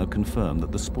pilots must now confirm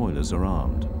that the spoilers are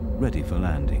armed, ready for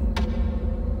landing.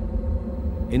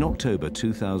 In October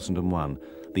 2001,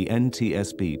 the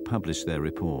NTSB published their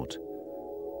report.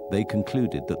 They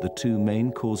concluded that the 2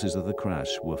 main causes of the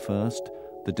crash were first,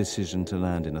 the decision to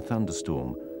land in a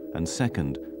thunderstorm, and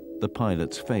second, the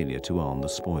pilot's failure to arm the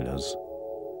spoilers.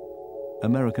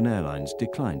 American Airlines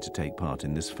declined to take part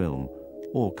in this film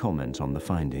or comment on the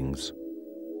findings.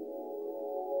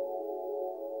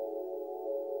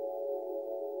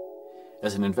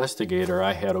 As an investigator,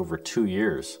 I had over 2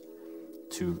 years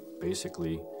to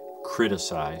basically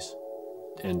criticize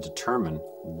and determine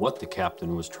what the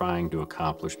captain was trying to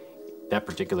accomplish. That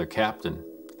particular captain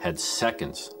had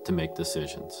seconds to make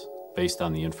decisions. based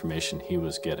on the information he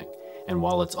was getting. And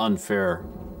while it's unfair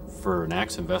for an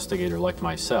accident investigator like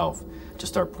myself to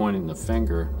start pointing the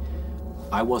finger,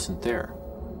 I wasn't there.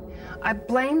 I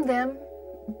blame them,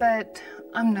 but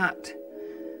I'm not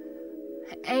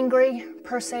angry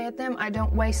per se at them. I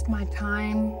don't waste my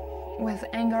time with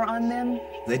anger on them.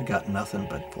 They'd got nothing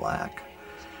but flack.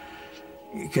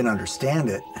 You can understand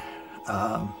it,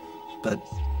 but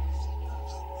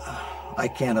I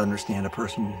can't understand a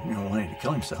person, wanting to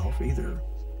kill himself either.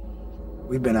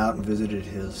 We've been out and visited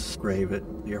his grave at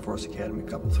the Air Force Academy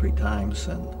three times,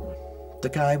 and the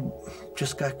guy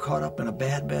just got caught up in a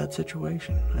bad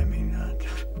situation. I mean,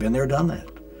 been there, done that.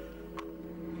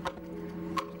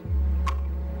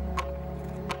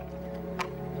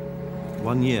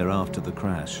 One year after the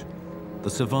crash, the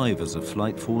survivors of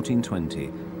Flight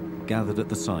 1420 gathered at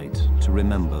the site to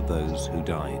remember those who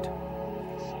died.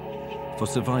 For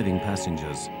surviving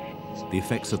passengers, the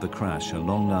effects of the crash are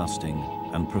long-lasting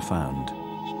and profound.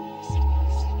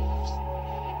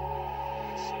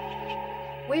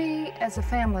 We, as a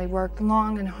family, worked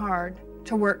long and hard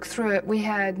to work through it. We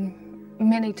had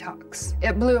many talks.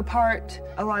 It blew apart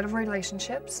a lot of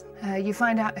relationships. You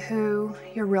find out who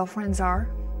your real friends are.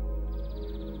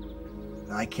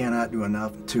 I cannot do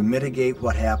enough to mitigate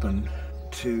what happened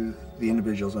to the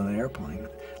individuals on an airplane.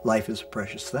 Life is a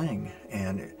precious thing,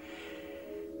 and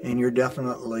you're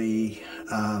definitely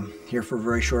here for a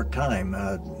very short time.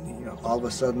 All of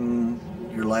a sudden,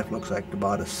 your life looks like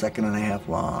about a second and a half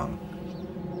long.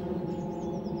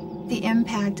 The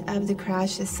impact of the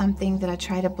crash is something that I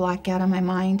try to block out of my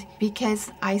mind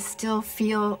because I still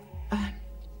feel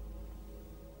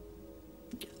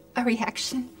a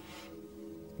reaction.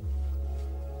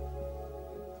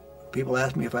 People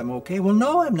ask me if I'm okay. Well,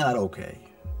 no, I'm not okay.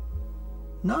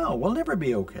 No, we'll never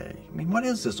be okay. I mean, what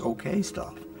is this okay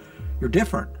stuff? You're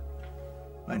different.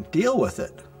 And deal with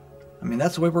it. I mean,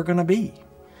 that's the way we're going to be.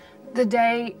 The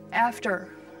day after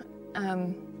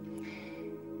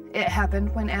it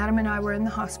happened, when Adam and I were in the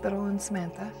hospital in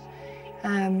Samantha,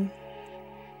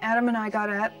 Adam and I got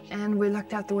up and we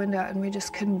looked out the window and we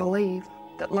just couldn't believe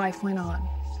that life went on.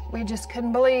 We just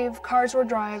couldn't believe cars were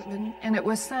driving and it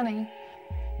was sunny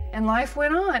and life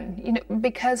went on,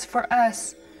 because for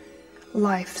us,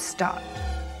 life stopped.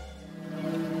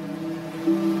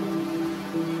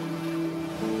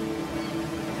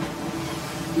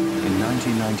 In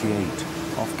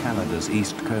 1998, off Canada's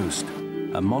east coast,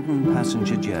 a modern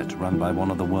passenger jet run by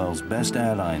one of the world's best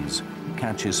airlines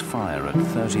catches fire at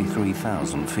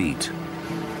 33,000 feet.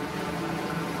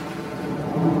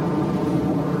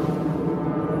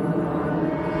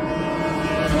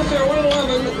 Swiss Air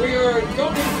 111, we are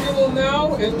dumping fuel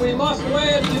now, and we must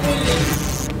land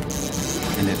immediately.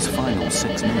 In its final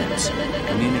 6 minutes,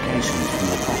 communications from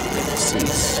the cockpit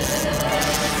cease.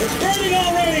 It's burning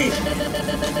already!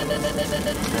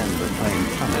 Then the plane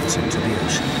plummets into the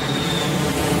ocean.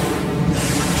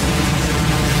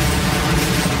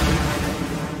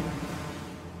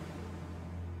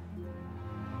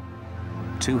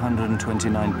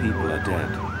 "229 people are dead.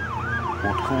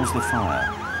 What caused the fire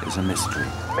is a mystery."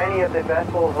 Many of the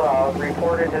vessels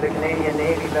reported to the Canadian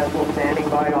Navy vessels standing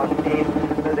by on scene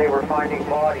that they were finding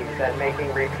bodies and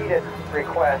making repeated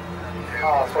requests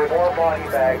for more body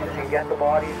bags and get the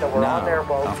bodies that were on their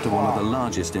boats. After one of the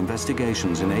largest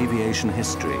investigations in aviation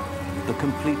history, the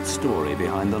complete story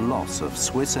behind the loss of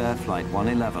Swiss Air Flight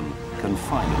 111 can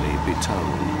finally be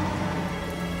told.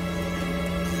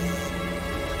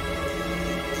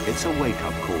 It's a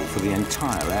wake-up call for the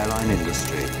entire airline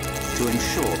industry to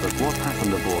ensure that what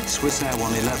happened aboard Swiss Air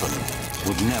 111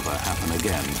 would never happen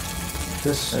again.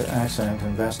 This accident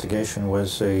investigation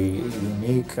was a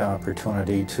unique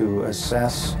opportunity to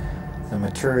assess the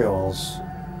materials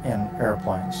in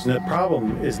airplanes. The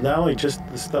problem is not only just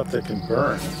the stuff that can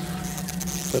burn,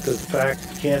 but the fact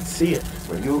you can't see it.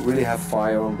 When you really have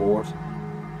fire on board,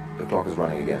 the clock is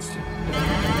running against you.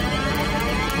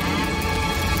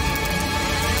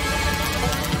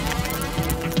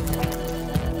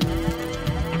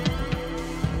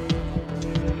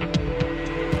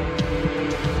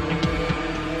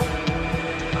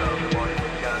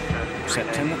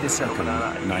 September the 2nd,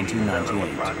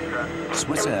 1998.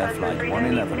 Swiss Air Flight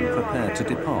 111 prepared to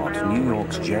depart New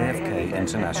York's JFK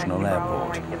International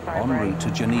Airport, en route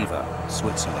to Geneva,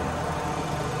 Switzerland.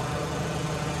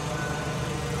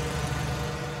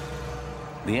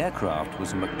 The aircraft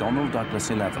was a McDonnell Douglas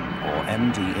 11, or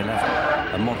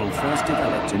MD-11, a model first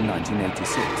developed in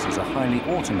 1986 as a highly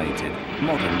automated,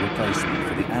 modern replacement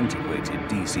for the antiquated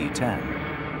DC-10.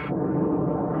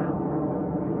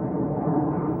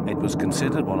 It was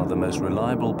considered one of the most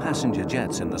reliable passenger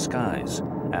jets in the skies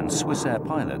and Swissair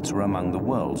pilots were among the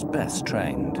world's best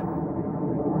trained.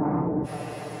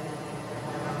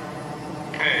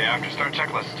 Okay, after start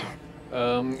checklist.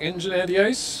 Engine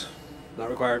anti-ice, not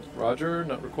required. Roger,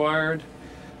 not required.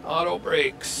 Auto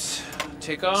brakes,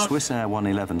 take off. Swissair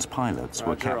 111's pilots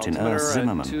were Captain Urs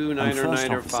Zimmermann and First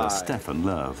Officer Stefan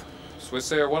Lerv.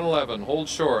 Swissair 111, hold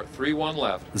short, 31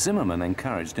 left. Zimmermann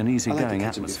encouraged an easygoing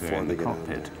atmosphere in the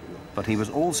cockpit, but he was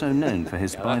also known for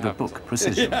his by-the-book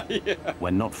precision.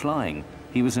 When not flying,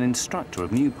 he was an instructor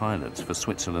of new pilots for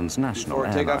Switzerland's national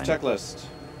airline. Takeoff checklist.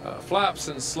 Flaps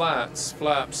and slats.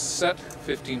 Flaps set,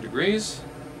 15 degrees.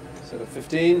 Set of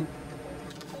 15.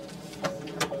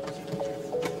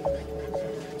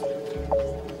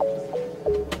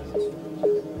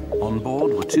 On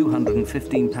board were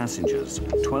 215 passengers,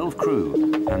 12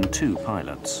 crew, and 2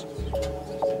 pilots.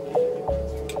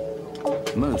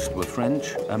 Most were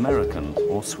French, American,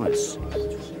 or Swiss.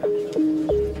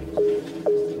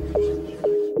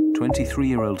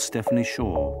 23-year-old Stephanie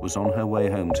Shaw was on her way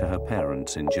home to her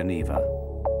parents in Geneva.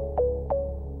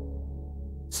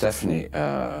 Stephanie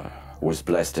was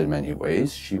blessed in many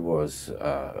ways. She was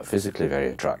physically very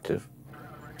attractive.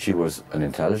 She was an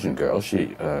intelligent girl.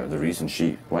 The reason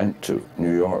she went to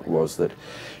New York was that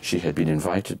she had been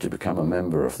invited to become a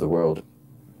member of the World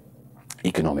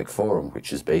Economic Forum,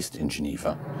 which is based in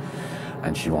Geneva,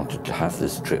 and she wanted to have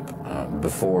this trip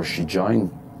before she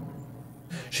joined.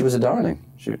 She was a darling.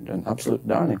 She was an absolute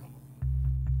darling.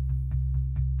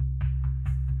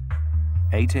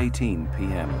 8:18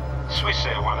 p.m.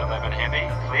 Swissair 111 Heavy,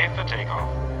 cleared for takeoff.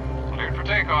 Cleared for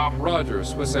takeoff. Roger,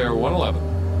 Swissair 111.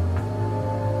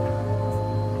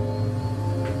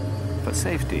 For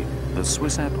safety, the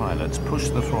Swissair pilots push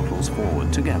the throttles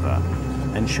forward together,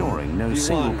 ensuring no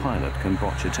single pilot can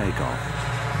botch a takeoff.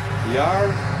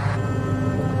 Yard,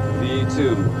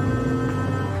 V2.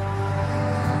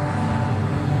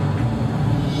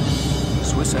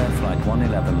 Swissair Flight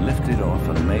 111 lifted off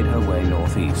and made her way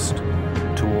northeast,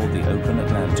 toward the open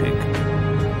Atlantic.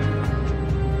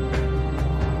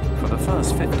 For the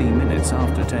first 15 minutes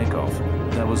after takeoff,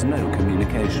 there was no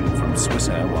communication from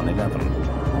Swissair 111.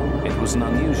 It was an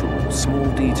unusual, small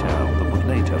detail that would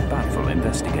later baffle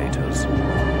investigators.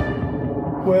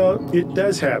 Well, it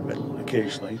does happen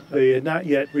occasionally. They had not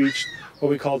yet reached what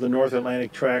we call the North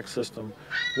Atlantic track system,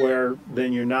 where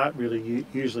then you're not really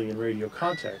usually in radio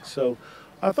contact. So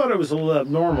I thought it was a little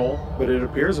abnormal, but it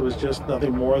appears it was just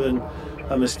nothing more than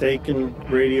a mistaken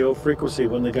radio frequency.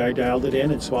 When the guy dialed it in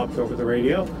and swapped over the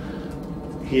radio,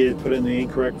 he had put in the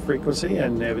incorrect frequency,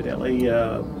 and evidently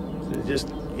just,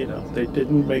 you know, they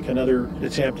didn't make another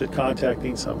attempt at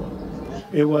contacting someone.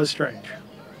 It was strange,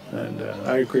 and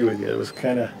I agree with you. It was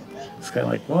kind of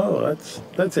like, whoa,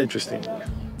 that's interesting.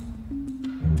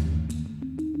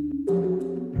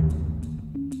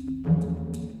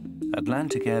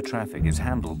 Atlantic air traffic is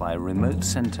handled by a remote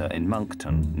center in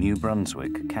Moncton, New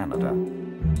Brunswick, Canada.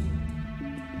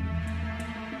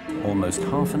 Almost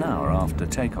half an hour after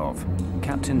takeoff,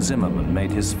 Captain Zimmermann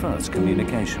made his first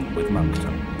communication with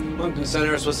Moncton. Moncton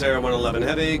Center, Swissair 111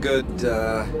 Heavy, good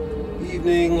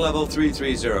evening, level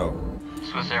 330.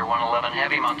 Swissair 111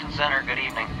 Heavy, Moncton Center, good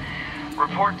evening.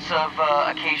 Reports of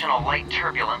occasional light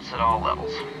turbulence at all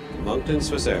levels. Moncton,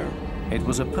 Swissair. It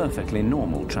was a perfectly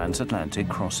normal transatlantic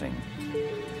crossing.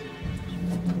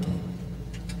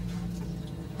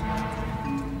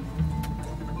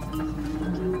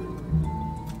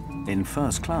 In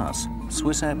first class,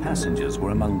 Swissair passengers were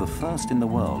among the first in the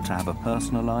world to have a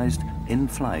personalized,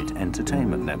 in-flight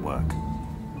entertainment network.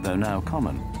 Though now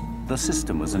common, the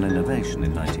system was an innovation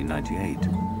in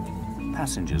 1998.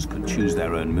 Passengers could choose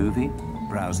their own movie,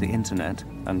 browse the internet,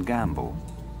 and gamble.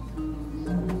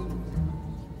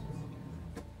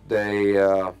 They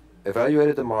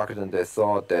evaluated the market, and they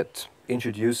thought that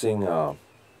introducing a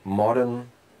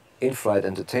modern in-flight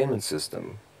entertainment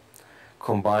system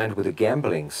combined with a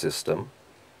gambling system,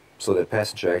 so that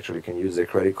passenger actually can use their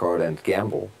credit card and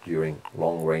gamble during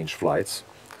long-range flights,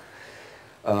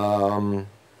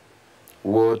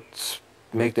 would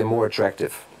make them more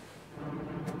attractive.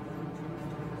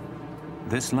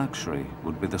 This luxury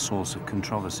would be the source of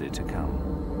controversy to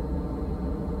come.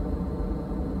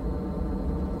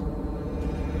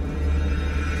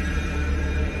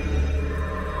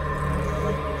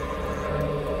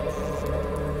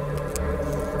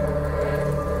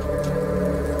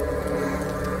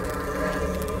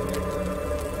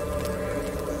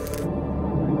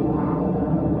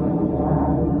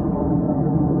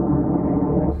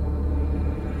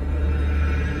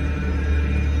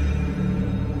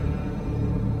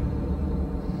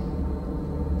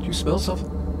 Smell something?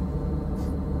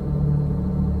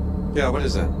 Yeah, what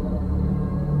is that?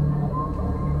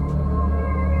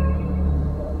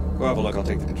 Go have a look, I'll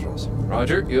take the controls.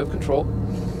 Roger, you have control.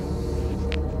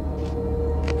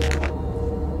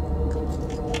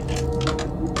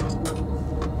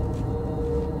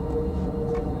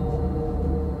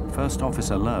 First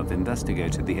Officer Love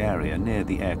investigated the area near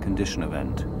the air conditioner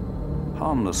vent.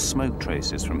 Harmless smoke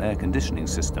traces from air conditioning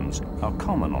systems are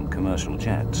common on commercial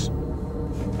jets.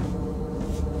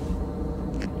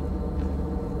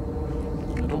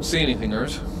 I don't see anything,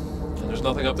 Urs. And there's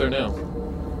nothing up there now.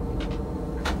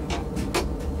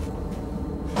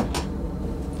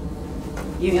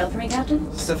 You yelled for me,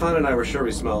 Captain? Stefan and I were sure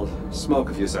we smelled smoke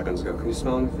a few seconds ago. Can you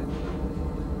smell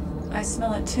anything? I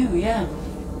smell it too, yeah.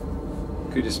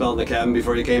 Could you smell it in the cabin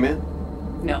before you came in?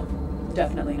 No,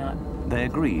 definitely not. They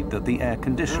agreed that the air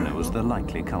conditioner was the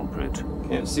likely culprit.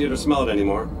 Can't see it or smell it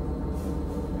anymore.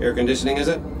 Air conditioning, is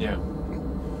it? Yeah.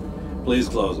 Please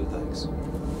close it, thanks.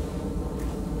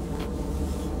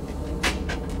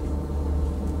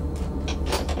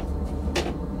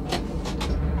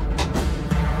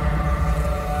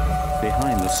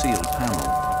 Behind the sealed panel,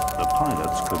 the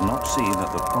pilots could not see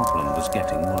that the problem was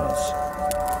getting worse.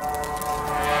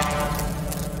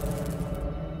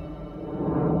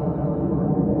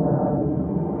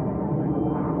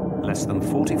 Less than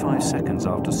 45 seconds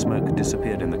after smoke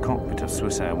disappeared in the cockpit of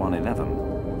Swissair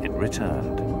 111, it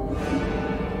returned.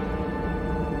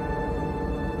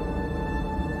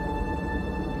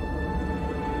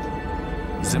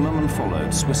 Zimmerman followed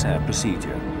Swissair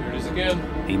procedure. Here it is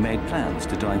again. He made plans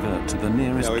to divert to the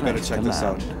nearest Yeah, we better place check to this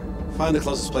land. out. Find the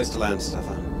closest place to land,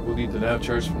 Stefan. We'll need the nav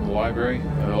charts from the library.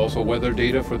 Also weather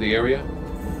data for the area.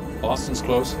 Boston's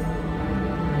close.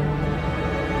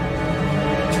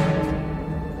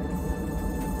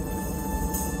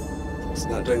 It's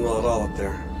not doing well at all up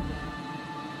there.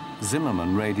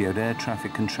 Zimmerman radioed air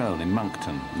traffic control in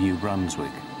Moncton, New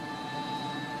Brunswick.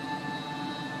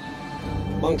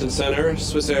 Moncton Center,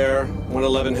 Swissair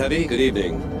 111 Heavy, good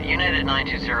evening. United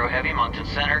 920 Heavy, Moncton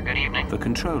Center, good evening. The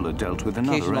controller dealt with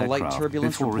another Occasional light aircraft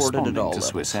turbulence before reported at responding all to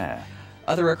levels. Swissair.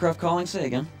 Other aircraft calling, say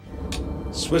again.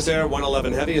 Swissair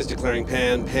 111 Heavy is declaring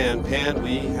pan, pan, pan.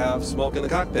 We have smoke in the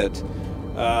cockpit.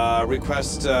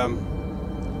 Request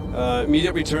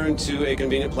immediate return to a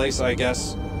convenient place, I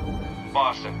guess.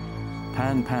 Boston.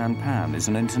 Pan, pan, pan is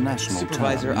an international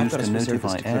Supervisor, term I've used got a to Swissair notify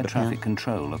just air declared a pan. traffic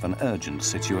control of an urgent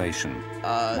situation.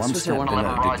 One Swissair step 111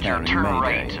 below Roger, declaring turn Mayday.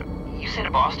 right. You say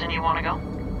to Boston you want to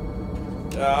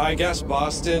go? I guess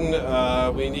Boston,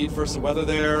 we need for some weather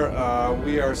there.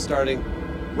 We are starting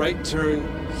right turn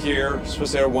here,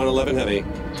 Swissair 111 Heavy.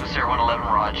 Swissair 111,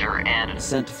 Roger, and...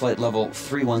 Descent to flight level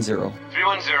 310.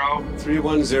 310.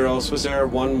 310, Swissair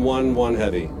 111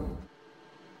 Heavy.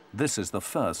 This is the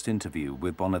first interview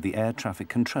with one of the air traffic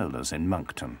controllers in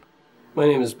Moncton. My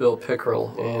name is Bill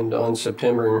Pickrell, and on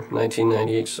September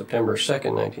 1998, September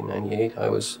 2nd, 1998, I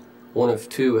was one of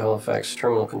two Halifax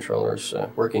terminal controllers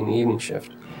working the evening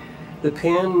shift. The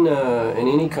pan in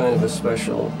any kind of a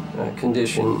special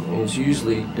condition is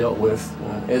usually dealt with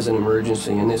as an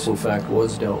emergency, and this in fact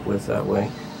was dealt with that way.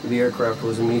 The aircraft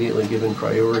was immediately given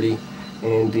priority,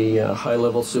 and the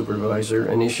high-level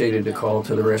supervisor initiated a call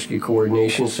to the Rescue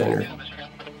Coordination Center.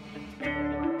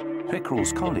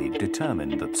 Pickrell's colleague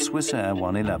determined that Swissair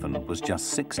 111 was just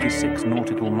 66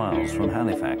 nautical miles from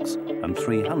Halifax and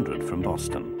 300 from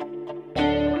Boston.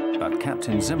 But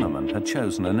Captain Zimmerman had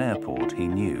chosen an airport he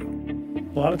knew.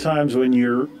 A lot of times when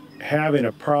you're having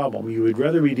a problem, you would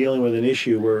rather be dealing with an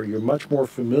issue where you're much more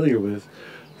familiar with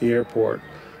the airport,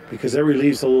 because that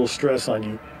relieves a little stress on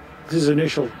you. His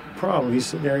initial problem, he's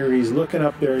sitting there, he's looking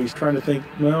up there, he's trying to think,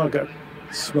 well, I've got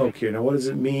smoke here. Now, what does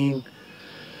it mean?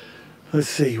 Let's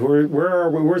see,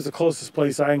 where's the closest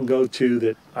place I can go to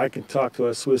that I can talk to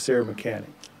a Swissair mechanic?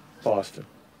 Boston.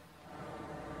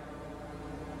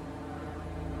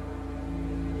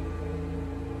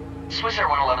 Swissair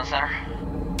 111 Center.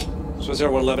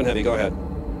 Swissair 111 Heavy, go ahead.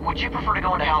 Would you prefer to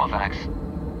go into Halifax?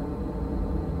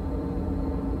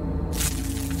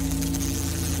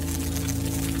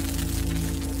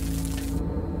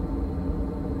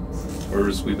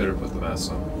 Urs, we better put the masks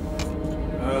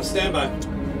on. Stand by.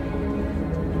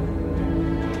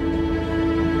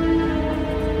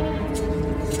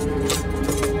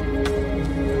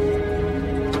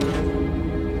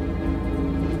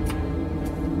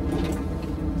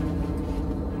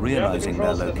 Realizing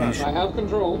their location, I have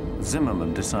control.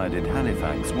 Zimmerman decided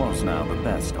Halifax was now the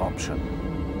best option.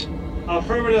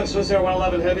 Affirmative, Swissair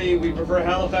 111 Heavy. We prefer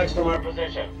Halifax from our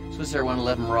position. Swissair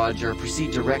 111, Roger.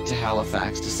 Proceed direct to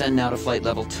Halifax. Descend now to flight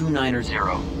level 290.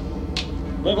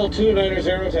 Level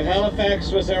 290 to Halifax,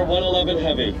 Swissair 111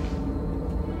 Heavy.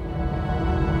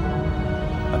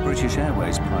 A British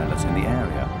Airways pilot in the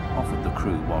area offered the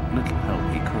crew what little help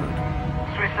he could.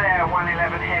 Swiss Air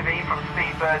 111 Heavy from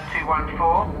Speedbird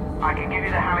 214. I can give you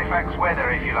the Halifax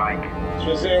weather if you like.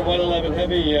 Swiss Air 111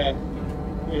 Heavy,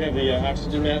 we have the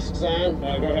oxygen masks on. Go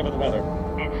ahead with the weather.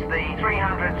 It's the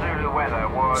 300 Zulu weather.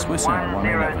 Was Swiss Air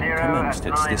 111 commenced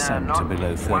its descent to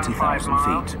below 30,000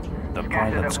 feet. The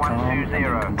pilots calm and in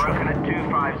control.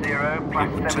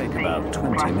 It would take about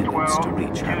 20 minutes to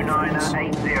reach Halifax.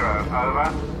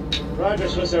 Roger,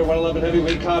 Swiss Air 111 Heavy,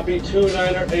 we copy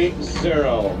 2980. Swiss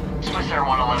Air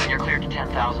 111, you're cleared to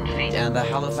 10,000 feet. And the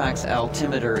Halifax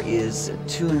altimeter is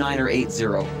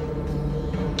 2980.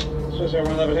 Swiss Air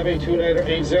 111 Heavy,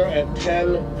 2980 at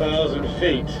 10,000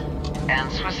 feet. And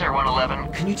Swiss Air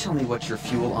 111. Can you tell me what your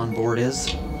fuel on board is?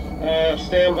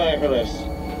 Stand by for this.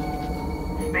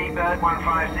 Speedbird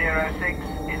 1506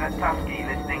 is at Tusky,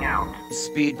 listening out.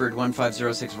 Speedbird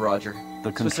 1506, roger.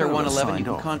 The Swiss Air 111, you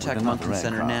can off contact Moncton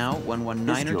Center now,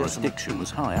 119er. His jurisdiction was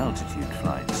high-altitude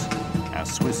flights. As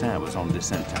Swiss Air was on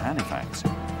descent to Halifax,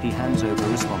 he hands over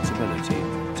responsibility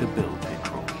to Bill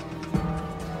Pickrell.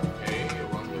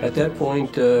 At that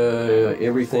point,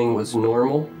 everything was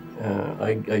normal.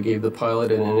 I gave the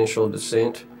pilot an initial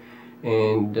descent,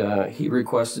 and he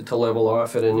requested to level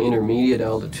off at an intermediate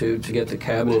altitude to get the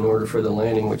cabin in order for the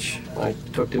landing, which I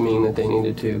took to mean that they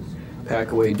needed to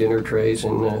pack away dinner trays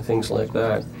and things like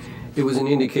that. It was an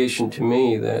indication to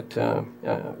me that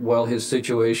while his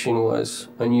situation was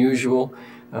unusual,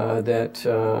 that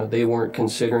they weren't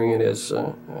considering it as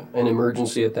an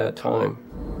emergency at that time.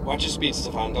 Watch your speed,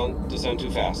 Stefan. Don't descend too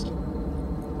fast.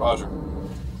 Roger.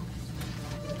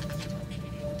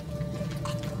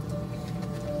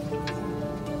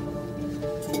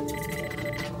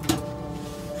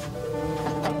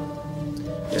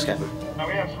 Yes, Captain.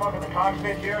 We have smoke in the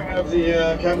cockpit here. Have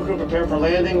the cabin crew prepare for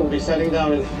landing. We'll be setting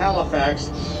down in Halifax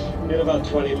in about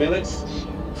 20 minutes.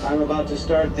 I'm about to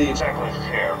start the checklist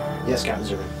here. Yes, Captain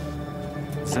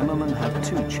Zimmerman. Zimmerman had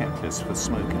 2 checklists for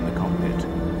smoke in the cockpit.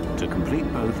 To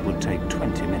complete both would take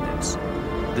 20 minutes.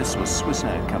 This was Swiss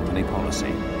Air Company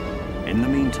policy. In the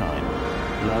meantime,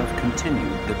 Love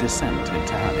continued the descent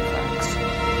into Halifax.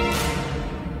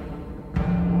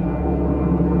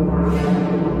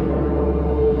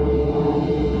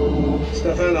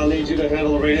 Stefan, I'll need you to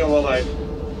handle the radio while I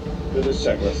do this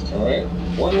checklist. All right.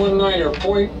 119er,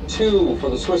 point 2 for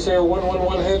the Swiss Air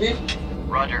 111 Heavy.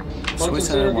 Roger. Swiss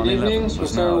Air 111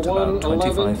 was now at about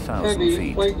 25,000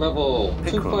 feet. Flight level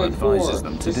Pickrell advises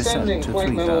them to descend to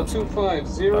 3,000.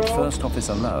 But First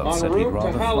Officer Love said he'd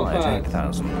rather fly at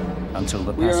 8,000 until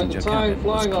the passenger cabin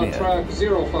was cleared. Track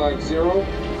 050.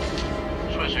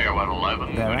 Swiss Air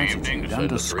 111, Their good evening. attitude Descend to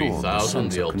underscored the 3,000.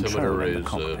 sense The of control altimeter in the is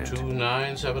cockpit.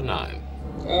 2979.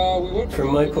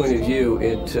 From my point of view,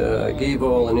 it gave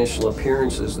all initial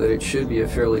appearances that it should be a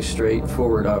fairly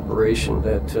straightforward operation,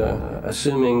 that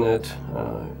assuming that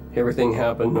everything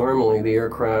happened normally, the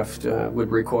aircraft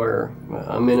would require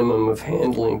a minimum of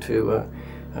handling to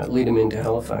lead them into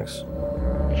Halifax.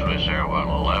 Swiss Air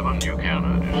 111, you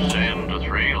can descend to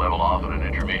 3, level off at an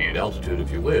intermediate altitude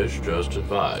if you wish, just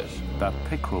advise. But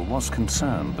Pickrell was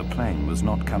concerned the plane was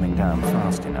not coming down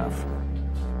fast enough.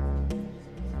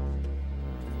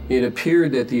 It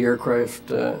appeared that the aircraft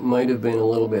might have been a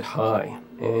little bit high,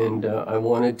 and I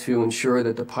wanted to ensure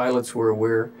that the pilots were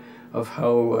aware of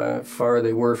how far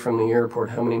they were from the airport,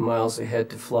 how many miles they had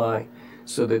to fly,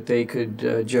 so that they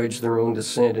could judge their own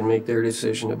descent and make their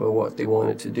decision about what they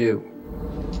wanted to do.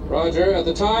 Roger. At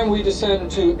the time, we descend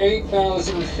to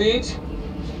 8,000 feet,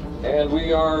 and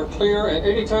we are clear at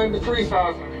any time to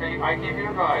 3,000 feet. I keep you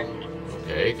advised.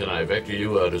 Okay, can I vector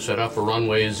you to set up for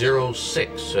runway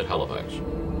 06 at Halifax?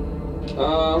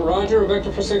 Roger,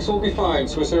 vector for 6 will be fine.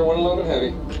 Swiss Air 111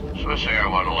 Heavy. Swiss Air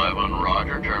 111,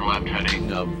 roger, turn left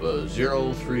heading of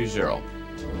 030.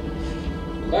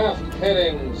 Left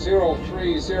heading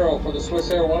 030 for the Swiss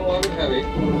Air 111 Heavy.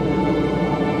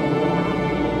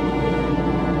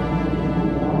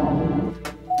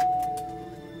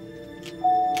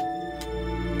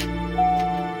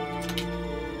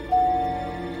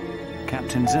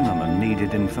 Captain Zimmerman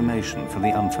needed information for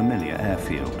the unfamiliar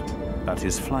airfield, but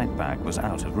his flight bag was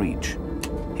out of reach.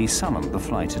 He summoned the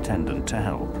flight attendant to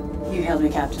help. You hailed me,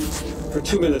 Captain. For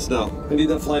 2 minutes now. I need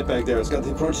that flight bag there. It's got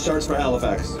the approach charts for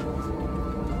Halifax.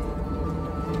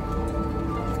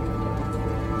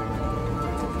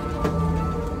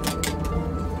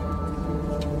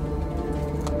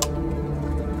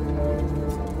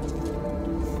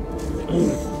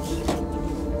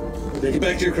 Take it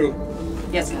back to your crew.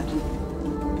 Yes, Captain.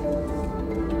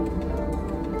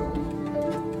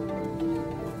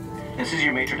 This is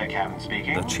your major deck captain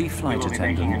speaking. The chief flight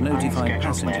attendant notified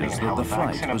passengers that the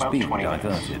flight was being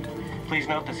diverted. Please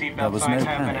note the There seatbelt was no signs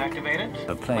have been panic. activated.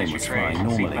 The plane Place was your trays flying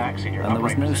and seat normally, backs in your and there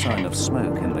was upright no position. sign of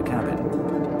smoke in the cabin.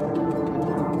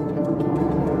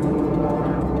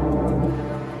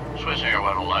 Swiss Air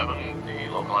 111, the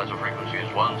localizer frequency is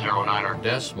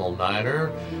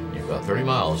 109.9. You've got 30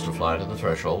 miles to fly to the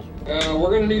threshold.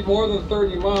 We're going to need more than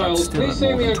 30 miles. Still Please at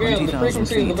say more me than again, the 20,000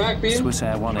 frequency in the feet, back beam? Swiss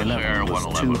Air 111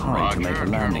 was too high to make a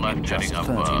landing in just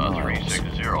 30 miles.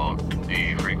 360.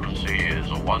 The frequency is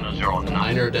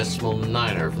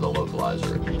 109.9 for the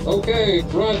localizer. Okay,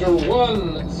 Roger,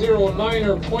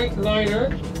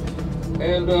 109.9,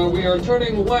 and we are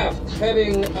turning left,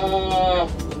 heading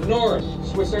north,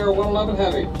 Swiss Air 111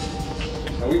 Heavy.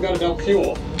 And we've got to dump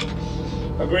fuel.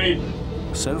 Agreed.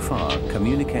 So far,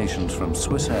 communications from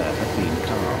Swiss Air have been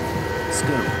calm.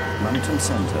 Still, Mountain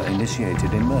Center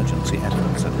initiated emergency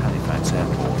efforts at Halifax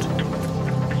Airport.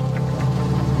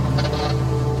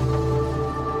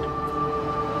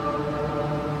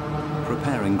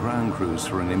 Preparing ground crews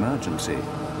for an emergency,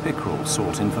 Pickerel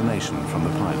sought information from the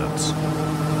pilots.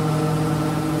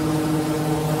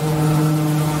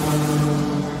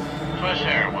 Swiss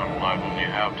Air 111, you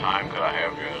have time. Could I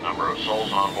have your number of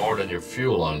souls on board and your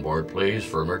fuel on board, please,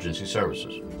 for emergency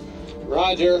services?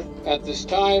 Roger. At this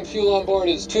time, fuel on board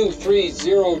is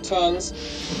 230 tons.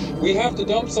 We have to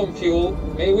dump some fuel.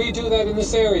 May we do that in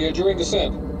this area during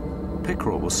descent?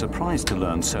 Pickerel was surprised to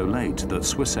learn so late that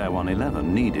Swiss Air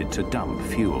 111 needed to dump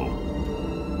fuel.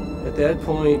 At that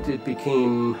point, it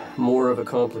became more of a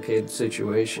complicated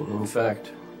situation. In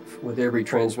fact, with every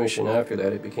transmission after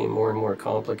that, it became more and more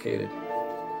complicated.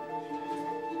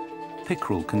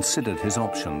 Pickerel considered his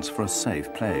options for a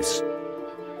safe place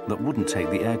that wouldn't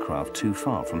take the aircraft too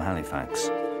far from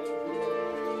Halifax.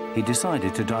 He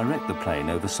decided to direct the plane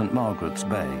over St. Margaret's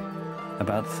Bay,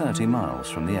 about 30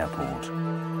 miles from the airport.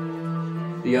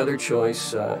 The other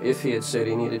choice, if he had said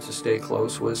he needed to stay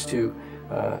close, was to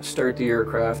start the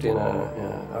aircraft in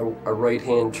a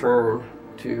right-hand turn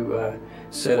to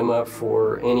set him up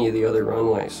for any of the other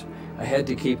runways. I had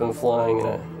to keep him flying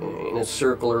in a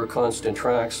circle or a constant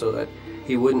track so that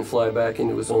he wouldn't fly back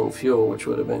into his own fuel, which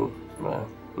would have been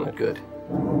not good.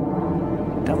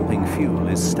 Dumping fuel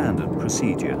is standard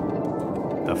procedure.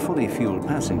 A fully fueled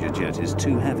passenger jet is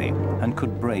too heavy and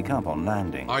could break up on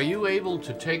landing. Are you able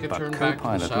to take a turn But back to the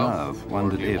co-pilot south? Love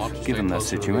wondered if, given their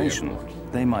situation,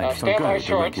 they might Stand forgo by the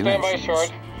short, stand by regulations.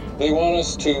 short. They want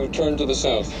us to turn to the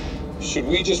south. Should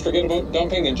we just forget about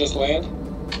dumping and just land?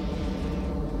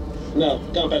 No,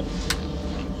 dump it.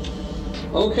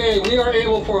 Okay, we are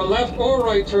able for a left or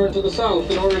right turn to the south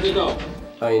in order to dump.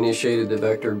 I initiated the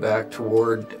vector back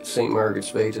toward St. Margaret's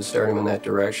Bay to start him in that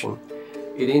direction.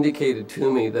 It indicated to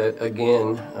me that,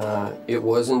 again, it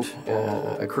wasn't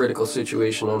a critical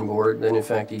situation on board, that in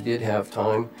fact he did have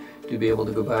time to be able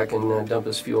to go back and dump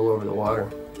his fuel over the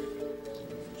water.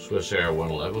 Swiss Air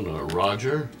 111,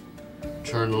 Roger.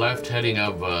 Turn left heading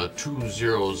of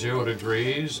 200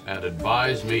 degrees and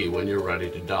advise me when you're ready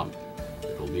to dump.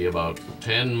 It'll be about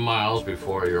 10 miles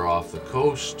before you're off the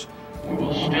coast. We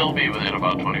will still be within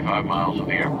about 25 miles of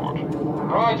the airport.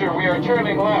 Roger, we are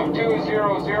turning left,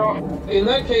 200. In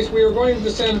that case, we are going to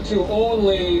descend to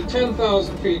only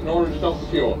 10,000 feet in order to dump the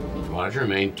fuel. Roger,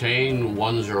 maintain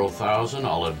 10,000.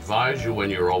 I'll advise you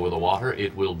when you're over the water.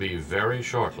 It will be very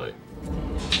shortly.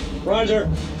 Roger.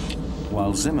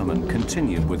 While Zimmerman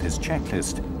continued with his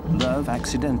checklist, Love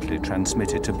accidentally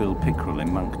transmitted to Bill Pickerel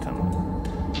in Moncton.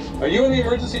 Are you in the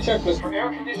emergency checklist for air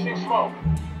conditioning smoke?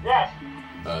 Yes.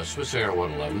 Swiss Air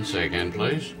 111, say again,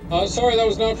 please. Sorry, that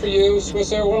was not for you.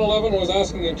 Swiss Air 111 was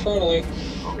asking internally.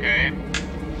 Okay.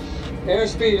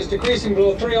 Airspeed is decreasing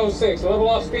below 306. Level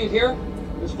off speed here.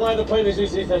 Just fly the plane as you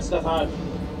see fit, Stefan.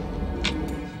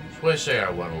 Swiss Air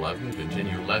 111,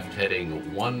 continue left heading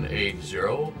 180.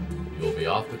 You'll be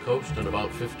off the coast in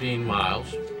about 15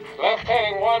 miles. Left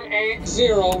heading 180,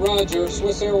 Roger.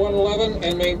 Swiss Air 111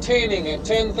 and maintaining at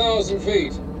 10,000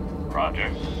 feet.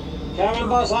 Roger. Cabin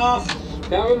bus off.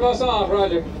 Cabin bus off,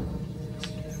 Roger.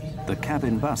 The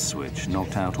cabin bus switch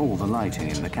knocked out all the lighting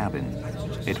in the cabin.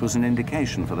 It was an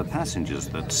indication for the passengers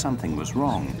that something was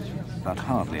wrong, but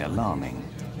hardly alarming.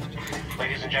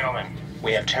 Ladies and gentlemen,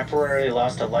 we have temporarily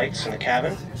lost the lights in the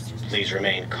cabin. Please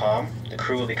remain calm. The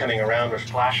crew will be coming around with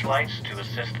flashlights to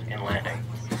assist in landing.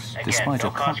 Again, Despite no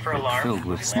a cause for cockpit alarm. filled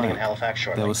with Landing in smoke, Halifax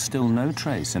shortly. there was still no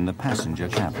trace in the passenger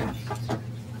cabin.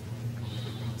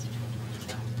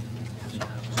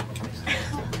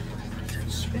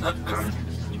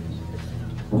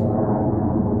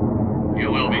 You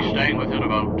will be staying within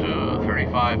about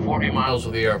 35, 40 miles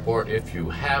of the airport if you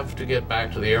have to get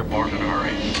back to the airport in a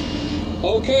hurry.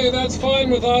 Okay, that's fine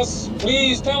with us.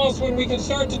 Please tell us when we can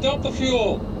start to dump the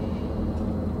fuel.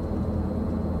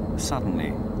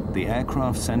 Suddenly, the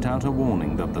aircraft sent out a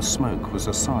warning that the smoke was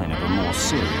a sign of a more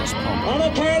serious problem.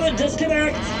 Autopilot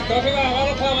disconnect! Copy that,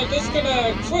 autopilot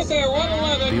disconnect. Swiss Air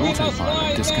 111, The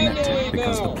autopilot disconnected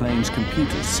because the plane's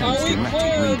computers sensed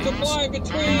erratic readings.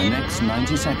 In the next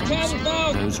 90 seconds,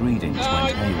 those readings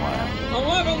went haywire.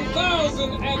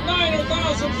 11,000 and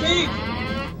 9,000 feet!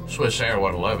 Swiss Air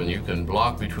 111, you can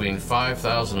block between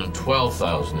 5,000 and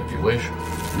 12,000 if you wish.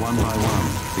 One by one,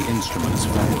 the instruments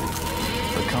failed.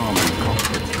 The calm in the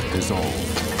cockpit dissolved.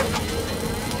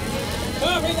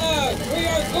 Copy that! We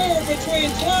are cleared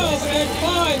between 12 and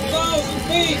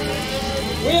 5,000 feet!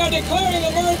 We are declaring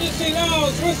emergency now,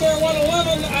 Swiss Air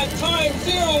 111 at time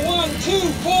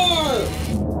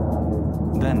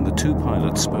 0124! Then the two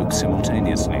pilots spoke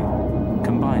simultaneously.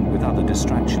 Combined with other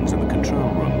distractions in the control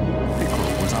room,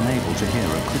 Pickrell was unable to hear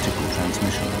a critical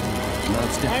transmission.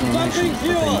 Love's declaration that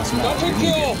they must land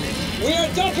immediately. We are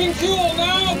dumping fuel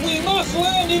now! We must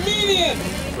land immediate!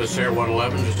 Swiss Air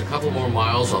 111, just a couple more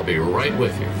miles, I'll be right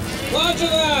with you. Roger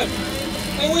that!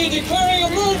 And we're declaring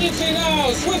emergency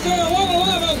now! Swiss Air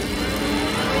 111!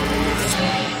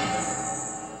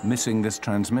 Missing this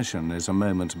transmission is a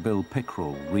moment Bill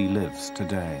Pickrell relives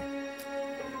today.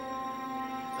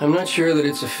 I'm not sure that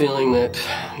it's a feeling that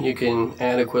you can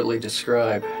adequately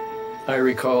describe. I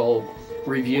recall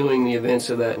reviewing the events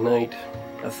of that night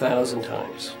 1,000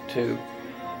 times to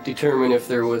determine if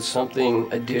there was something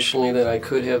additionally that I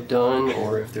could have done,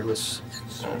 or if there was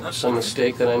some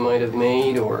mistake that I might have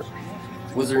made, or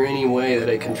was there any way that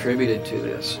I contributed to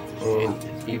this. And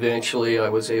eventually I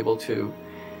was able to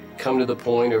come to the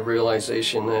point of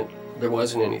realization that there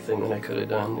wasn't anything that I could have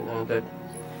done, that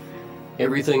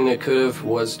everything that could have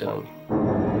was done.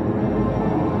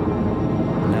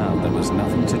 Now there was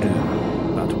nothing to do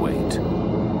but wait.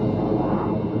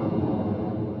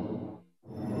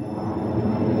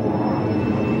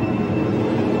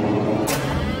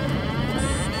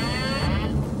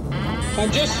 I'm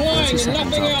just flying and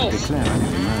nothing else. To declare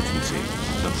an emergency,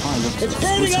 the pilots It's of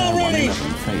burning Swiss Air already!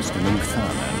 111 faced an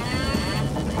inferno.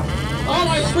 All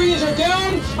my screens are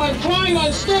down. I'm flying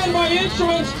on standby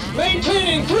instruments,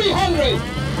 maintaining 300.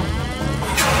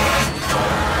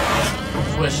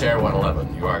 Swiss Air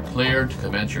 111, you are cleared to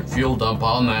commence your fuel dump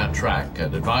on that track,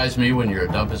 and advise me when your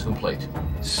dump is complete.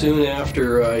 Soon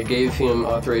after I gave him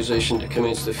authorization to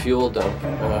commence the fuel dump,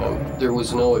 there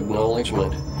was no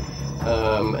acknowledgement.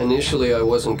 Initially I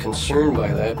wasn't concerned by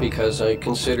that because I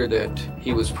considered that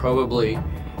he was probably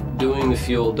doing the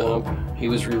fuel dump, he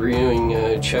was reviewing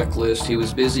a checklist, he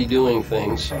was busy doing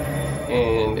things,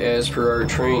 and as per our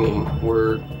training,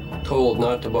 we're told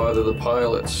not to bother the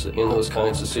pilots in those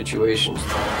kinds of situations.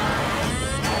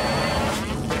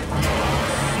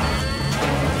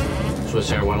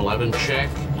 Swiss Air 111, check.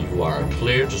 You are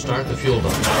cleared to start the fuel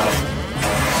dump.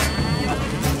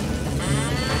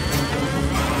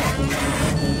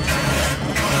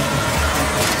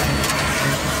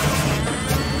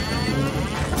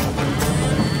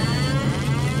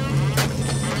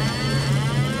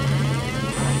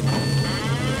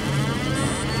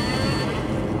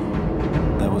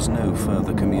 There was no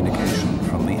further communication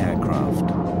from the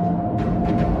aircraft.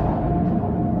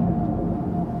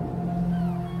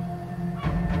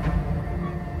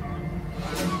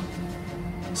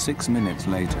 Six minutes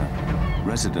later,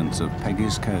 residents of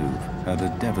Peggy's Cove heard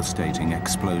a devastating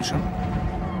explosion.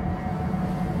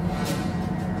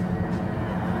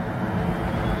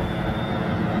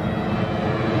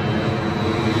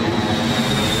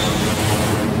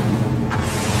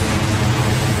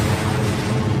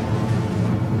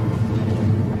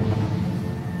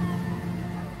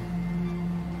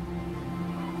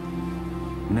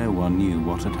 No one knew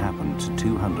what had happened to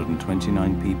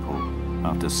 229 people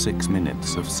after 6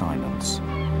 minutes of silence.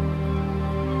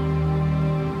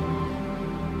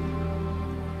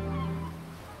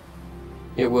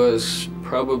 It was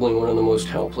probably one of the most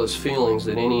helpless feelings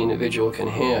that any individual can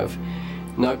have,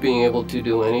 not being able to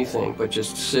do anything but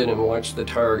just sit and watch the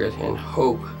target and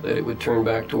hope that it would turn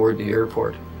back toward the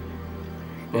airport.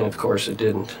 And of course it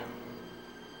didn't.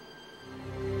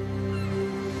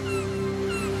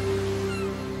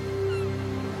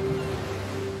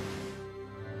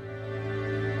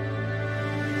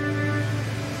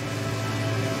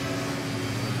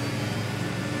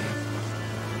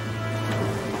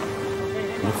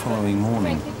 The following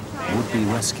morning, would-be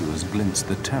rescuers glimpsed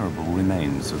the terrible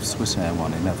remains of Swiss Air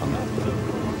 111.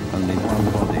 Only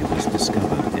one body was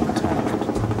discovered intact.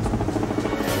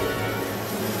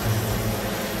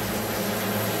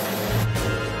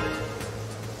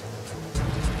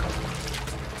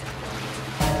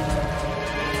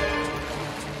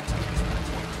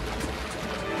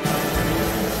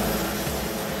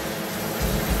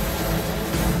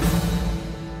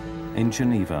 In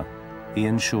Geneva,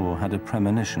 Ian Shaw had a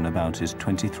premonition about his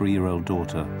 23-year-old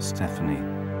daughter, Stephanie.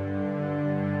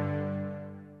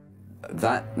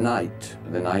 That night,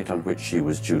 the night on which she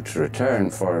was due to return,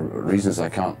 for reasons I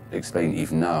can't explain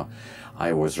even now,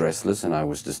 I was restless and I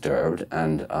was disturbed,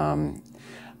 and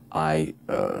I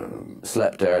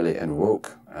slept early and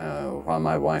woke while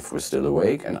my wife was still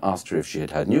awake and asked her if she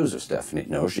had had news of Stephanie.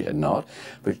 No, she had not,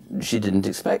 but she didn't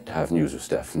expect to have news of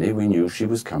Stephanie. We knew she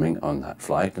was coming on that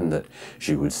flight and that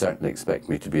she would certainly expect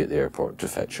me to be at the airport to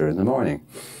fetch her in the morning.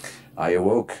 I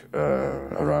awoke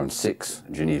around 6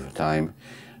 Geneva time,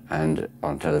 and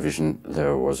on television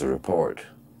there was a report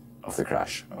of the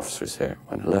crash of Swissair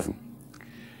 111.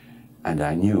 And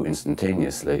I knew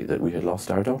instantaneously that we had lost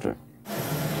our daughter.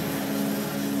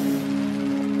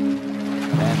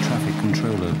 Air traffic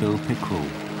controller Bill Pickrell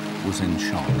was in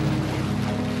shock.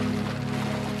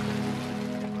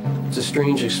 It's a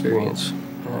strange experience.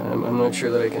 I'm not sure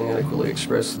that I can adequately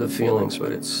express the feelings,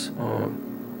 but it's...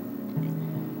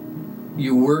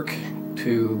 you work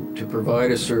to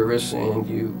provide a service, and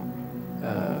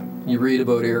you read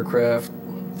about aircraft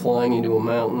flying into a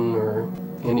mountain or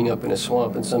ending up in a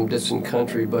swamp in some distant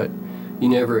country, but you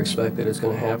never expect that it's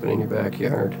going to happen in your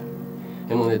backyard.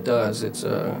 And when it does, it's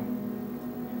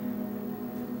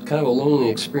kind of a lonely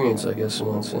experience, I guess, in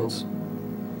one sense.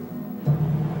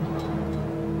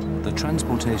 The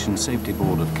Transportation Safety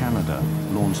Board of Canada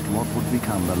launched what would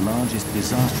become the largest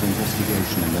disaster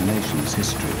investigation in the nation's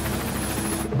history.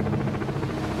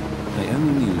 They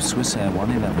only knew Swissair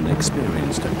 111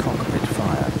 experienced a cockpit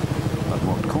fire, but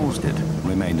what caused it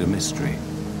remained a mystery.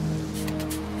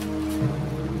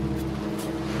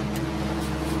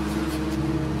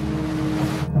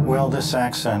 Well, this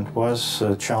accident was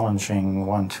a challenging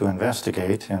one to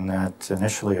investigate, in that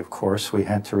initially, of course, we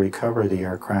had to recover the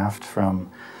aircraft from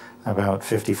about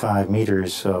 55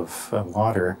 meters of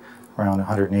water, around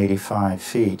 185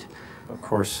 feet. Of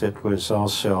course, it was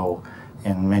also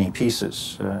in many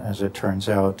pieces. As it turns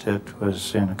out, it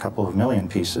was in a couple of million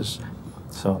pieces.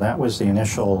 So that was the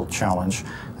initial challenge.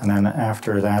 And then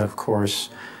after that, of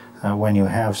course, when you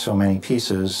have so many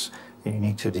pieces, you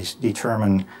need to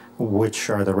determine which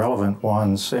are the relevant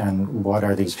ones and what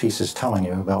are these pieces telling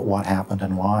you about what happened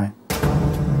and why. The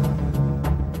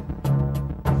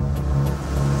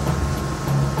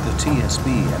TSB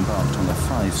embarked on a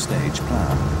 5-stage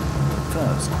plan.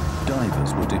 First,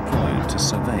 divers were deployed to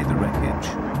survey the wreckage.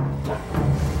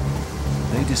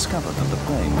 They discovered that the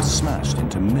plane was smashed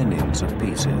into millions of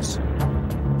pieces.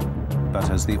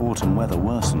 But as the autumn weather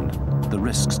worsened, the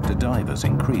risks to divers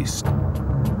increased.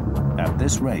 At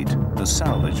this rate, the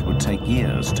salvage would take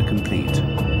years to complete.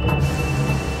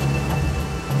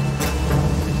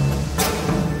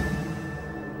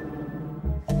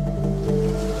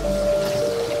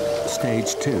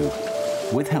 Stage 2.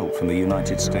 With help from the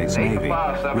United States Navy,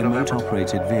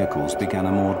 remote-operated vehicles began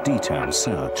a more detailed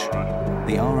search.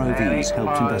 The ROVs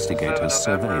helped investigators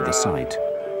survey the site.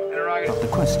 But the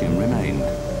question remained: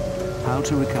 how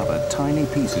to recover tiny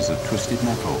pieces of twisted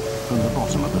metal from the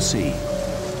bottom of the sea.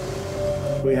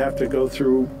 We have to go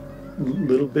through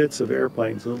little bits of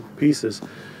airplanes, little pieces.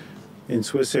 In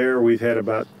Swissair, we've had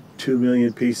about 2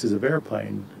 million pieces of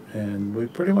airplane, and we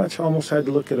pretty much almost had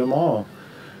to look at them all,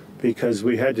 because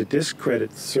we had to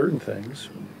discredit certain things,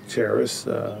 terrorists,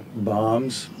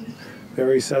 bombs,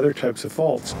 various other types of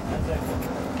faults.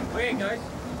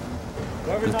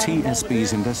 The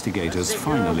TSB's investigators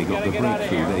finally got the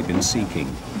breakthrough they've been seeking: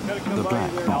 the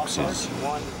black boxes.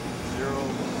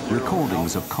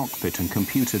 Recordings of cockpit and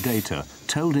computer data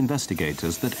told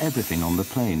investigators that everything on the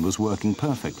plane was working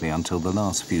perfectly until the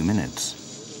last few minutes.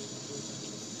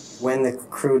 When the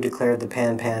crew declared the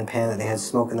pan, that they had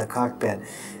smoke in the cockpit,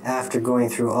 after going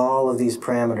through all of these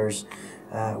parameters,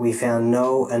 we found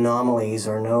no anomalies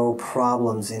or no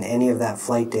problems in any of that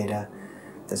flight data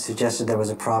that suggested there was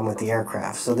a problem with the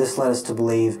aircraft. So this led us to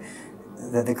believe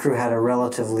that the crew had a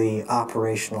relatively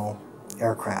operational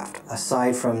aircraft.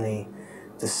 Aside from the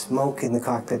smoke in the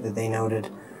cockpit that they noted,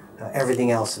 everything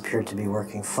else appeared to be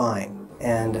working fine.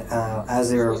 And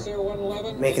as they were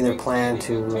making their plan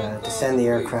to descend the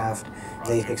aircraft,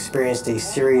 they experienced a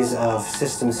series of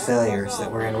systems failures that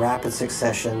were in rapid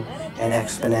succession and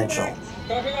exponential.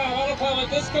 Copy that, autopilot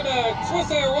disconnect.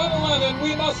 Swissair 111,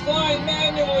 we must fly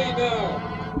manually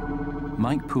now.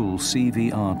 Mike Poole's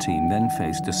CVR team then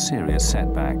faced a serious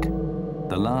setback.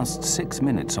 The last 6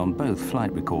 minutes on both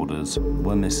flight recorders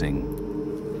were missing.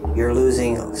 You're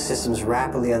losing systems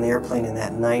rapidly on the airplane in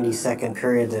that 90-second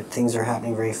period that things are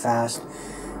happening very fast.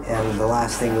 And one of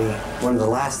the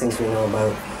last things we know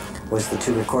about was the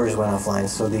 2 recorders went offline.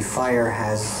 So the fire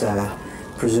has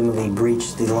presumably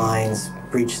breached the lines,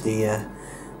 breached the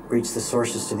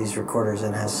sources to these recorders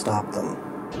and has stopped them.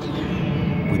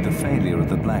 With the failure of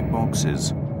the black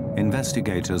boxes,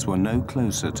 investigators were no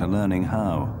closer to learning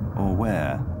how or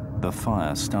where the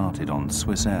fire started on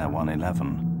Swissair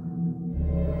 111.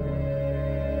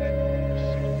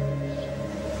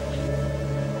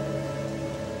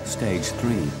 Stage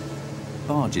 3.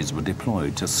 Barges were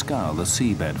deployed to scour the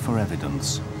seabed for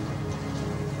evidence.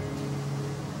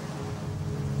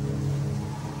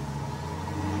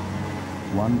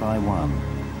 One by one,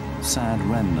 sad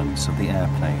remnants of the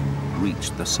airplane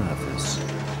reached the surface.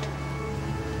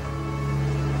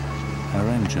 Her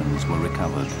engines were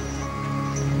recovered.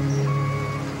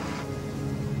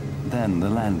 Then the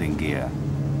landing gear.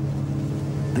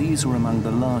 These were among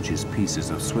the largest pieces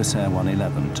of Swissair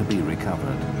 111 to be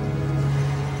recovered.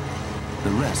 The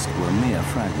rest were mere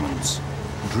fragments,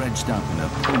 dredged up in a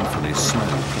painfully slow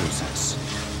process.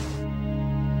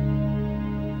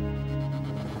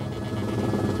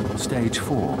 Stage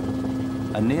 4.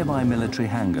 A nearby military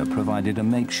hangar provided a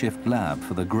makeshift lab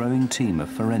for the growing team of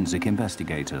forensic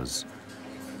investigators.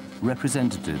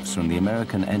 Representatives from the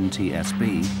American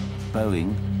NTSB,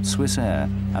 Boeing, Swissair,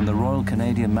 and the Royal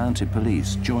Canadian Mounted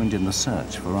Police joined in the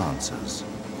search for answers.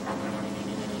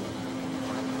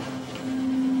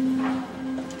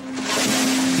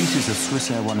 Pieces of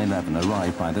Swissair 111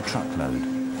 arrived by the truckload,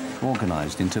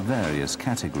 organized into various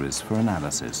categories for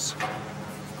analysis.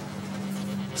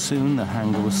 Soon the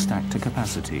hangar was stacked to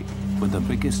capacity with the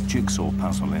biggest jigsaw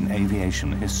puzzle in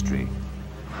aviation history.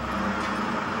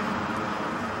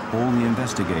 All the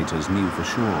investigators knew for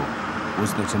sure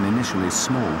was that an initially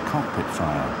small cockpit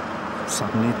fire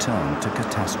suddenly turned to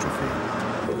catastrophe.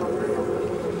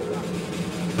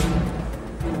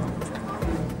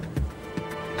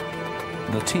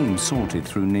 The team sorted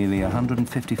through nearly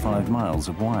 155 miles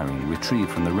of wiring retrieved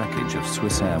from the wreckage of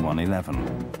Swissair 111.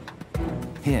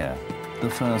 Here, the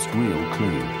first real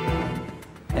clue,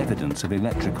 evidence of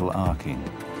electrical arcing.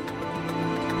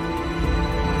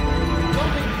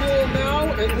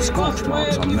 Scorch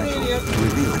marks on metal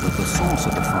reveal that the source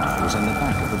of the fire was in the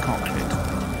back of the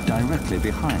cockpit, directly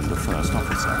behind the first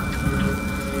officer.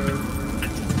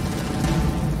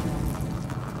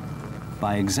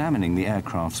 By examining the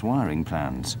aircraft's wiring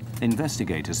plans,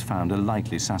 investigators found a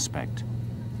likely suspect,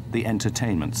 the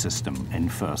entertainment system in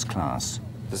first class.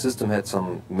 The system had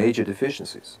some major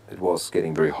deficiencies. It was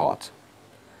getting very hot.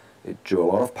 It drew a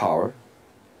lot of power.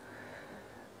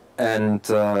 And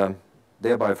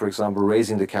thereby, for example,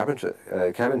 raising the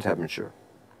cabin temperature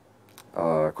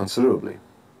considerably,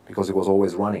 because it was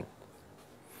always running.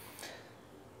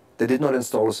 They did not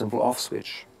install a simple off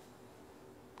switch,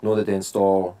 nor did they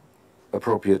install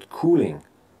appropriate cooling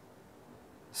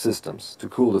systems to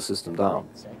cool the system down.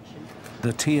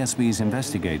 The TSB's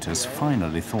investigators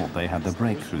finally thought they had the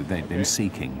breakthrough they'd been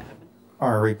seeking.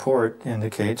 Our report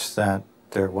indicates that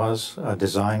there was a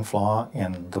design flaw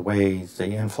in the way the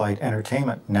in-flight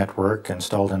entertainment network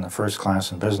installed in the first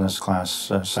class and business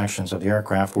class sections of the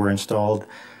aircraft were installed,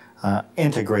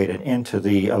 integrated into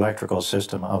the electrical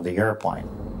system of the airplane.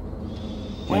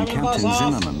 When Captain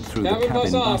Zimmerman threw the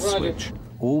cabin bus switch,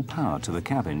 all power to the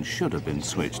cabin should have been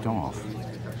switched off.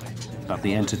 But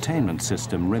the entertainment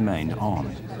system remained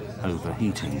on,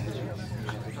 overheating.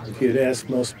 If you'd ask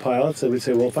most pilots, they would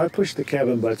say, well, if I push the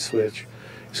cabin butt switch,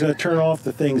 it's going to turn off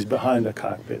the things behind the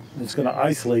cockpit. It's going to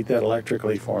isolate that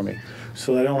electrically for me,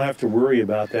 so that I don't have to worry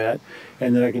about that,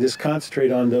 and then I can just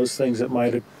concentrate on those things that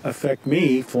might affect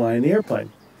me flying the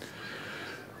airplane.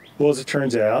 Well, as it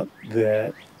turns out,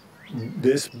 that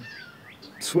this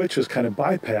switch was kind of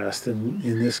bypassed in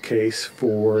this case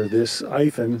for this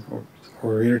IFIN,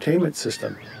 or entertainment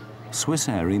system.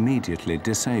 Swissair immediately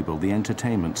disabled the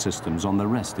entertainment systems on the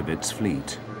rest of its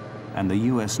fleet, and the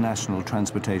US National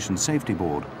Transportation Safety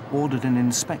Board ordered an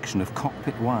inspection of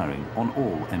cockpit wiring on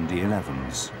all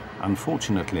MD-11s.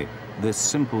 Unfortunately, this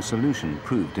simple solution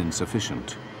proved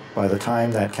insufficient. By the time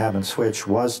that cabin switch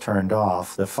was turned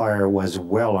off, the fire was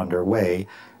well underway,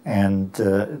 and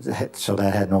so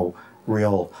that had no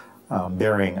real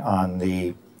bearing on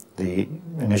the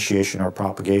initiation or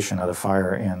propagation of the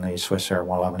fire in the Swissair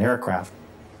 111 aircraft.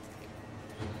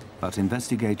 But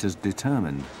investigators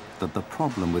determined that the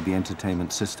problem with the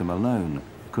entertainment system alone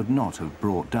could not have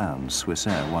brought down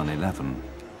Swissair 111.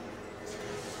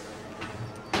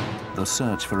 The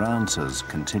search for answers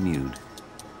continued.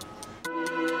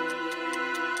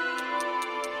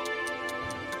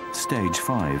 Stage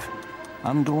 5.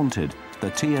 Undaunted,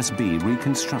 the TSB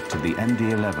reconstructed the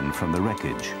MD-11 from the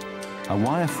wreckage. A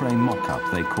wireframe mock-up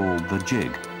they called the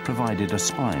jig provided a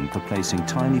spine for placing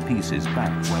tiny pieces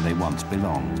back where they once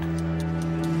belonged.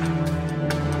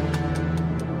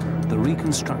 The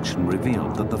reconstruction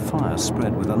revealed that the fire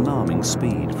spread with alarming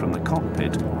speed from the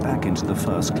cockpit back into the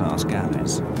first-class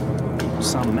galleys.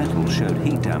 Some metal showed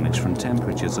heat damage from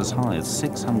temperatures as high as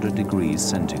 600 degrees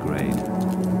centigrade.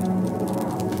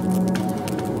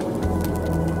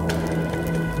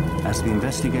 As the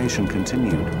investigation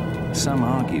continued, some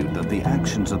argued that the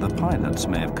actions of the pilots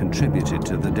may have contributed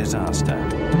to the disaster.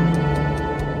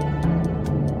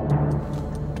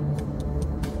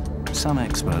 Some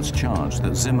experts charged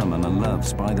that Zimmerman and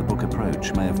Love's by-the-book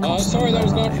approach may have cost Sorry, them that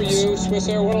was their not for lives. you. Swiss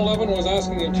Air 111 was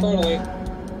asking internally.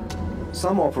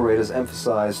 Some operators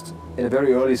emphasized in a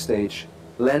very early stage,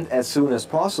 land as soon as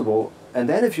possible, and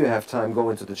then if you have time,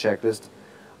 go into the checklist.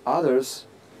 Others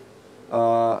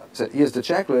said, here's the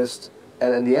checklist,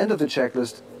 and at the end of the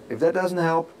checklist, if that doesn't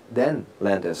help, then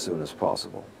land as soon as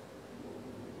possible.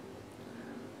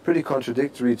 Pretty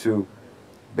contradictory to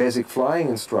basic flying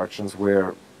instructions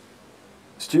where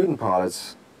student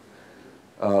pilots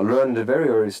learn at a very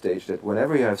early stage that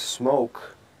whenever you have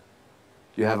smoke,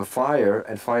 you have a fire,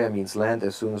 and fire means land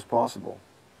as soon as possible.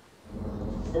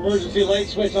 Emergency light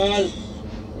switch on.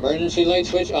 Emergency light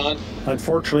switch on.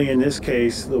 Unfortunately, in this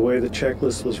case, the way the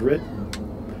checklist was written,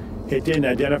 it didn't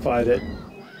identify that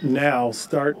now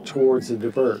start towards the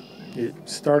divert. It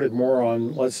started more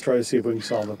on let's try to see if we can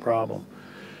solve the problem.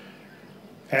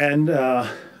 And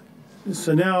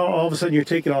so now all of a sudden you're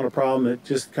taking on a problem that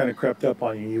just kind of crept up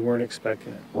on you. You weren't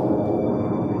expecting it.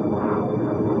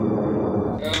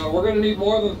 We're going to need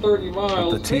more than 30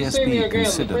 miles. But the TSB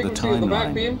considered the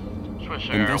timeline.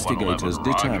 Investigators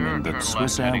determined that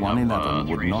Swiss Air 111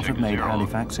 would not have made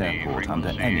Halifax Airport under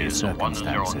any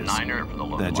circumstances.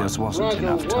 There just wasn't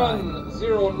enough time.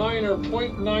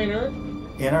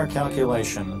 109.9er. In our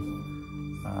calculation,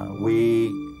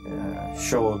 we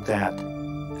showed that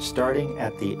starting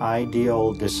at the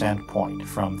ideal descent point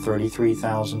from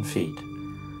 33,000 feet,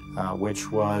 which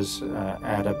was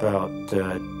at about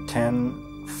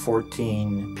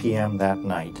 10:14 p.m. that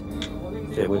night,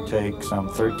 it would take some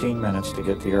 13 minutes to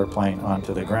get the airplane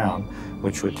onto the ground,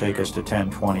 which would take us to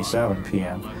 10:27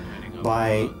 p.m.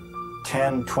 By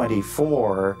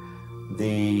 10:24,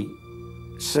 the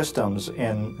systems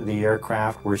in the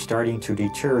aircraft were starting to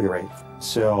deteriorate.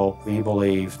 So we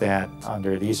believe that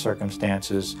under these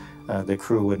circumstances, the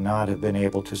crew would not have been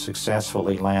able to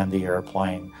successfully land the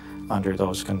airplane under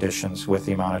those conditions with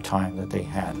the amount of time that they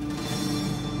had.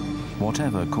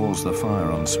 Whatever caused the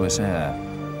fire on Swiss Air,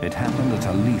 it happened at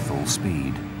a lethal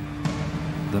speed.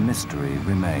 The mystery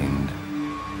remained.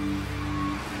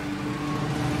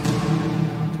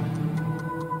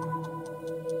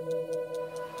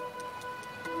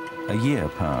 A year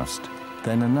passed,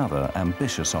 then another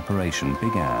ambitious operation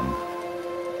began.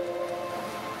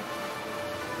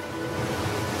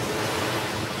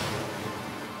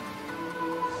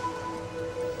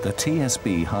 The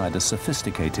TSB hired a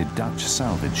sophisticated Dutch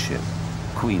salvage ship,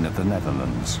 Queen of the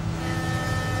Netherlands.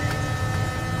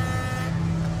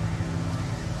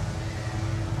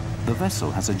 The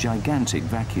vessel has a gigantic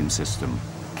vacuum system,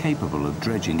 capable of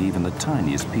dredging even the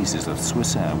tiniest pieces of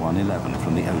Swiss Air 111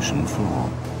 from the ocean floor.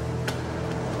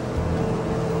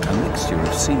 A mixture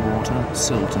of seawater,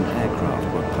 silt and aircraft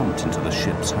were pumped into the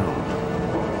ship's hold.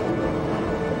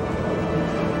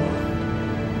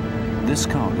 This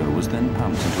cargo was then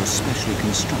pumped into a specially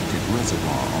constructed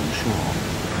reservoir on shore.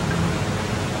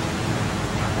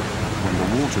 When the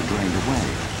water drained away,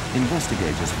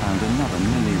 investigators found another 1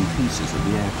 million pieces of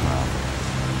the aircraft.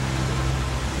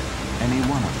 Any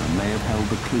one of them may have held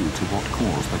the clue to what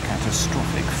caused the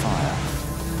catastrophic fire.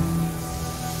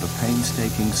 The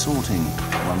painstaking sorting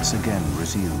once again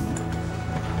resumed.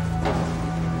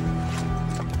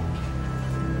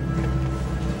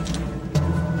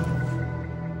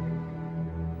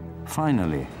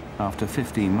 Finally, after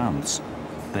 15 months,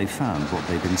 they found what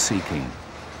they'd been seeking: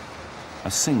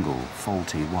 a single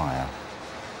faulty wire.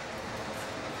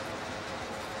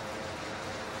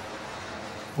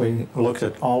 We looked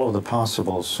at all of the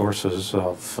possible sources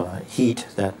of heat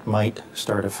that might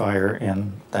start a fire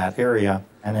in that area,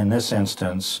 and in this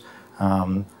instance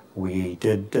we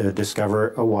did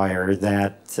discover a wire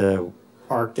that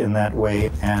arced in that way,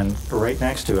 and right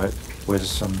next to it was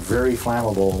some very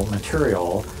flammable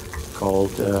material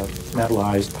called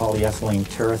metallized polyethylene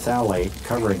terephthalate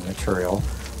covering material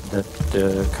that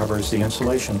covers the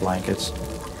insulation blankets.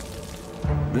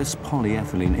 This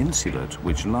polyethylene insulate,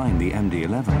 which lined the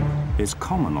MD-11, is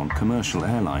common on commercial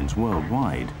airlines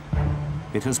worldwide.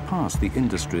 It has passed the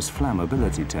industry's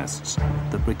flammability tests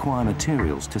that require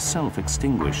materials to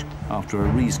self-extinguish after a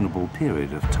reasonable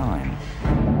period of time.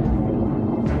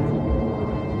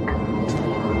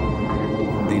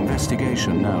 The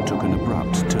investigation now took an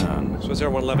abrupt turn.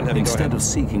 Swissair 111 Heavy, Instead of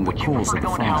seeking the cause of the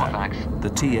fire, the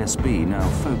TSB now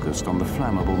focused on the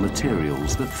flammable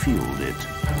materials that fueled it.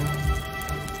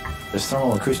 This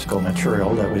thermal-acoustical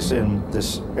material that was in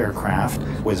this aircraft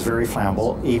was very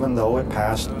flammable, even though it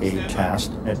passed a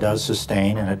test. It does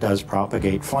sustain and it does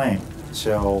propagate flame.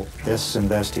 So this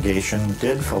investigation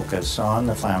did focus on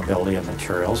the flammability of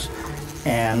materials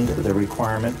and the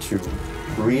requirement to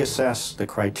reassess the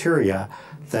criteria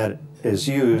that is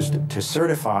used to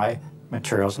certify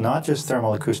materials, not just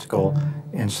thermal-acoustical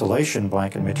insulation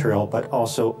blanket material, but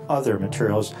also other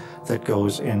materials that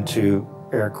goes into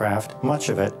aircraft, much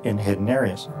of it in hidden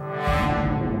areas.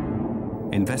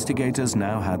 Investigators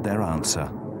now had their answer.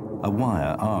 A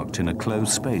wire arced in a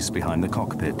closed space behind the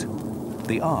cockpit.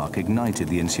 The arc ignited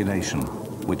the insulation,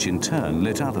 which in turn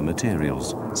lit other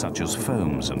materials, such as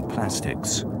foams and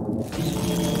plastics.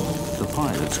 The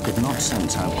pilots could not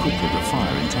sense how quickly the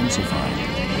fire intensified,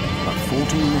 but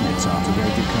 14 minutes after they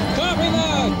declared, Copy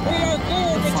that! We are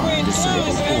clear between 2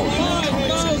 and 5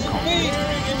 miles feet!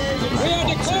 We are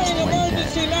declaring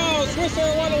emergency now, Swissair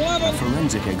 111! A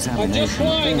forensic examination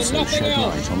also shed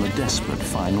light on the desperate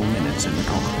final minutes in the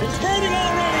cockpit. It's burning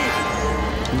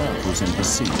already! Love was in the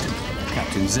seat.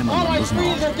 Captain Zimmerman All was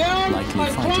speeds not, are down. likely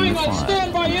I'm fighting flying the on fire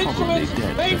standby and probably instruments,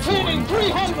 dead before maintaining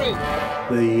impact.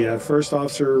 300! The first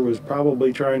officer was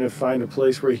probably trying to find a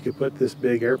place where he could put this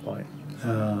big airplane.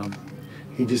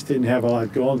 He just didn't have a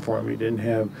lot going for him. He didn't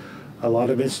have a lot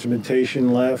of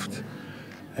instrumentation left.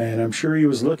 And I'm sure he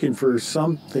was looking for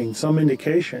something, some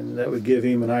indication that would give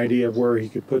him an idea of where he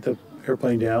could put the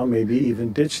airplane down, maybe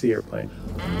even ditch the airplane.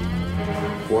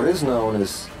 What is known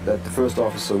is that the first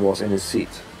officer was in his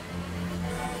seat.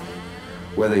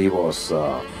 Whether he was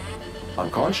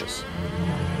unconscious,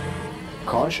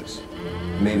 conscious,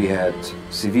 maybe had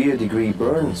severe degree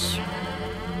burns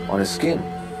on his skin,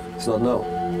 it's not known.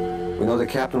 We know the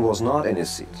captain was not in his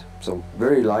seat, so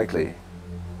very likely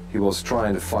he was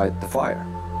trying to fight the fire.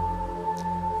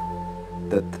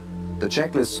 That the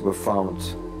checklists were found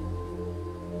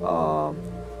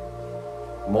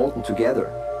molten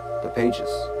together, the pages,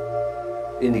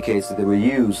 indicates that they were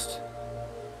used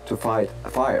to fight a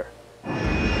fire.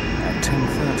 At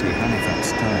 10:30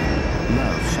 Halifax time,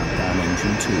 Love shut down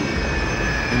engine 2.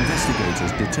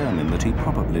 Investigators determined that he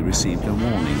probably received a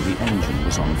warning the engine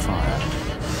was on fire.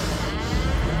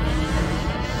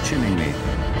 Chillingly,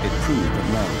 it proved that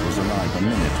Love was alive a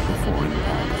minute before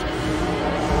impact.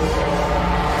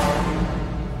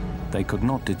 They could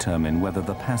not determine whether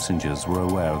the passengers were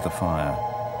aware of the fire,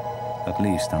 at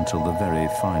least until the very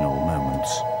final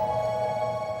moments.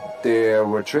 There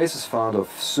were traces found of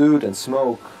soot and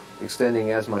smoke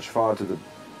extending as much far to the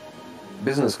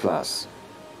business class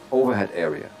overhead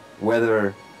area.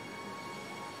 Whether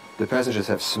the passengers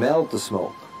have smelled the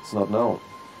smoke, it's not known.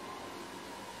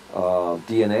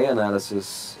 DNA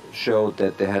analysis showed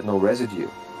that they had no residue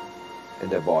in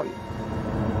their body.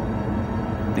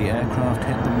 The aircraft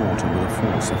hit the water with a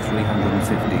force of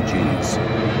 350 Gs.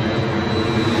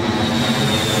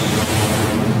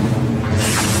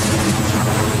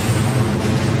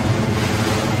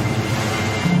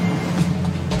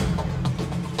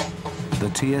 The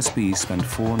TSB spent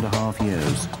 4.5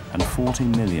 years and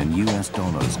 $40 million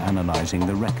analyzing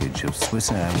the wreckage of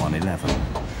Swissair 111,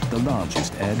 the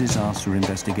largest air disaster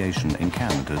investigation in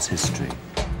Canada's history.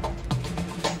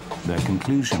 Their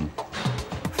conclusion: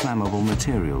 flammable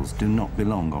materials do not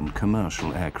belong on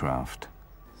commercial aircraft.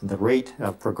 The rate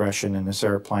of progression in this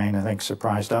airplane, I think,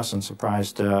 surprised us and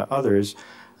surprised others,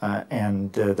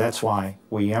 and that's why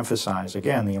we emphasize,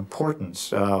 again, the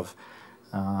importance of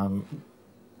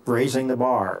raising the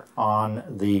bar on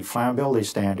the flammability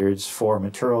standards for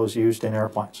materials used in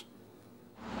airplanes.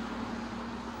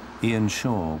 Ian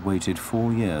Shaw waited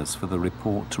 4 years for the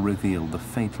report to reveal the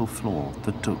fatal flaw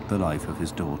that took the life of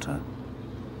his daughter.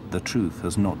 The truth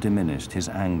has not diminished his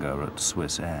anger at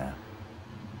Swissair.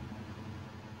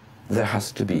 There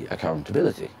has to be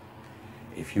accountability.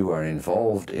 If you are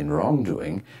involved in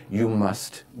wrongdoing, you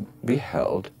must be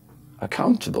held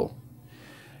accountable.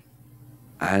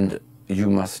 And you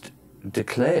must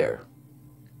declare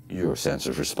your sense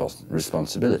of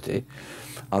responsibility.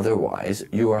 Otherwise,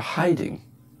 you are hiding.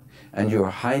 And you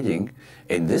are hiding,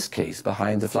 in this case,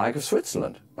 behind the flag of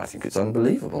Switzerland. I think it's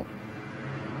unbelievable.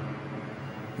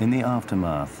 In the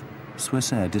aftermath,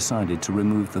 Swissair decided to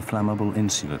remove the flammable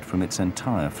insulate from its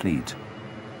entire fleet.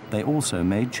 They also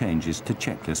made changes to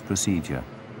checklist procedure,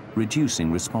 reducing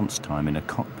response time in a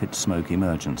cockpit smoke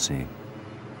emergency.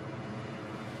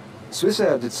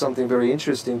 Swissair did something very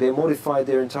interesting. They modified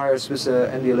their entire Swissair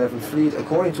MD-11 fleet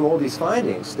according to all these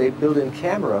findings. They built in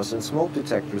cameras and smoke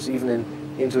detectors, even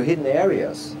into hidden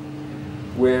areas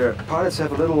where pilots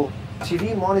have a little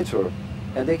TV monitor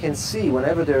and they can see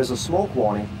whenever there's a smoke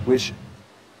warning, which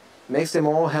makes them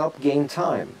all help gain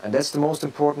time. And that's the most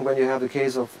important when you have the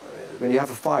case of, when you have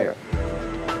a fire.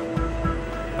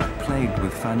 But plagued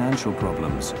with financial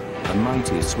problems, the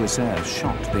mighty Swissair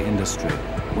shocked the industry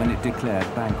when it declared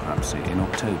bankruptcy in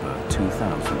October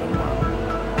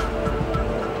 2001.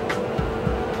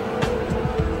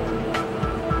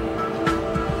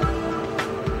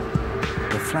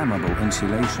 The flammable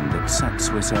insulation that set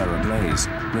Swissair ablaze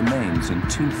remains in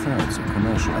 2/3 of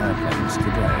commercial airplanes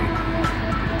today,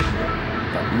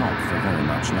 but not for very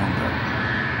much longer.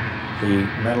 The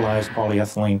metallized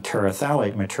polyethylene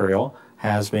terephthalate material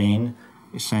has been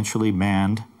essentially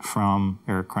banned from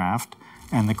aircraft,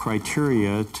 and the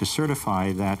criteria to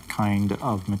certify that kind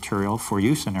of material for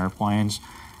use in airplanes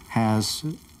has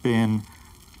been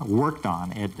worked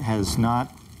on. It has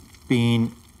not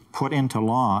been put into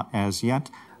law as yet,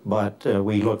 but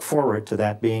we look forward to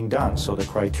that being done, so the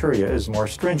criteria is more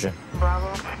stringent.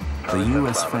 The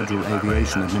U.S. Federal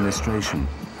Aviation Administration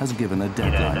has given a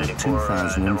deadline of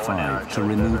 2005 to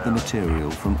remove the material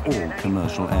from all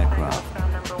commercial aircraft.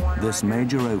 This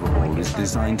major overhaul is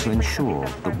designed to ensure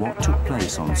that what took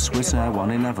place on Swissair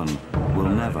 111 will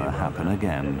never happen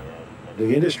again.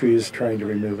 The industry is trying to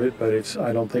remove it, but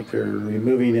I don't think they're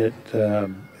removing it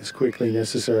as quickly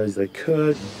necessary as they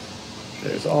could.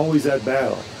 There's always that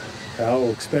battle. How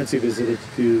expensive is it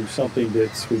to do something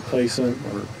that's replacement,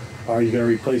 or are you going to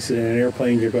replace it in an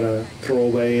airplane you're going to throw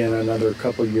away in another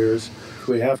couple of years?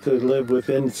 We have to live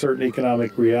within certain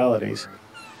economic realities.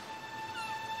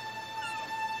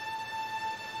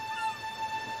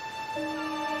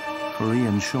 For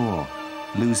Ian Shaw,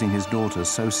 losing his daughter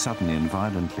so suddenly and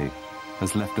violently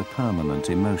has left a permanent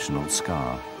emotional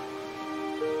scar.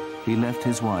 He left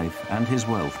his wife and his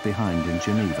wealth behind in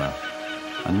Geneva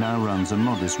and now runs a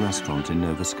modest restaurant in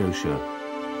Nova Scotia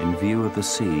in view of the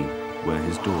sea where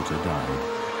his daughter died.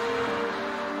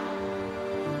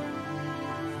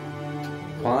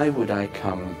 Why would I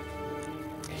come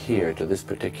here to this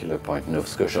particular point in Nova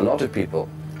Scotia? A lot of people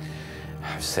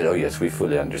have said, oh yes, we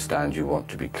fully understand you want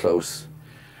to be close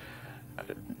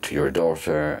to your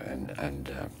daughter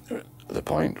and the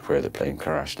point where the plane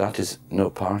crashed. That is no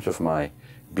part of my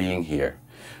being here.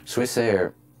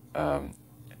 Swissair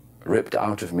ripped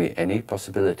out of me any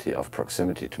possibility of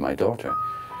proximity to my daughter.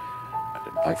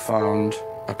 I found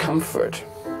a comfort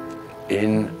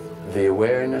in the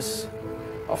awareness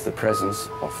of the presence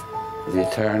of the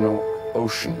eternal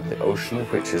ocean, the ocean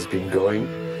which has been going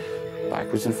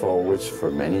backwards and forwards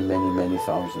for many, many, many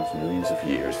thousands, millions of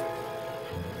years.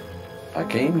 I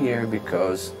came here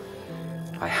because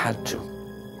I had to.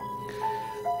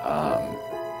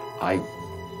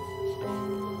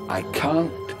 I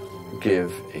can't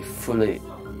give a fully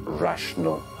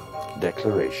rational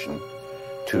declaration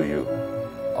to you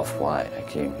of why I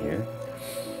came here.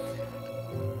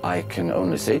 I can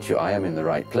only say to you, I am in the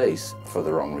right place for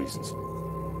the wrong reasons.